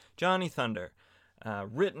point, Johnny Thunder,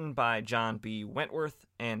 written by John B. Wentworth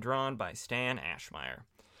and drawn by Stan Ashmeyer.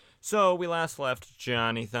 So we last left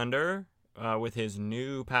Johnny Thunder with his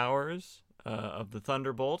new powers of the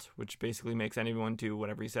Thunderbolt, which basically makes anyone do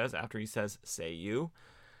whatever he says after he says, say you.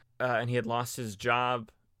 And he had lost his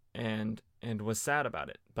job and was sad about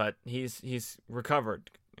it, but he's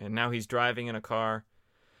recovered. And now he's driving in a car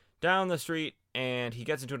down the street, and he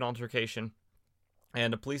gets into an altercation,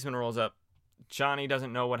 and a policeman rolls up. Johnny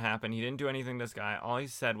doesn't know what happened. He didn't do anything to this guy. All he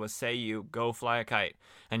said was, say you, go fly a kite.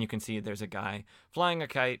 And you can see there's a guy flying a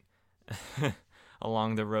kite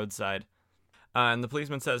along the roadside. And the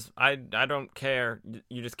policeman says, I don't care.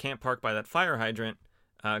 You just can't park by that fire hydrant.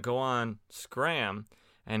 Go on, scram.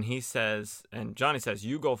 And he says, and Johnny says,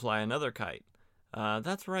 you go fly another kite.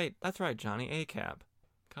 That's right, Johnny, a cab.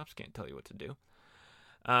 Cops can't tell you what to do.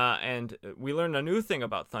 And we learned a new thing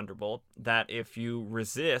about Thunderbolt, that if you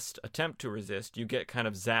attempt to resist, you get kind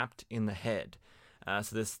of zapped in the head.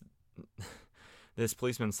 So this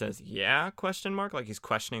policeman says, yeah, question mark, like he's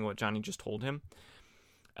questioning what Johnny just told him.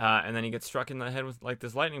 And then he gets struck in the head with like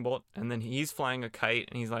this lightning bolt, and then he's flying a kite,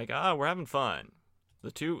 and he's like, we're having fun.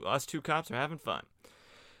 Us two cops are having fun.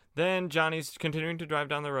 Then Johnny's continuing to drive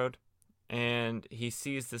down the road, and he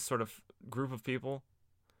sees this sort of group of people.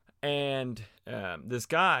 And this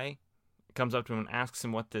guy comes up to him and asks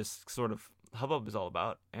him what this sort of hubbub is all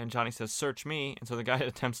about. And Johnny says, search me. And so the guy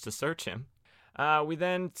attempts to search him. We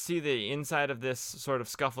then see the inside of this sort of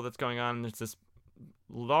scuffle that's going on. And there's this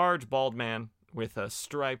large bald man with a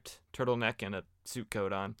striped turtleneck and a suit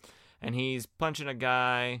coat on. And he's punching a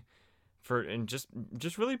guy and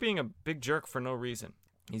just really being a big jerk for no reason.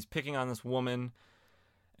 He's picking on this woman.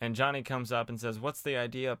 And Johnny comes up and says, what's the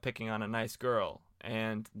idea of picking on a nice girl?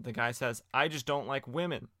 And the guy says, I just don't like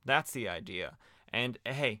women. That's the idea. And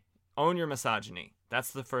hey, own your misogyny.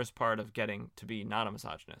 That's the first part of getting to be not a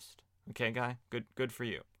misogynist. Okay, guy? Good for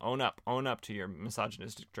you. Own up to your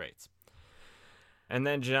misogynistic traits. And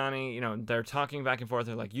then Johnny, they're talking back and forth.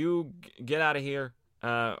 They're like, you get out of here,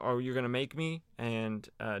 or you're going to make me. And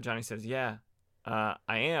Johnny says, yeah, I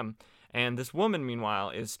am. And this woman,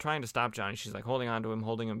 meanwhile, is trying to stop Johnny. She's like holding on to him,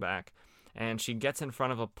 holding him back. And she gets in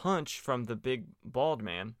front of a punch from the big bald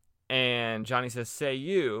man. And Johnny says, say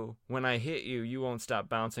you, when I hit you, you won't stop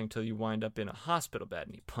bouncing till you wind up in a hospital bed.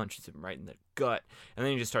 And he punches him right in the gut. And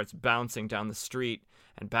then he just starts bouncing down the street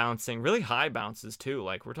and bouncing. Really high bounces, too.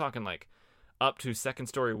 Like, we're talking like up to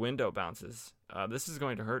second-story window bounces. This is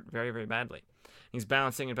going to hurt very, very badly. He's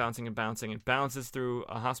bouncing and bouncing and bouncing and bounces through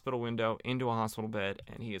a hospital window into a hospital bed.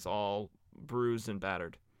 And he is all bruised and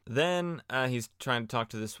battered. Then he's trying to talk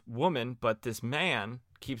to this woman, but this man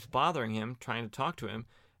keeps bothering him, trying to talk to him,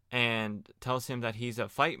 and tells him that he's a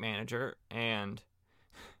fight manager. And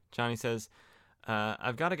Johnny says,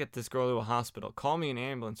 I've got to get this girl to a hospital. Call me an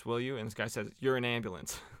ambulance, will you? And this guy says, you're an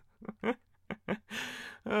ambulance.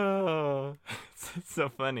 Oh, it's so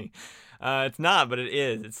funny. It's not, but it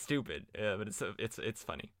is. It's stupid, but it's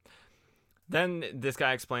funny. Then this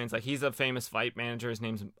guy explains, like, he's a famous fight manager. His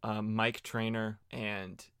name's Mike Trainer,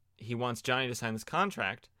 and he wants Johnny to sign this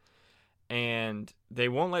contract, and they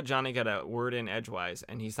won't let Johnny get a word in edgewise,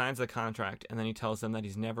 and he signs the contract, and then he tells them that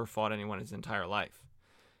he's never fought anyone his entire life.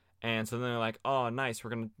 And so then they're like, oh, nice,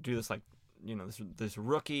 we're going to do this, like, this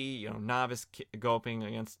rookie, novice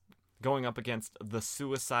going up against the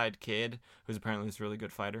Suicide Kid, who's apparently this really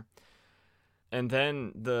good fighter. And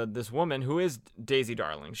then this woman, who is Daisy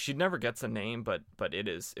Darling, she never gets a name, but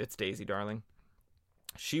it's Daisy Darling.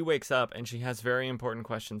 She wakes up and she has very important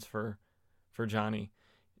questions for Johnny.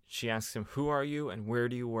 She asks him, who are you and where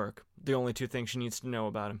do you work? The only two things she needs to know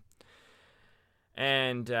about him.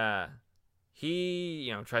 And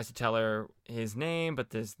he, tries to tell her his name,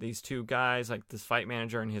 but these two guys, like this fight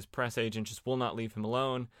manager and his press agent, just will not leave him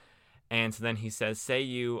alone. And so then he says, say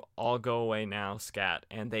you, all go away now, scat.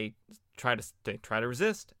 And they try to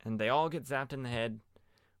resist, and they all get zapped in the head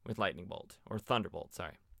with lightning bolt, or thunderbolt,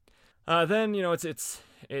 sorry. Then,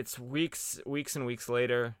 it's weeks and weeks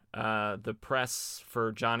later. The press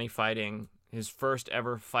for Johnny fighting his first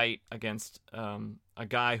ever fight against a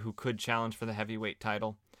guy who could challenge for the heavyweight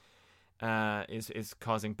title, is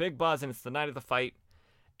causing big buzz, and it's the night of the fight,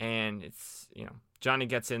 and it's, Johnny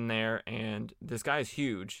gets in there, and this guy is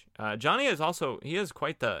huge. Johnny is also, he has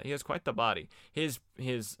quite the body. His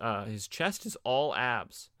chest is all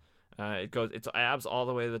abs. It's abs all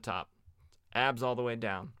the way to the top, abs all the way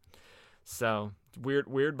down. So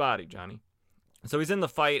weird body, Johnny. So he's in the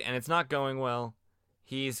fight, and it's not going well.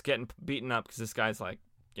 He's getting beaten up because this guy's like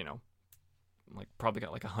probably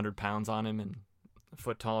got like 100 pounds on him and a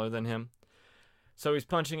foot taller than him. So he's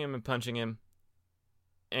punching him,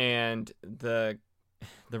 and the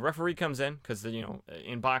referee comes in because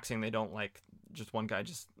in boxing they don't like just one guy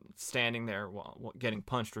just standing there while getting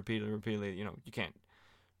punched repeatedly. You can't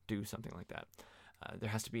do something like that. It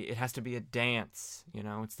has to be a dance.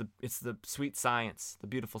 It's the sweet science, the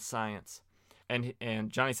beautiful science. And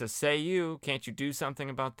Johnny says, can't you do something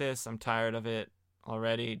about this? I'm tired of it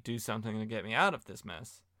already. Do something to get me out of this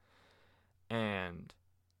mess. And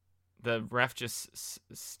the ref just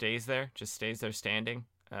stays there standing,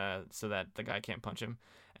 so that the guy can't punch him.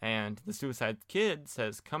 And the Suicide Kid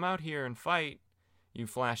says, come out here and fight, you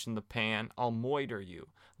flash in the pan. I'll moiter you,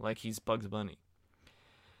 like he's Bugs Bunny.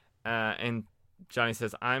 And Johnny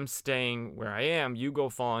says, I'm staying where I am. You go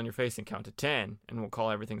fall on your face and count to 10, and we'll call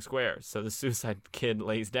everything square. So the Suicide Kid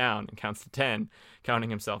lays down and counts to 10, counting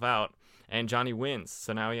himself out. And Johnny wins.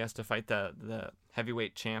 So now he has to fight the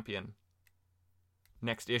heavyweight champion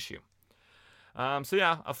next issue. So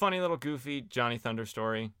yeah, a funny little goofy Johnny Thunder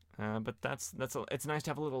story. But it's nice to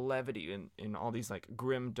have a little levity in all these like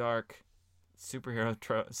grim, dark superhero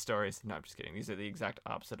stories. No, I'm just kidding. These are the exact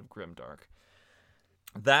opposite of grim, dark.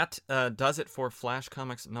 That does it for Flash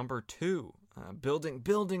Comics number 2.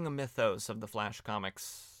 Building the mythos of the Flash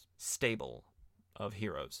Comics stable of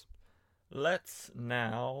heroes. Let's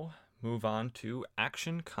now move on to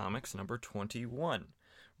Action Comics number 21.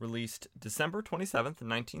 Released December 27th,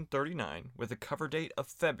 1939, with a cover date of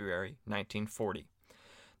February 1940.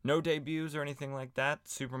 No debuts or anything like that.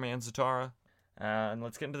 Superman Zatara. And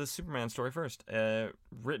let's get into the Superman story first.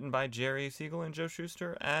 Written by Jerry Siegel and Joe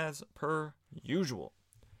Shuster, as per usual.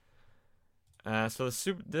 So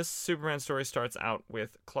this Superman story starts out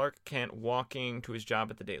with Clark Kent walking to his job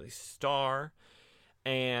at the Daily Star,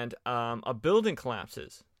 and a building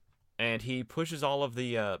collapses, and he pushes all of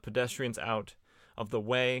the pedestrians out of the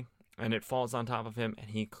way, and it falls on top of him,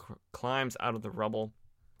 and he climbs out of the rubble.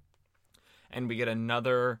 And we get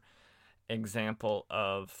another example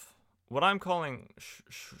of what I'm calling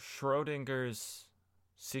Schrodinger's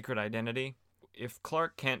secret identity. If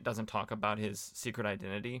Clark Kent doesn't talk about his secret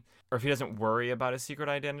identity, or if he doesn't worry about his secret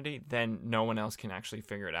identity, then no one else can actually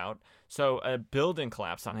figure it out. So a building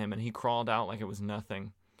collapsed on him, and he crawled out like it was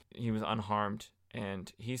nothing. He was unharmed,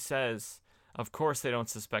 and he says, of course they don't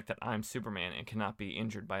suspect that I'm Superman and cannot be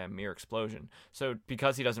injured by a mere explosion. So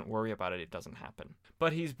because he doesn't worry about it, it doesn't happen.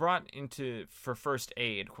 But he's brought into for first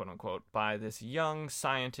aid, quote unquote, by this young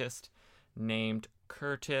scientist named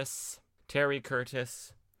Terry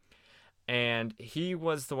Curtis. And he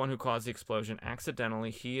was the one who caused the explosion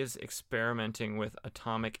accidentally. He is experimenting with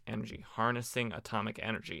atomic energy, harnessing atomic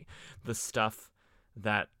energy, the stuff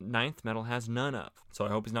that Ninth Metal has none of. So I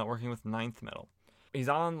hope he's not working with Ninth Metal. He's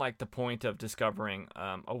on like the point of discovering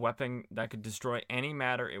a weapon that could destroy any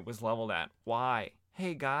matter it was leveled at. Why?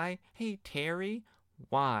 Hey guy, hey Terry,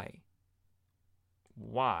 why?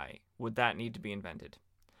 Why would that need to be invented?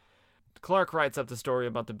 Clark writes up the story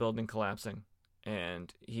about the building collapsing,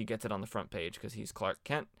 and he gets it on the front page because he's Clark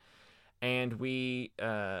Kent. And we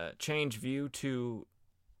change view to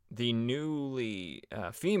the newly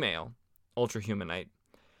female Ultra Humanite,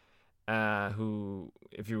 who,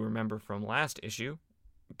 if you remember from last issue,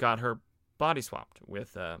 got her body swapped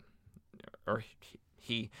with,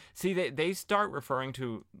 he. See, they start referring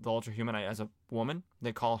to the Ultra Humanite as a woman.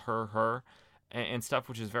 They call her, and stuff,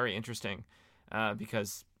 which is very interesting,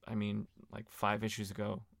 because, I mean, like 5 issues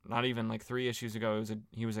ago, not even like 3 issues ago,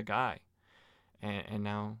 he was a guy. And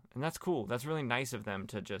now, and that's cool. That's really nice of them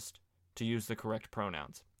to use the correct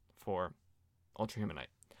pronouns for Ultra Humanite.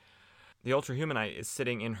 The Ultra Humanite is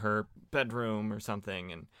sitting in her bedroom or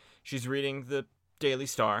something, and she's reading the Daily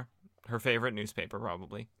Star, her favorite newspaper,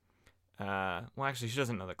 probably. Well, actually, she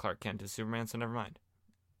doesn't know that Clark Kent is Superman, so never mind.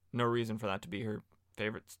 No reason for that to be her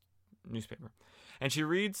favorite newspaper. And she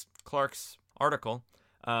reads Clark's article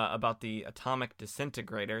about the atomic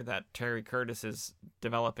disintegrator that Terry Curtis is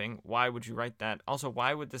developing. Why would you write that? Also,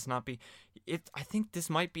 why would this not be... I think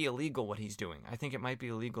this might be illegal, what he's doing. I think it might be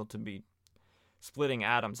illegal to be splitting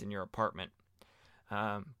atoms in your apartment.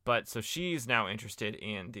 But so she's now interested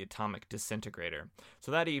in the atomic disintegrator.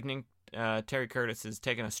 So that evening, Terry Curtis is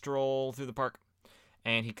taking a stroll through the park,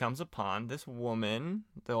 and he comes upon this woman,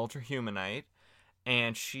 the Ultra Humanite,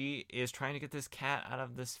 and she is trying to get this cat out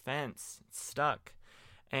of this fence. It's stuck.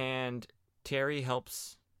 And Terry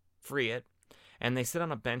helps free it. And they sit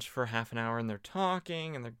on a bench for half an hour, and they're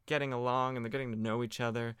talking, and they're getting along, and they're getting to know each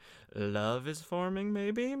other. Love is forming,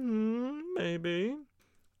 maybe? Maybe.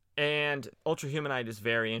 And Ultra Humanite is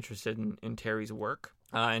very interested in Terry's work.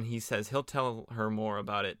 And he says he'll tell her more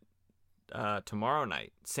about it tomorrow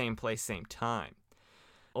night. Same place, same time.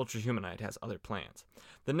 Ultra Humanite has other plans.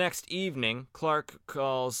 The next evening, Clark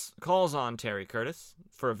calls on Terry Curtis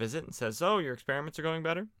for a visit and says, "Oh, your experiments are going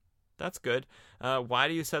better? That's good. Why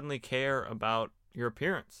do you suddenly care about your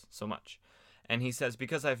appearance so much?" And he says,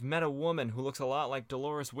 "Because I've met a woman who looks a lot like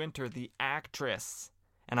Dolores Winter, the actress,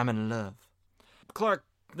 and I'm in love." Clark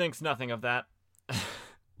thinks nothing of that.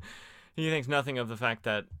 He thinks nothing of the fact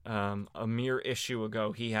that a mere issue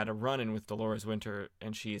ago he had a run-in with Dolores Winter,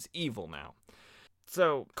 and she is evil now.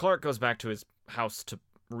 So Clark goes back to his house to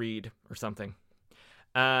read or something.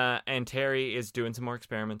 And Terry is doing some more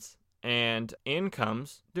experiments. And in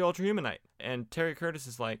comes the Ultra Humanite. And Terry Curtis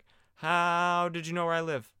is like, "How did you know where I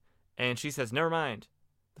live?" And she says, "Never mind.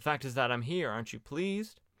 The fact is that I'm here. Aren't you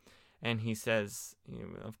pleased?" And he says,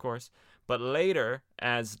 "Of course." But later,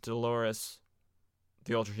 as Dolores,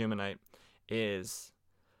 the Ultra Humanite, is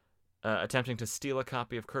attempting to steal a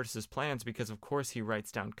copy of Curtis's plans, because of course he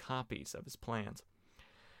writes down copies of his plans,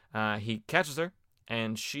 he catches her,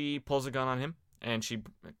 and she pulls a gun on him, and she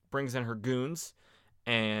brings in her goons,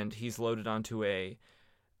 and he's loaded onto a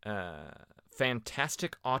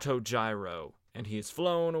fantastic autogyro, and he is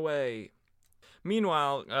flown away.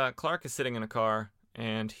 Meanwhile, Clark is sitting in a car,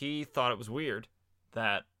 and he thought it was weird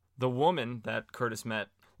that the woman that Curtis met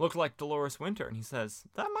looked like Dolores Winter, and he says,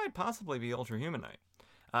 "That might possibly be Ultra Humanite."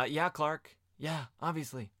 "Yeah, Clark. Yeah,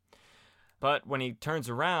 obviously." But when he turns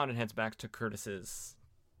around and heads back to Curtis's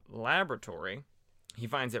laboratory, he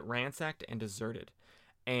finds it ransacked and deserted.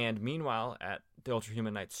 And meanwhile, at the Ultra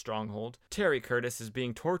Humanite's stronghold, Terry Curtis is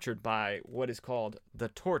being tortured by what is called the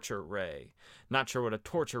torture ray. Not sure what a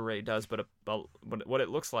torture ray does, but what it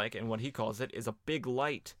looks like, and what he calls it, is a big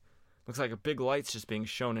light. Looks like a big light's just being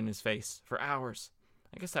shown in his face for hours.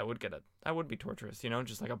 I guess that would be torturous,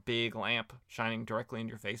 just like a big lamp shining directly in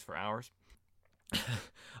your face for hours.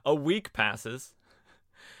 A week passes,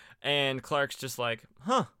 and Clark's just like,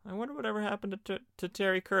 I wonder whatever happened to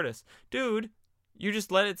Terry Curtis. Dude, you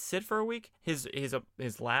just let it sit for a week? His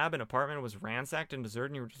lab and apartment was ransacked and deserted,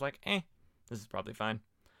 and you were just like, this is probably fine.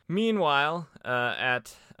 Meanwhile,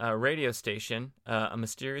 at a radio station, a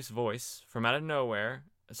mysterious voice from out of nowhere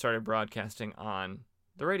started broadcasting on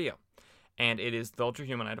the radio. And it is the Ultra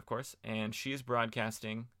Humanite, of course, and she is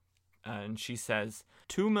broadcasting, and she says,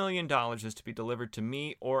 $2 million is to be delivered to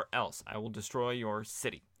me, or else I will destroy your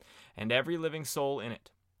city, and every living soul in it.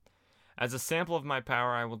 As a sample of my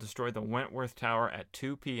power, I will destroy the Wentworth Tower at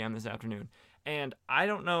 2 p.m. this afternoon. And I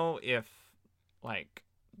don't know if,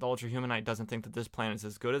 the Ultra Humanite doesn't think that this plan is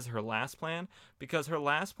as good as her last plan, because her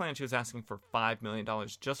last plan, she was asking for $5 million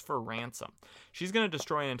just for ransom. She's going to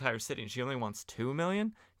destroy an entire city, and she only wants $2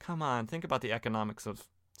 million? Come on, think about the economics of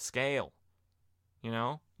scale.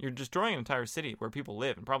 You're destroying an entire city where people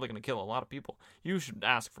live and probably going to kill a lot of people. You should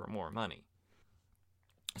ask for more money.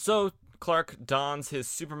 So Clark dons his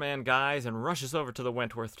Superman guise and rushes over to the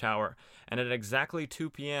Wentworth Tower, and at exactly 2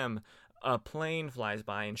 p.m., a plane flies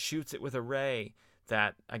by and shoots it with a ray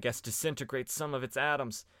that, I guess, disintegrates some of its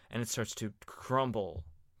atoms, and it starts to crumble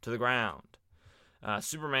to the ground.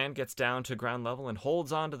 Superman gets down to ground level and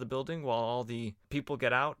holds on to the building while all the people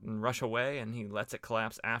get out and rush away, and he lets it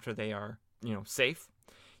collapse after they are, safe.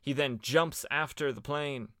 He then jumps after the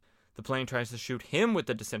plane. The plane tries to shoot him with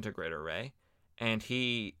the disintegrator ray, and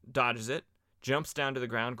he dodges it, jumps down to the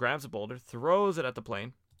ground, grabs a boulder, throws it at the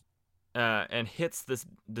plane, and hits this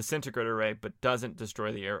disintegrator ray, but doesn't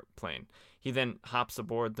destroy the airplane. He then hops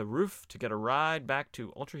aboard the roof to get a ride back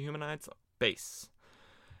to Ultra Humanite's base.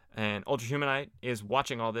 And Ultra Humanite is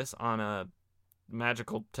watching all this on a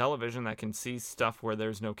magical television that can see stuff where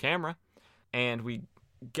there's no camera. And we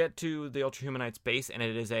get to the Ultra Humanite's base, and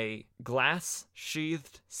it is a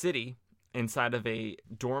glass-sheathed city inside of a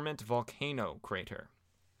dormant volcano crater.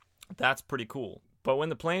 That's pretty cool. But when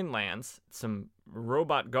the plane lands, some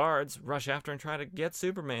robot guards rush after and try to get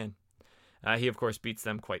Superman. He, of course, beats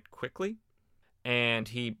them quite quickly. And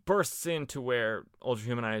he bursts into where Ultra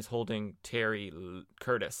Humanite is holding Terry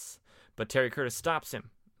Curtis. But Terry Curtis stops him,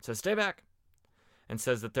 says, "Stay back," and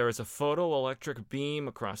says that there is a photoelectric beam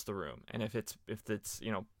across the room. And if its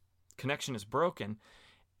connection is broken,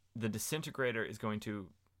 the disintegrator is going to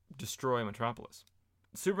destroy Metropolis.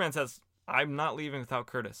 Superman says, I'm not leaving without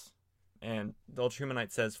Curtis. And the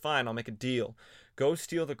Ultrahumanite says, fine, I'll make a deal. Go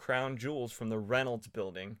steal the crown jewels from the Reynolds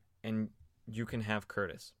building, and you can have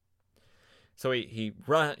Curtis. So he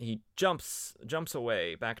jumps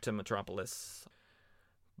away back to Metropolis.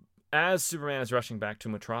 As Superman is rushing back to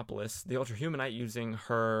Metropolis, the Ultrahumanite, using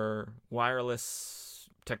her wireless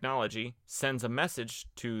technology, sends a message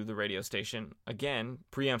to the radio station, again,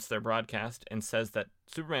 preempts their broadcast, and says that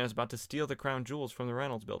Superman is about to steal the crown jewels from the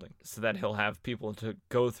Reynolds building, so that he'll have people to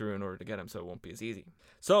go through in order to get him, so it won't be as easy.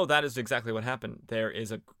 So that is exactly what happened. There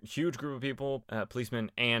is a huge group of people,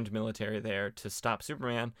 policemen and military, there to stop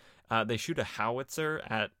Superman. They shoot a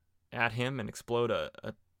howitzer at him and explode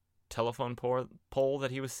a telephone pole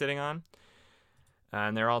that he was sitting on.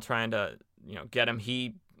 And they're all trying to, get him.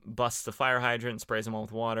 He busts the fire hydrant and sprays them all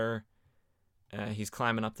with water. He's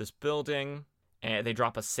climbing up this building, and they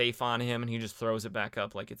drop a safe on him, and he just throws it back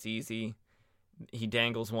up like it's easy. He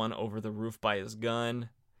dangles one over the roof by his gun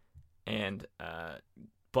and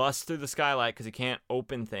busts through the skylight because he can't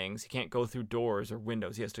open things. He can't go through doors or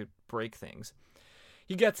windows. He has to break things.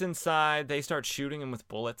 He gets inside. They start shooting him with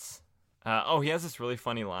bullets. He has this really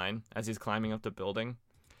funny line as he's climbing up the building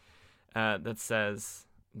that says,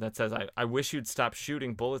 I wish you'd stop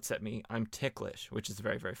shooting bullets at me. I'm ticklish, which is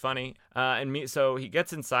very, very funny. So he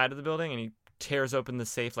gets inside of the building and he tears open the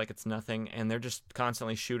safe like it's nothing, and they're just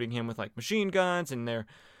constantly shooting him with like machine guns, and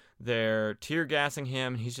they're tear gassing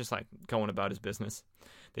him, and he's just like going about his business.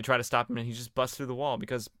 They try to stop him, and he just busts through the wall,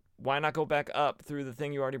 because why not go back up through the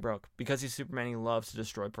thing you already broke? Because he's Superman, he loves to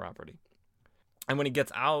destroy property. And when he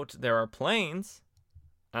gets out, there are planes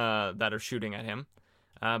that are shooting at him.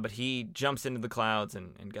 But he jumps into the clouds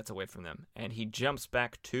and gets away from them. And he jumps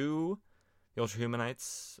back to the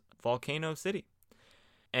Ultrahumanites' Volcano City.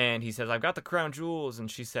 And he says, I've got the crown jewels. And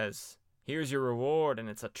she says, here's your reward. And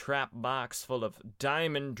it's a trap box full of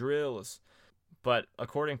diamond drills. But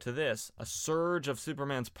according to this, a surge of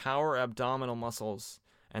Superman's power abdominal muscles,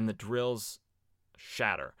 and the drills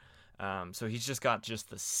shatter. So he's just got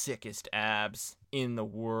the sickest abs in the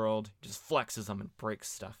world. Just flexes them and breaks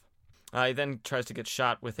stuff. He then tries to get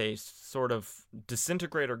shot with a sort of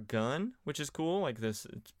disintegrator gun, which is cool. Like this,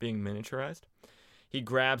 it's being miniaturized. He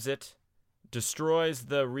grabs it, destroys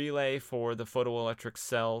the relay for the photoelectric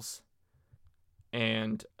cells,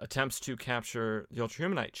 and attempts to capture the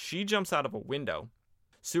Ultrahumanite. She jumps out of a window.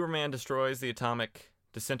 Superman destroys the atomic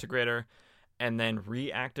disintegrator and then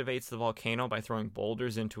reactivates the volcano by throwing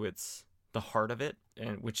boulders into the heart of it,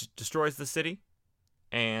 and which destroys the city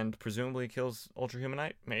and presumably kills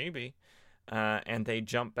Ultrahumanite, maybe. And they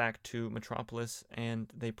jump back to Metropolis,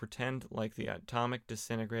 and they pretend like the atomic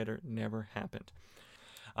disintegrator never happened.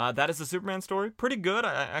 That is the Superman story. Pretty good.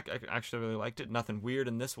 I actually really liked it. Nothing weird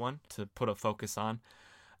in this one to put a focus on.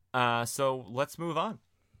 So let's move on.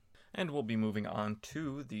 And we'll be moving on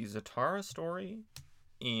to the Zatara story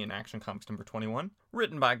in Action Comics number 21,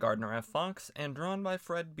 written by Gardner F. Fox and drawn by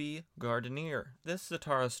Fred B. Gardenier. This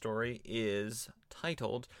Zatara story is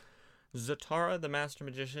titled Zatara the Master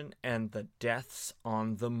Magician and the Deaths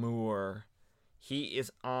on the Moor. He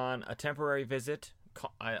is on a temporary visit.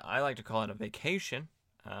 I like to call it a vacation,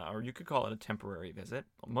 or you could call it a temporary visit.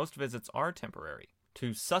 Most visits are temporary.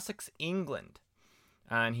 To Sussex, England.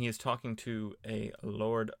 And he is talking to a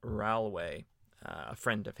Lord Ralway, a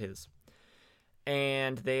friend of his.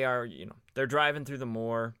 And they are, they're driving through the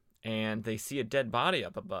moor, and they see a dead body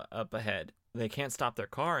up ahead. They can't stop their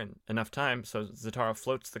car in enough time, so Zatara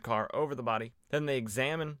floats the car over the body. Then they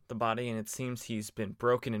examine the body, and it seems he's been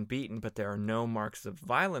broken and beaten, but there are no marks of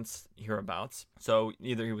violence hereabouts. So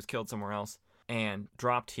either he was killed somewhere else and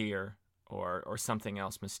dropped here, or something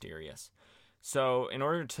else mysterious. So in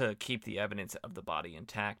order to keep the evidence of the body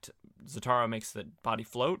intact, Zatara makes the body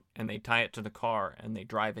float, and they tie it to the car, and they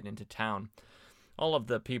drive it into town. All of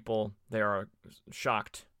the people there are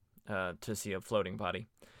shocked to see a floating body.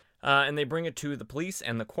 And they bring it to the police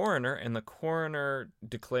and the coroner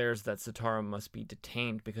declares that Zatara must be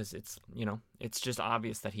detained because it's just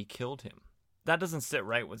obvious that he killed him. That doesn't sit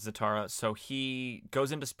right with Zatara, so he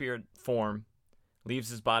goes into spirit form, leaves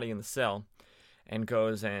his body in the cell, and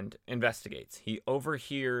goes and investigates. He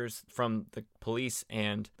overhears from the police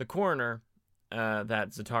and the coroner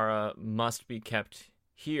that Zatara must be kept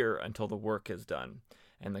here until the work is done.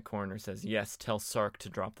 And the coroner says, yes, tell Sark to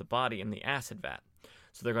drop the body in the acid vat.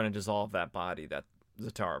 So they're going to dissolve that body that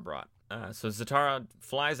Zatara brought. So Zatara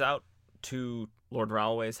flies out to Lord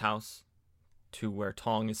Ralway's house, to where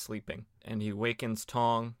Tong is sleeping. And he wakens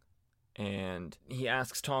Tong, and he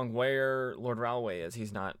asks Tong where Lord Ralway is.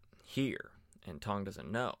 He's not here, and Tong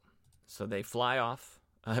doesn't know. So they fly off.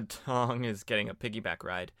 Tong is getting a piggyback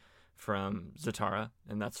ride from Zatara,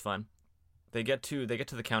 and that's fun. They get to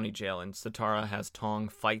the county jail, and Zatara has Tong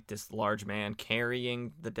fight this large man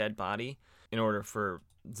carrying the dead body in order for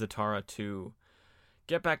Zatara to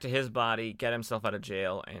get back to his body, get himself out of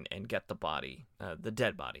jail, and get the body, the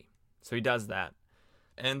dead body. So he does that.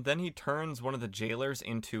 And then he turns one of the jailers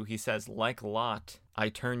into, he says, like Lot, I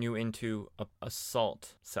turn you into a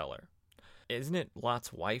salt cellar. Isn't it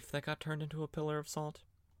Lot's wife that got turned into a pillar of salt?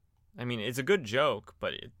 I mean, it's a good joke,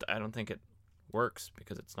 but I don't think it works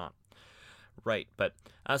because it's not right. But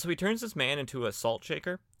so he turns this man into a salt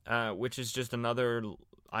shaker, which is just another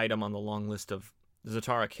item on the long list of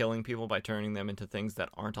Zatara killing people by turning them into things that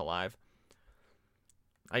aren't alive.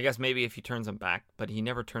 I guess maybe if he turns them back, but he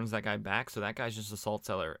never turns that guy back, so that guy's just a salt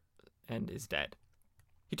cellar and is dead.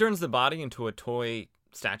 He turns the body into a toy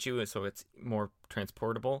statue so it's more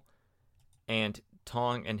transportable, and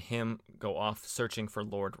Tong and him go off searching for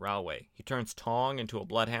Lord Railway. He turns Tong into a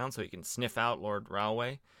bloodhound so he can sniff out Lord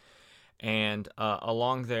Railway, and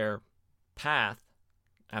along their path,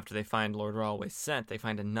 after they find Lord Railway's scent, they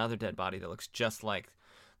find another dead body that looks just like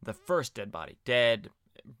the first dead body. Dead,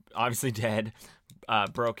 obviously dead,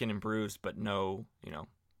 broken and bruised, but no,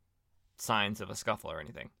 signs of a scuffle or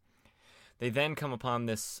anything. They then come upon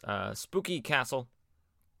this spooky castle,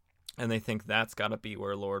 and they think that's got to be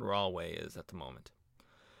where Lord Railway is at the moment.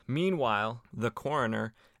 Meanwhile, the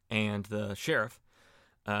coroner and the sheriff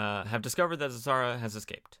have discovered that Zatara has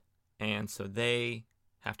escaped, and so they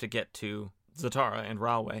have to get to Zatara and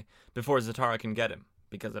Railway before Zatara can get him,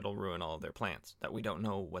 because it'll ruin all of their plans that we don't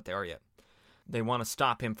know what they are yet. They want to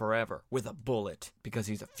stop him forever with a bullet because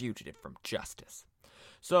he's a fugitive from justice.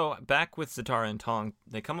 So back with Zatara and Tong,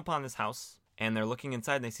 they come upon this house, and they're looking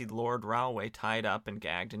inside, and they see Lord Railway tied up and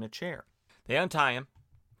gagged in a chair. They untie him,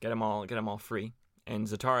 get him all free, and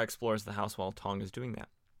Zatara explores the house while Tong is doing that.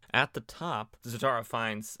 At the top, Zatara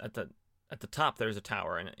finds at the top there's a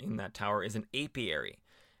tower, and in that tower is an apiary,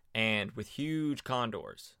 and with huge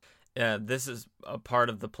condors. This is a part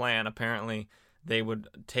of the plan. Apparently, they would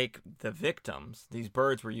take the victims. These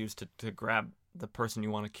birds were used to grab the person you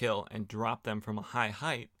want to kill and drop them from a high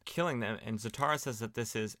height, killing them. And Zatara says that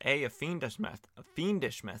this is a fiendish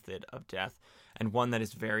method of death, and one that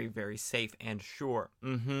is very, very safe and sure.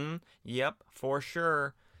 Yep, for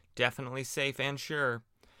sure. Definitely safe and sure.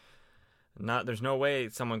 There's no way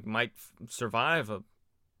someone might survive a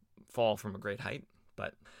fall from a great height.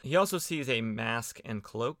 But he also sees a mask and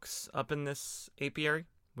cloaks up in this apiary,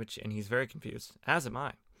 and he's very confused, as am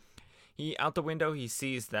I. Out the window, he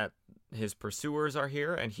sees that his pursuers are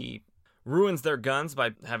here, and he ruins their guns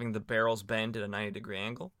by having the barrels bend at a 90-degree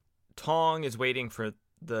angle. Tong is waiting for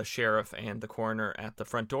the sheriff and the coroner at the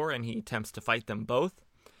front door, and he attempts to fight them both.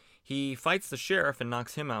 He fights the sheriff and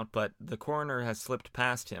knocks him out, but the coroner has slipped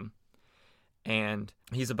past him, and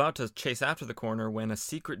he's about to chase after the coroner when a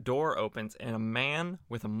secret door opens, and a man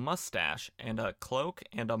with a mustache and a cloak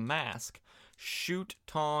and a mask shoot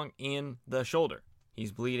Tong in the shoulder.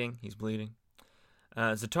 He's bleeding.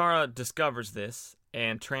 Zatara discovers this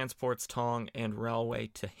and transports Tong and Railway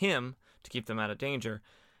to him to keep them out of danger,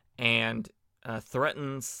 and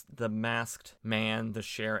threatens the masked man, the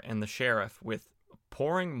sheriff, with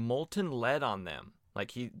pouring molten lead on them.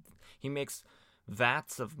 Like he makes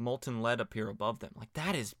vats of molten lead appear above them. Like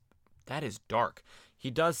that is dark. He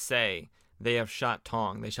does say, "They have shot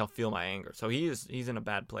Tong. They shall feel my anger." So he's in a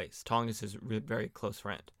bad place. Tong is his very close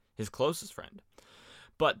friend, his closest friend.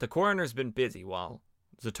 But the coroner's been busy while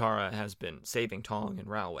Zatara has been saving Tong and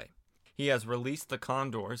Railway. He has released the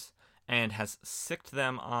condors and has sicked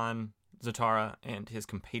them on Zatara and his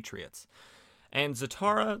compatriots. And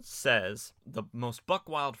Zatara says the most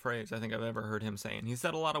buck-wild phrase I think I've ever heard him say, and he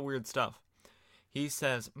said a lot of weird stuff. He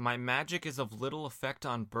says, "My magic is of little effect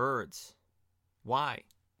on birds." Why?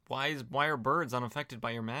 Why are birds unaffected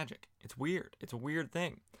by your magic? It's weird. It's a weird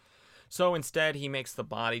thing. So instead, he makes the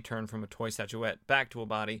body turn from a toy statuette back to a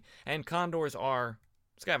body, and condors are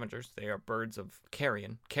scavengers. They are birds of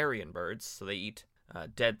carrion birds, so they eat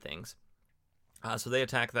dead things. So they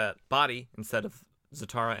attack that body instead of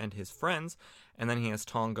Zatara and his friends, and then he has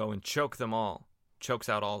Tong go and choke them all, chokes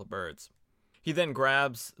out all the birds. He then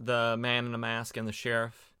grabs the man in a mask and the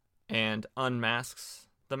sheriff and unmasks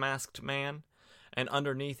the masked man, and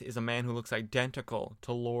underneath is a man who looks identical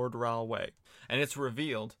to Lord Railway. And it's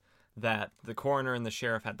revealed that the coroner and the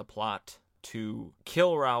sheriff had the plot to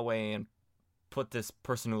kill Railway and put this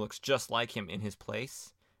person who looks just like him in his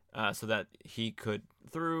place, so that he could,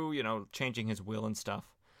 through, changing his will and stuff,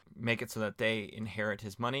 make it so that they inherit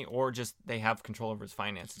his money, or just they have control over his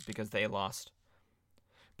finances because they lost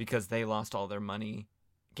all their money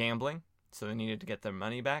gambling. so they needed to get their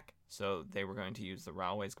money back. So they were going to use the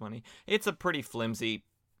railway's money. It's a pretty flimsy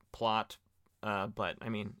plot, but I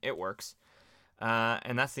mean, it works.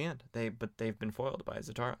 And that's the end. They've been foiled by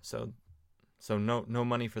Zatara, so no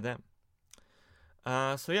money for them.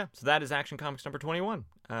 So that is Action Comics number 21.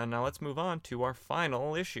 Now let's move on to our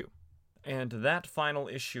final issue. And that final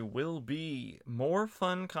issue will be More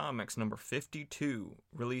Fun Comics number 52,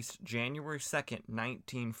 released January 2nd,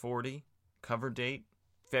 1940, cover date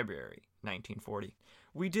February 1940.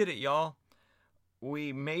 We did it, y'all.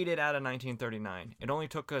 We made it out of 1939. It only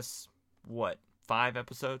took us, 5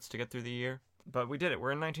 episodes to get through the year? But we did it.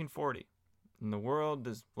 We're in 1940, and the world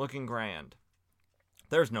is looking grand.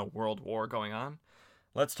 There's no world war going on.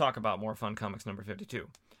 Let's talk about More Fun Comics number 52.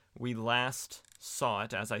 We last saw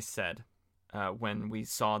it, as I said, when we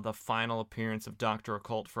saw the final appearance of Dr.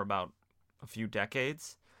 Occult for about a few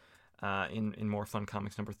decades in More Fun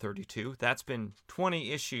Comics number 32. That's been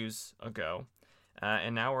 20 issues ago.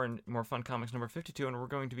 And now we're in More Fun Comics number 52, and we're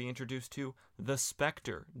going to be introduced to the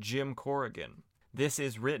Spectre, Jim Corrigan. This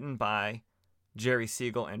is written by Jerry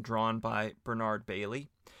Siegel and drawn by Bernard Bailey.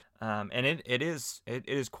 And it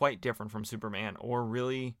is quite different from Superman, or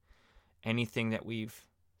really anything that we've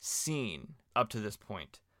seen up to this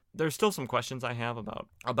point. There's still some questions I have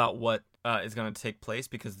about what is going to take place,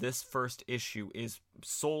 because this first issue is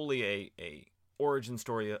solely a origin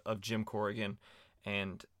story of Jim Corrigan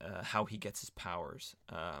and how he gets his powers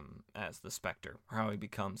as the Spectre, or how he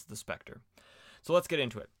becomes the Spectre. So let's get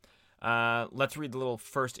into it. Let's read the little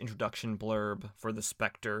first introduction blurb for the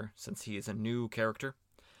Spectre, since he is a new character.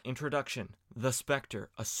 Introduction. The Spectre,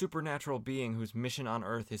 a supernatural being whose mission on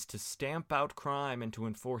Earth is to stamp out crime and to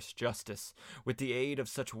enforce justice, with the aid of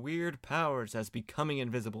such weird powers as becoming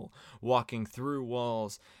invisible, walking through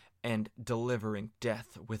walls, and delivering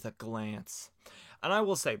death with a glance. And I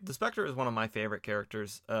will say, the Spectre is one of my favorite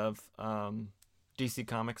characters of DC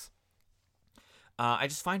Comics. I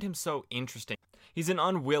just find him so interesting. He's an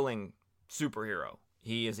unwilling superhero.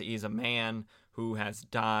 He's a man who has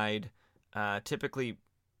died, typically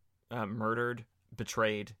murdered,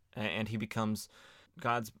 betrayed, and he becomes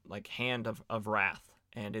God's hand of wrath.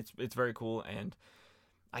 And it's very cool, and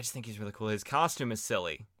I just think he's really cool. His costume is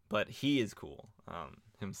silly, but he is cool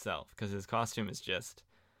himself, because his costume is just...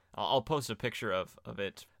 I'll post a picture of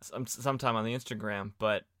it sometime on the Instagram,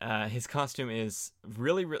 but his costume is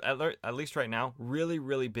really, at least right now, really,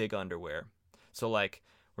 really big underwear. So,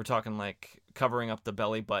 we're talking, covering up the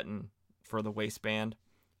belly button for the waistband,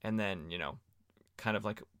 and then, kind of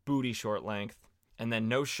booty short length, and then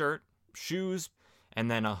no shirt, shoes,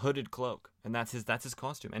 and then a hooded cloak. And that's his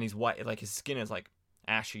costume. And he's white, his skin is,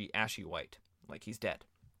 ashy white, like he's dead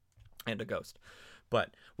and a ghost.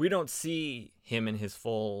 But we don't see him in his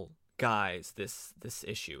full guise this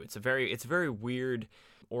issue. It's a very weird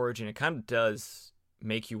origin. It kind of does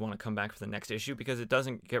make you want to come back for the next issue, because it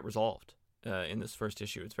doesn't get resolved in this first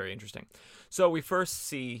issue. It's very interesting. So we first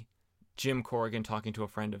see Jim Corrigan talking to a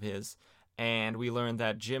friend of his, and we learn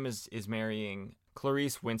that Jim is marrying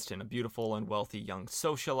Clarice Winston, a beautiful and wealthy young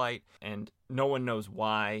socialite, and no one knows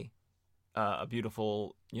why a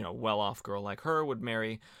beautiful, well-off girl like her would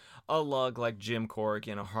marry a lug like Jim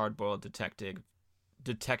Corrigan, a hard-boiled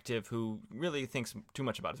detective who really thinks too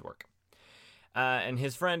much about his work. And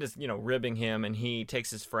his friend is, ribbing him, and he takes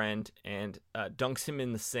his friend and dunks him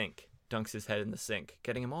in the sink, dunks his head in the sink,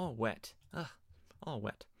 getting him all wet. All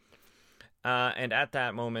wet. And at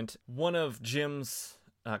that moment, one of Jim's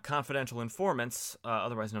confidential informants,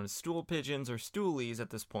 otherwise known as stool pigeons or stoolies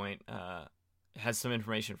at this point, has some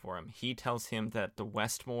information for him. He tells him that the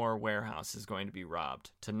Westmore warehouse is going to be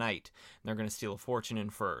robbed tonight, and they're going to steal a fortune in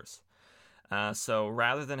furs. So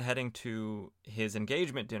rather than heading to his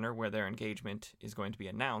engagement dinner, where their engagement is going to be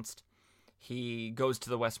announced, he goes to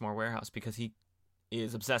the Westmore warehouse because he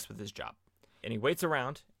is obsessed with his job. And he waits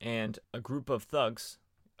around, and a group of thugs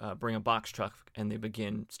bring a box truck, and they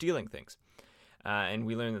begin stealing things. And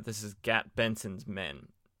we learn that this is Gat Benson's men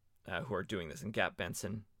who are doing this, and Gat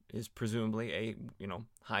Benson is presumably a,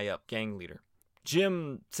 high-up gang leader.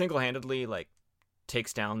 Jim single-handedly,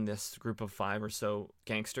 takes down this group of 5 or so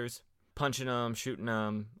gangsters, punching them, shooting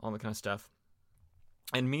them, all that kind of stuff.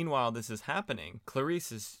 And meanwhile this is happening,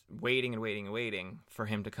 Clarice is waiting and waiting and waiting for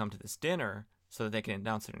him to come to this dinner so that they can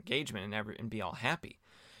announce an engagement and be all happy.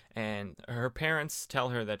 And her parents tell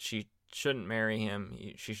her that she shouldn't marry him,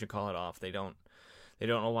 she should call it off. They don't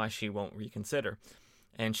know why she won't reconsider.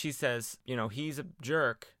 And she says, he's a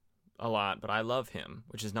jerk a lot, but I love him,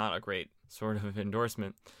 which is not a great sort of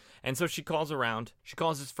endorsement. And so she calls around. She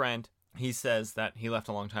calls his friend. He says that he left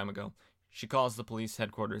a long time ago. She calls the police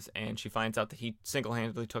headquarters, and she finds out that he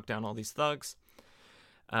single-handedly took down all these thugs.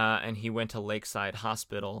 and he went to Lakeside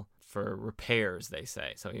Hospital for repairs, they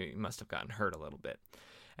say. So he must have gotten hurt a little bit.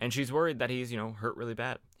 And she's worried that he's, hurt really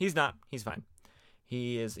bad. He's not. He's fine.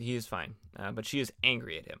 He is fine. But she is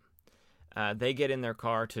angry at him. They get in their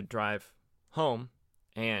car to drive home,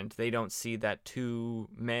 and they don't see that two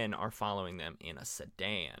men are following them in a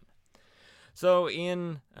sedan. So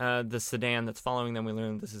in the sedan that's following them, we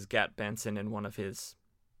learn this is Gat Benson and one of his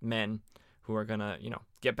men who are going to,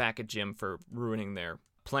 get back at Jim for ruining their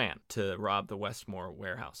plan to rob the Westmore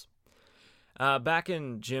warehouse. Back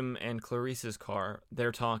in Jim and Clarice's car,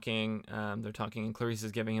 they're talking, and Clarice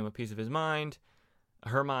is giving him a piece of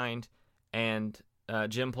her mind, and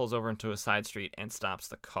Jim pulls over into a side street and stops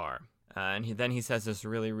the car. And then he says this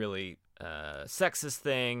really, really sexist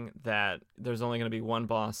thing that there's only going to be one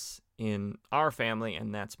boss in our family,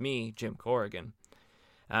 and that's me, Jim Corrigan.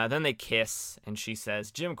 Then they kiss, and she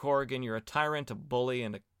says, Jim Corrigan, you're a tyrant, a bully,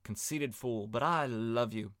 and a conceited fool, but I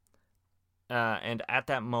love you. And at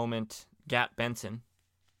that moment, Gat Benson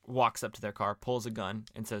walks up to their car, pulls a gun,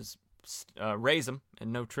 and says, raise them,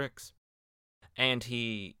 and no tricks. And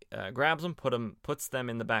he grabs them, puts them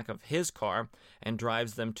in the back of his car, and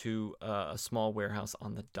drives them to a small warehouse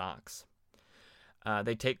on the docks.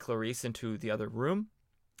 They take Clarice into the other room,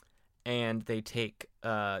 and they take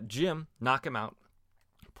Jim, knock him out,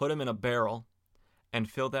 put him in a barrel, and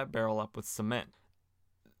fill that barrel up with cement.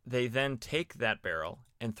 They then take that barrel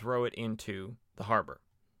and throw it into the harbor,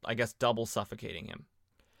 I guess double suffocating him.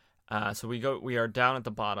 So we are down at the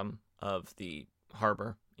bottom of the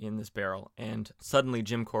harbor in this barrel, and suddenly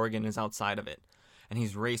Jim Corrigan is outside of it, and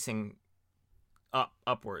he's racing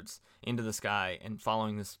upwards into the sky and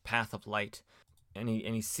following this path of light, and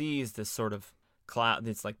he sees this sort of cloud,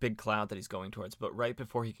 this like big cloud that he's going towards, but right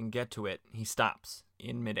before he can get to it, he stops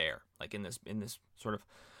in midair, like in this sort of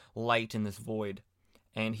light, in this void,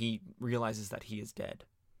 and he realizes that he is dead.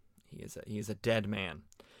 He is a dead man.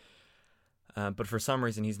 But for some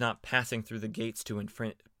reason, he's not passing through the gates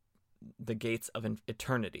the gates of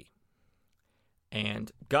eternity.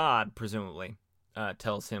 And God, presumably,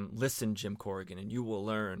 tells him, listen, Jim Corrigan, and you will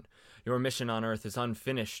learn. Your mission on Earth is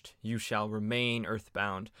unfinished. You shall remain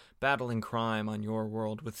earthbound, battling crime on your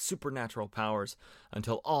world with supernatural powers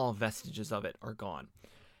until all vestiges of it are gone.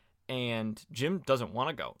 And Jim doesn't want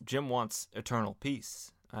to go. Jim wants eternal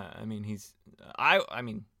peace. He's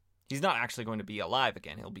not actually going to be alive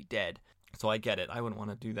again. He'll be dead. So I get it. I wouldn't want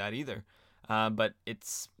to do that either. But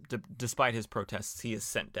it's despite his protests, he is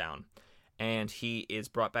sent down, and he is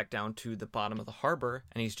brought back down to the bottom of the harbor,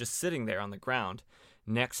 and he's just sitting there on the ground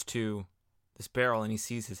next to this barrel, and he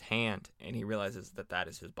sees his hand, and he realizes that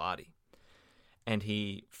is his body. And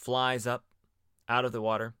he flies up out of the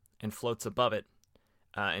water and floats above it,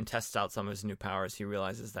 and tests out some of his new powers. He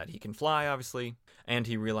realizes that he can fly, obviously, and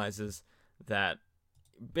he realizes that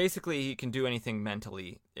basically he can do anything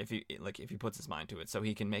mentally if he puts his mind to it. So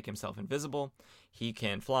he can make himself invisible, he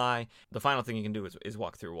can fly. The final thing he can do is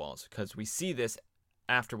walk through walls, because we see this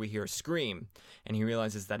after we hear a scream, and he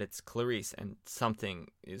realizes that it's Clarice and something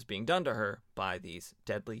is being done to her by these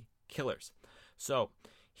deadly killers. So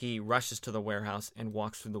he rushes to the warehouse and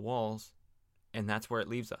walks through the walls, and that's where it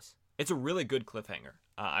leaves us. It's a really good cliffhanger,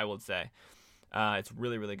 I would say. It's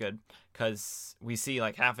really, really good, because we see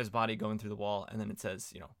like half his body going through the wall, and then it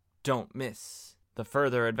says, don't miss the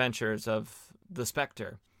further adventures of the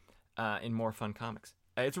Spectre in More Fun Comics.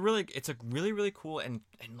 It's a really, really cool and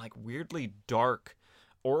like weirdly dark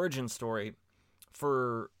origin story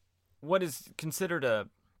for what is considered a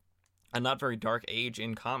not very dark age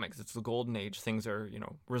in comics. It's the golden age. Things are,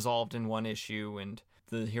 resolved in one issue, and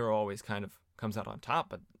the hero always kind of comes out on top.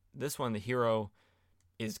 But this one, the hero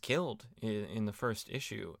is killed in the first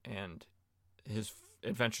issue, and his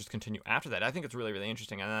adventures continue after that. I think it's really, really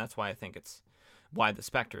interesting, and that's why I think it's why the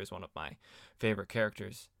Spectre is one of my favorite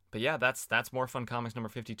characters. But yeah, that's More Fun Comics number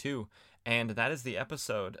 52, and that is the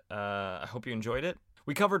episode. I hope you enjoyed it.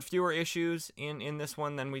 We covered fewer issues in this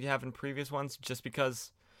one than we have in previous ones, just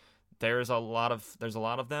because there's a lot of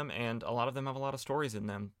them, and a lot of them have a lot of stories in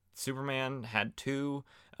them. Superman had 2.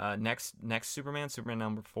 Next Superman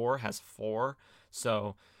number 4 has 4.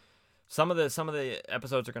 So some of the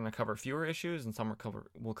episodes are going to cover fewer issues, and some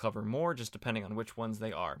will cover more, just depending on which ones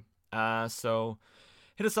they are. So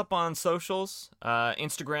hit us up on socials.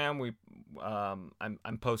 Instagram,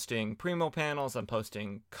 I'm posting Primo panels. I'm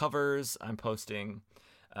posting covers. I'm posting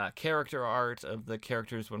character art of the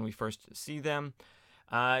characters when we first see them.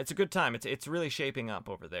 It's a good time. It's really shaping up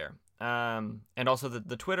over there. And also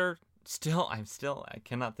the Twitter. I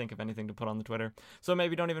cannot think of anything to put on the Twitter. So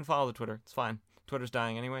maybe don't even follow the Twitter. It's fine. Twitter's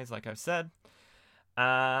dying anyways, like I've said.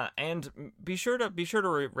 And be sure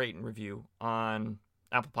to rate and review on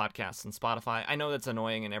Apple Podcasts and Spotify. I know that's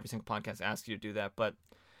annoying and every single podcast asks you to do that, but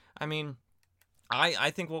I mean,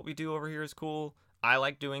 I think what we do over here is cool. I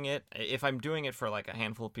like doing it. If I'm doing it for like a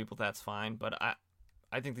handful of people, that's fine, but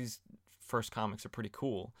I think these first comics are pretty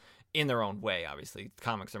cool in their own way. Obviously,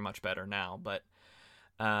 comics are much better now, but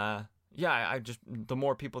yeah, I just, the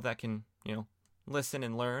more people that can, listen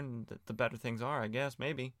and learn, the better things are, I guess.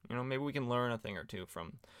 Maybe we can learn a thing or two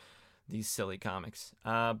from these silly comics.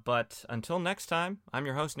 But until next time, I'm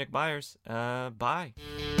your host, Nick Byers. Bye.